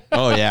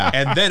 Oh, yeah.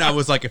 And then I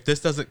was like, if this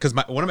doesn't, because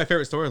one of my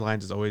favorite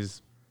storylines is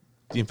always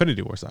the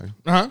Infinity War saga.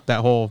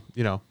 That whole,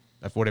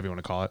 whatever you want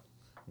to call it,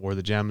 War of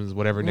the Gems,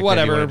 whatever. nickname you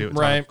Whatever, wanna do,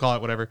 right. Call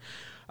it whatever.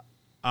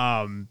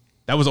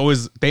 That was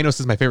always Thanos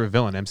is my favorite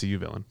villain, MCU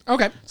villain.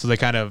 Okay. So they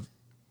kind of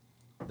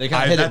They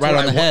kind of hit it that's right where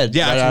on the head.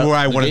 Yeah, right that's out where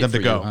I the wanted gate them to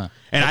for go. you, huh?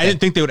 And I didn't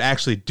think they would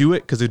actually do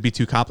it because it'd be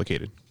too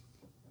complicated.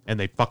 And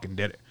they fucking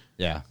did it.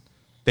 Yeah.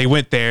 They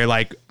went there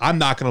like, I'm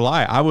not going to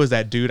lie. I was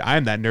that dude. I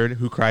am that nerd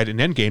who cried in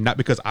Endgame, not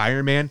because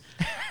Iron Man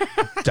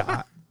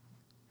died.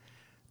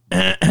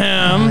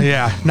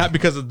 Yeah, not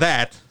because of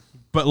that,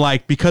 but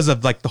like because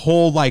of like the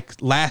whole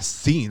like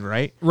last scene,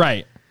 right?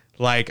 Right.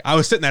 Like I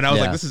was sitting there and I was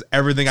Yeah. like, this is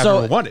everything I've So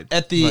ever wanted.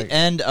 at the Like,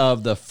 end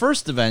of the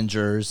first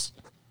Avengers,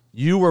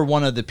 you were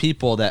one of the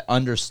people that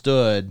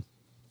understood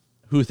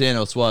who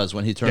Thanos was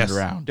when he turned yes.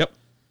 around. Yep.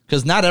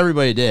 Because not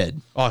everybody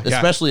did. Oh, yeah.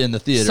 Especially in the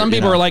theater. Some you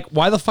people know. are like,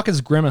 "Why the fuck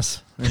is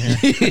Grimace?"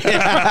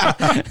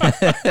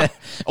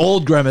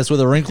 Old Grimace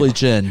with a wrinkly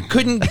chin.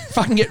 Couldn't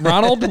fucking get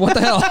Ronald. What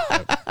the hell?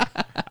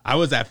 I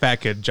was that fat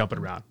kid jumping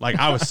around. Like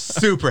I was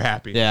super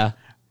happy. Yeah.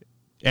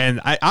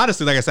 And I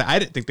honestly, like I said, I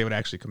didn't think they would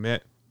actually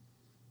commit.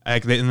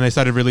 Like and they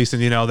started releasing,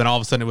 then all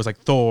of a sudden it was like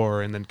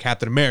Thor and then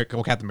Captain America.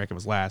 Well, Captain America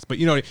was last, but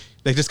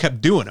they just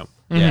kept doing them.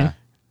 Yeah.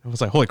 I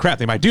was like, holy crap,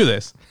 they might do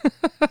this.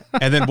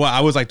 And then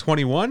I was like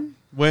 21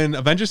 when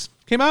Avengers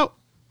came out,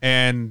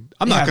 and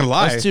I'm not gonna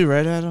lie. Us too,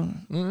 right,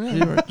 Adam?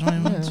 You were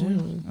 21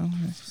 too.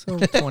 So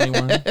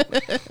 21.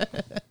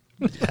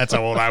 That's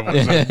how old I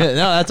was. No,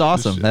 that's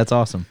awesome. That's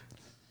awesome.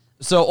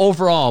 So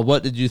overall,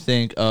 what did you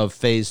think of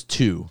Phase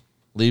 2?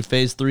 Leave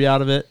Phase 3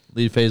 out of it.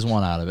 Leave Phase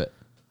 1 out of it.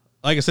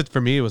 Like I said, for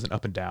me, it was an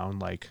up and down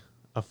like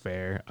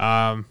affair.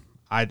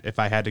 If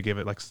I had to give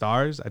it like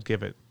stars, I'd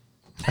give it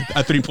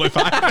a 3.5.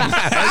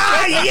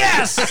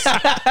 Yes.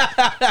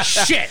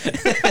 Shit.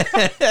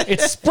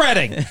 It's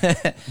spreading.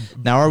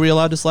 Now, are we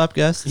allowed to slap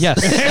guests? Yes.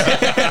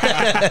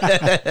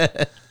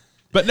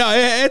 But no,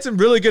 it had some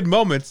really good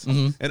moments,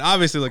 Mm-hmm. and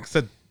obviously, like I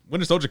said,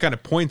 Winter Soldier kind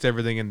of points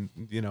everything in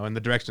in the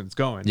direction it's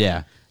going.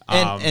 Yeah.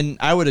 And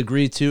I would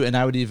agree too, and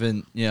I would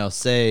even,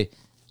 say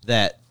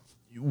that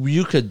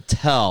you could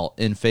tell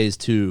in Phase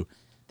 2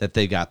 that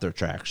they got their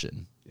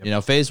traction.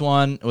 Phase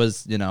 1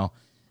 was,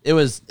 it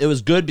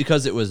was good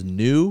because it was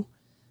new,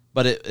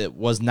 but it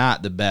was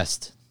not the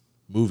best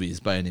movies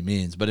by any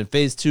means. But in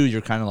Phase 2,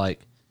 you're kind of like,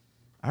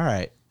 all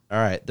right,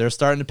 they're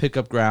starting to pick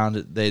up ground.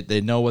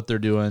 They know what they're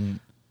doing.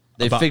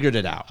 They figured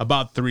it out.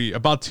 About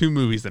 2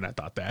 movies, then I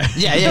thought that.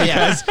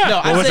 Yeah. No,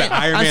 What was it,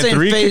 Iron Man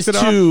 3 Phase kicked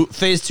it 2,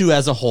 Phase 2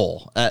 as a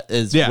whole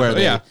is Yeah, where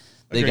they yeah.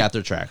 Agreed. got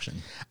their traction.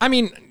 I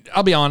mean,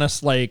 I'll be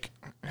honest. Like,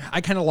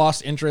 I kind of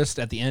lost interest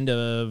at the end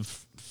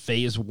of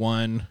Phase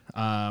 1.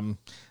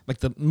 Like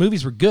the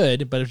movies were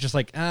good, but it was just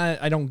like,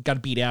 I don't got to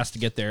beat ass to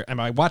get there.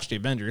 I watched the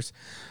Avengers.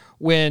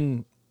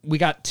 When we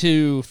got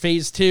to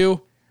Phase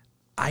 2,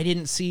 I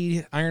didn't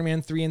see Iron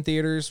Man 3 in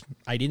theaters.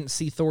 I didn't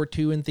see Thor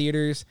 2 in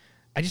theaters.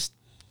 I just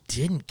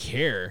didn't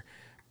care.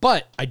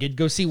 But I did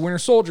go see Winter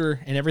Soldier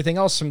and everything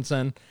else since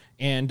then.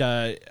 And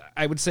I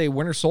would say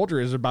Winter Soldier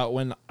is about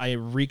when I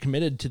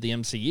recommitted to the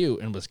MCU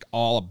and was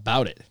all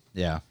about it.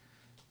 Yeah.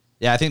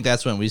 Yeah, I think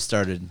that's when we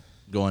started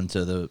going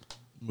to the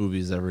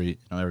movies every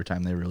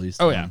time they released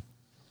them. Oh, yeah.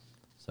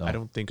 So I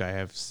don't think I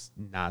have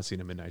not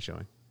seen a midnight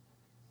showing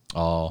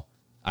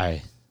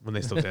when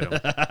they still did them.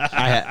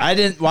 I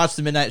didn't watch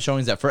the midnight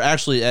showings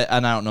actually,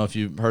 and I don't know if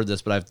you've heard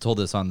this, but I've told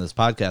this on this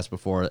podcast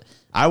before.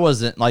 I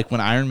wasn't like when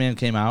Iron Man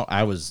came out.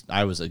 I was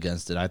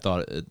against it. I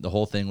thought the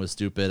whole thing was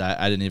stupid.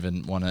 I didn't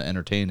even want to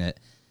entertain it.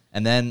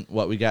 And then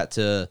we got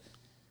to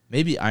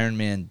maybe Iron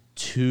Man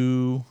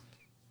 2,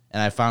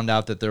 and I found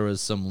out that there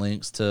was some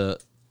links to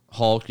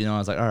Hulk. I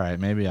was like, all right,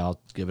 maybe I'll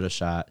give it a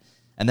shot.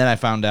 And then I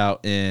found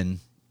out in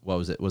what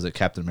was it? Was it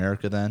Captain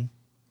America then?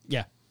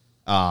 Yeah.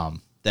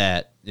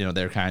 That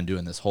they're kind of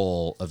doing this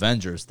whole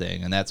Avengers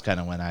thing, and that's kind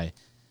of when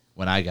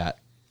I got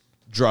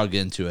drug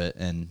into it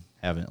and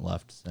haven't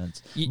left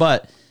since.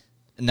 But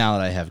now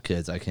that I have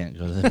kids, I can't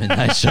go to the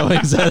midnight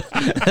showings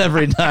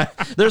every night.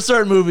 There's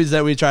certain movies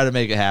that we try to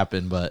make it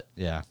happen, but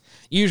yeah.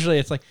 Usually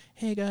it's like,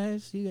 hey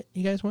guys, you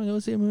guys want to go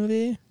see a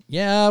movie?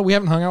 Yeah, we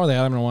haven't hung out with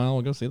Adam in a while.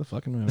 We'll go see the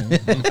fucking movie.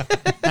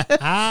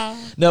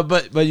 No,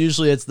 but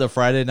usually it's the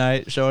Friday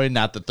night showing,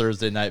 not the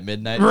Thursday night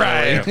midnight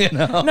Right. showing,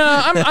 No,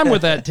 I'm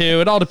with that too.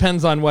 It all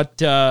depends on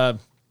what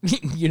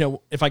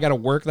if I got to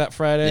work that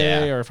Friday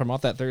Yeah. or if I'm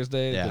off that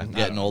Thursday. Yeah, then-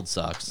 getting old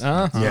sucks.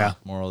 Uh-huh. Yeah.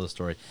 Moral of the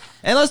story.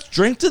 And let's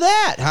drink to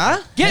that,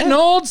 huh? Getting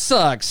old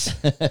sucks.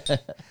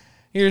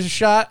 Here's a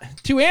shot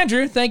to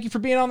Andrew. Thank you for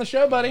being on the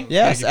show, buddy.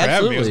 Yes, Thank you for having me.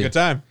 absolutely. It was a good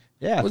time.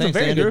 Yeah, It was thanks, a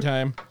very Andrew. good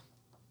time.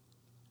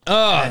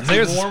 Oh,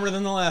 It's warmer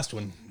than the last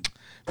one.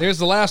 there's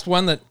the last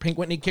one that Pink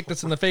Whitney kicked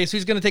us in the face.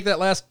 Who's going to take that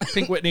last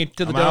Pink Whitney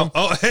to the I'm dome? out.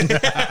 Oh,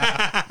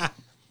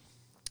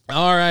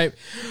 All right.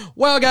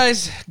 Well,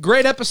 guys,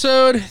 great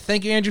episode.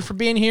 Thank you, Andrew, for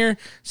being here.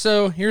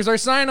 So here's our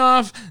sign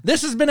off.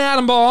 This has been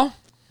Adam Ball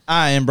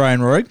I am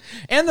Brian Roig.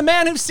 and the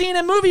man who's seen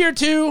a movie or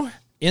two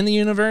in the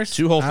universe.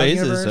 Two whole out of the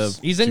phases universe.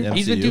 of He's in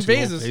MCU. two Two whole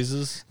phases.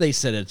 phases. They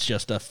said it's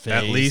just a phase.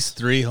 At least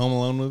 3 Home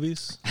Alone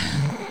movies.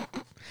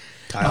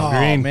 Kyle Oh,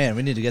 Green. man,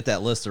 we need to get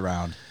that list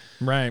around.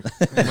 Right.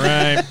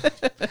 Right.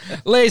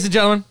 Ladies and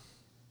gentlemen.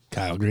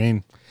 Kyle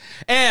Green.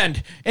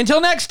 And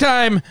until next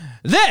time,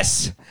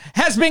 this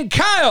has been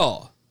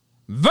Kyle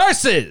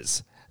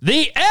versus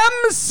the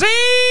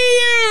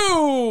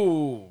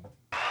MCU.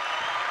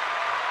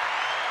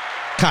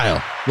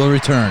 Kyle will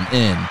return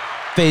in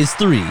Phase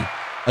 3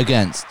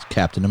 against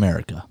Captain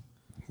America.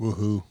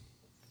 Woohoo.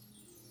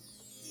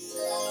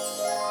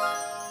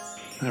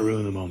 I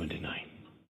ruined the moment, didn't I?